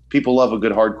style, people love a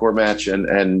good hardcore match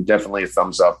and definitely a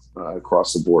thumbs up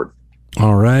across the board.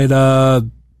 All right.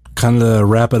 kind of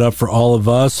wrap it up for all of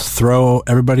us.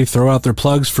 Everybody throw out their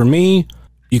plugs for me.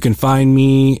 You can find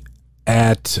me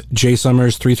at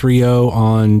jsummers330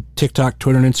 on TikTok,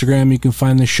 Twitter, and Instagram. You can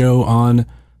find the show on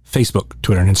Facebook,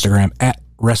 Twitter, and Instagram at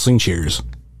Wrestling Cheers.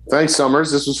 Thanks,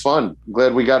 Summers. This was fun. I'm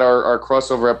glad we got our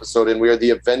crossover episode in. We are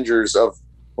the Avengers of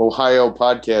Ohio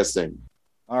podcasting.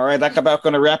 All right, that's about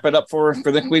going to wrap it up for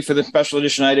this week for the special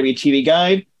edition IWTV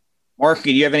Guide. Mark,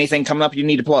 do you have anything coming up you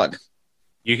need to plug?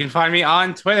 You can find me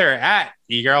on Twitter at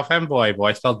eGirlFemboy,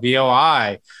 boy spelled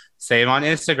B-O-I. Same on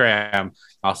Instagram.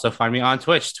 Also find me on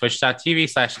Twitch,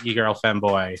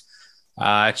 twitch.tv/eGirlFemboy.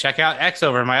 Check out X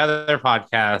Over, my other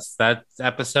podcast. That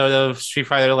episode of Street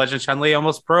Fighter Legend Chun-Li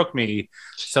almost broke me.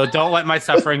 So don't let my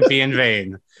suffering be in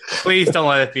vain. Please don't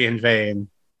let it be in vain.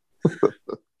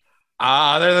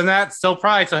 Other than that, still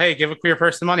Pride. So, hey, give a queer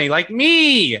person money like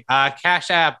me.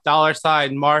 Cash App, $Mars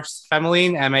Femeline, MARCE,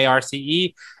 FEMILINE,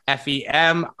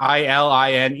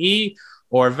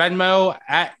 or Venmo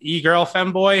at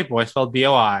eGirlFemboy, boy spelled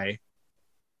B-O-I.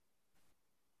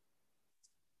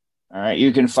 All right,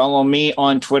 you can follow me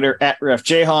on Twitter at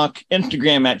RefJayhawk,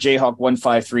 Instagram at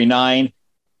Jayhawk1539,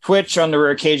 Twitch on the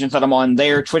rare occasions that I'm on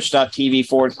there,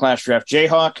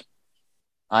 twitch.tv/RefJayhawk.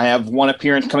 I have one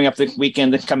appearance coming up this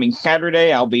weekend, this coming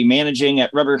Saturday. I'll be managing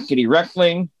at Rubber City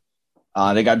Wrestling.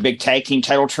 They got a big tag team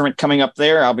title tournament coming up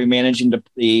there. I'll be managing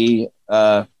the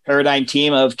Paradigm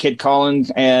team of Kid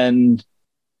Collins and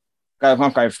I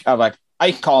like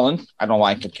Ike Collins. I don't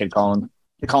like Kid Collins.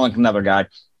 Kid Collins is another guy.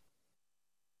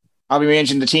 I'll be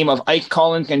managing the team of Ike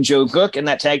Collins and Joe Gook in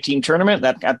that tag team tournament.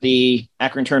 That's at the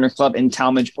Akron Turner Club in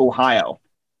Talmadge, Ohio.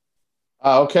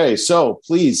 Okay, so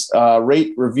please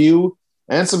rate, review,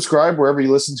 and subscribe wherever you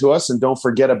listen to us. And don't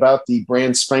forget about the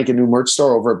brand spanking new merch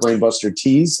store over at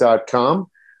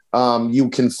brainbustertees.com. You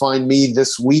can find me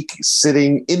this week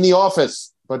sitting in the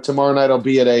office, but tomorrow night I'll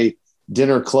be at a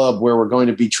dinner club where we're going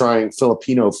to be trying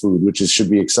Filipino food, which should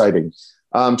be exciting.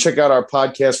 Check out our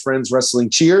podcast friends, Wrestling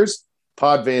Cheers,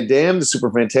 Pod Van Dam, the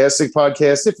Super Fantastic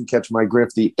Podcast. If you catch my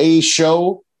grift, the A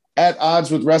Show, At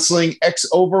Odds with Wrestling, X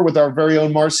Over with our very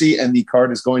own Marcy, and the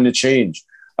card is going to change.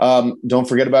 Don't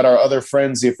forget about our other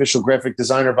friends, the official graphic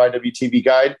designer of IWTV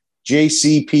Guide,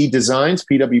 JCP Designs,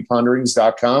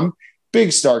 pwponderings.com,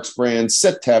 Big Starks Brand,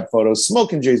 Set Tab Photos,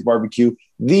 Smokin' Jay's Barbecue,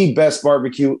 the best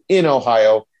barbecue in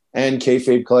Ohio, and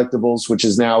Kayfabe Collectibles, which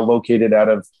is now located out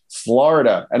of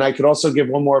Florida. And I could also give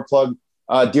one more plug,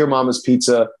 Dear Mama's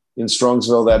Pizza in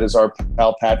Strongsville. That is our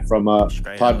pal Pat from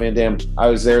Pod Van Dam. I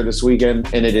was there this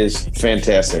weekend, and it is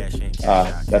fantastic.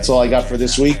 That's all I got for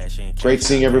this week. Great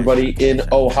seeing everybody in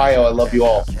Ohio. I love you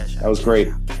all. That was great.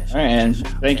 All right, and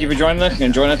thank you for joining us.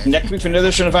 And join us next week for another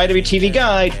edition of IWTV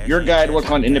Guide, your guide to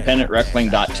what's on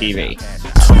independentwrestling.tv.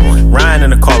 Riding in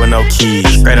the car with no keys.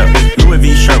 Straight up, Louis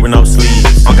V shirt with no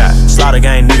sleeves. I got Slaughter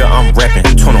Gang nigga, I'm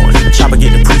reppin'. 21. Chopper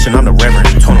get the preaching, I'm the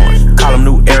reverend. 21. Call him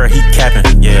New Era, he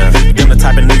capping. Yeah, them the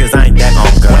type of niggas I ain't that on.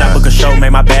 When I book a show,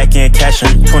 make my back end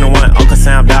cashin'. 21, Uncle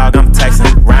Sam dog, I'm taxing.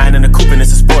 Riding in the coupe and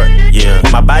it's a sport. Yeah,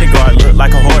 my bodyguard look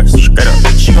like a horse. Straight up,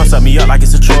 she gon' suck me up like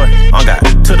it's a chore. On God,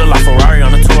 to the La Ferrari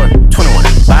on the tour. 21,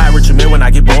 buy a Richard Mille when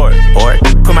I get bored.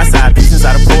 Put my side piece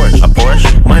inside a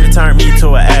Porsche. Money turned me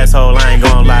to an asshole, I ain't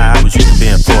gon' lie, I was used to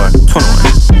being poor.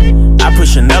 21. I put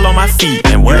Chanel on my feet,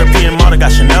 and European model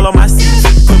got Chanel on my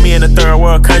seats. Put me in a third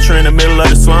world country in the middle of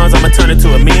the slums, I'ma turn it to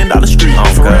 $1 million street.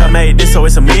 For real, I made this, so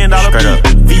it's $1 million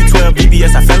beat. V12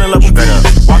 BBS, I fell in love with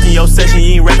beat. Walking your session,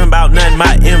 you ain't rapping about nothing.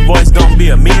 My invoice gon' be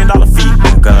 $1 million fee.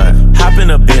 Oh God, hop in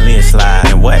a Bentley and slide.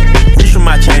 And what? Reach for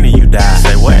my chain and you die.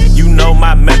 Say what? You know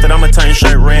my method, I'ma turn your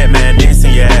shirt red, man. Then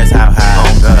send your ass how high.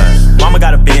 Oh God, mama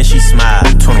got a Benz, she smile.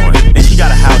 21. Then she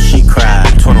got a house, she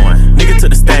cried. 21. Nigga to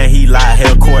the stand, he lied.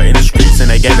 Held court in the streets and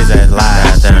they gave his ass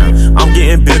lies. Damn, I'm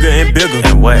getting bigger and bigger.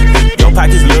 And what? Your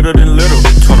pocket's little than little.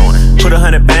 21. Put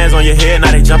 100 bands on your head,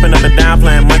 now they jumping up and down,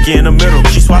 playing monkey in the middle.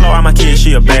 She swallow all my kids,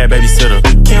 she a bad babysitter.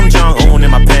 Kim Jong-un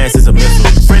in my pants is a missile.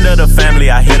 Friend of the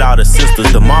family, I hit all the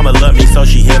sisters. The mama love me, so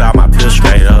she hit all my pills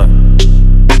straight up.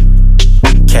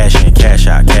 Cash in, cash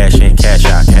out, cash in, cash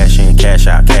out, cash in, cash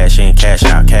out, cash in, cash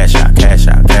out, cash out, cash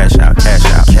out, cash out, cash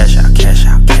out, cash out, cash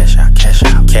out, cash out, cash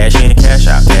out, cash in, cash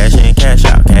out, cash in, cash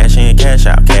out, cash in, cash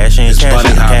out, cash in, cash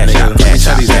out, cash out, cash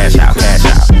out, cash out, cash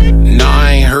out. No,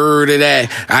 I ain't heard of that.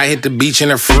 I hit the beach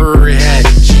in a furry hat.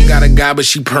 She got a guy, but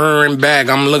she purring back.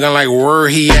 I'm looking like where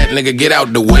he at, nigga. Get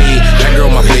out the way. That girl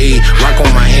my babe, rock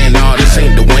on my hand. Nah, this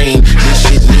ain't Dwayne. This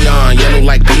shit neon, yellow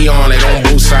like peon. It on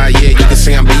both sides, yeah. You can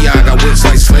see I'm B.I. Got whips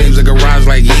like slaves, a garage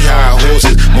like yeehaw.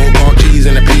 Horses, more car keys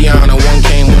in the peon. And one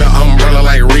came with an umbrella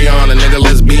like Rihanna. Nigga,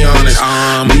 let's be honest.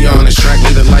 Be honest. Track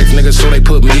me the life, nigga, so they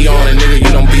put me on it. Nigga,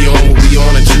 you don't be on what we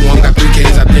on it too. I got 3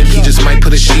 Ks, I think he just might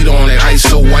put a sheet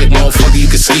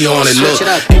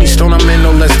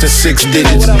 6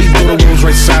 digits. Beat go to rooms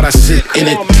right side, I sit in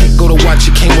it. Take go to watch,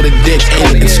 it came with a dick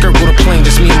in it. And skirt go to plane,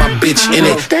 just me and my bitch in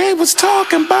it. They was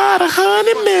talking about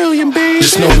 100 million, baby.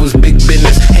 Just know it was big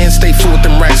business. Hands stay full with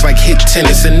them racks like hit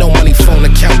tennis. And no money phone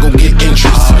account, go get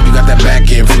interest. You got that back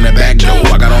end from that back door.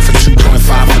 I got off at 2.5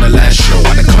 for the last show.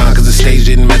 I declined cause the stage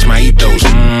didn't match my ethos.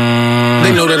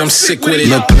 They know that I'm sick with it.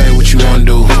 Look, play what you wanna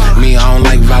do. Me, I don't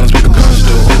like violence, but the guns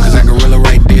do. Cause that gorilla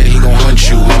right there, he gon' hunt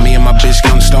you. While me and my bitch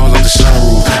counting stars off the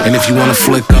sunroof. And if you wanna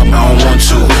flick up, I don't want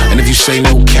to. And if you say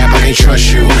no cap, I can't trust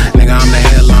you. Nigga, I'm the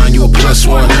headline, you a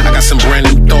 +1. I got some brand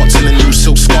new thoughts and a new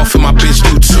silk scarf, and my bitch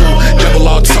do too. Double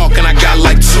all talk and I got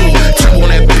like 2. Turbo on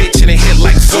that bitch and it hit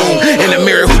like zoom. In the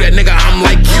mirror, who that nigga, I'm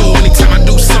like you. Anytime I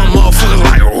do something, motherfuckers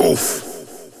like oof.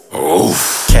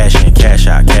 Oof. Cash in, cash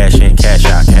out, cash in, cash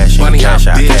out, cash in, cash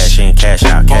out, cash in, cash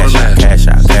out, cash out, cash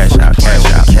out, cash out, cash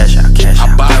out, cash out, cash out.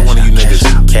 I buy one of you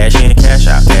niggas. Cash in, cash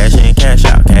out, cash in, cash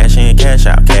out, cash in, cash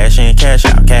out, cash in, cash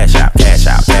out, cash out.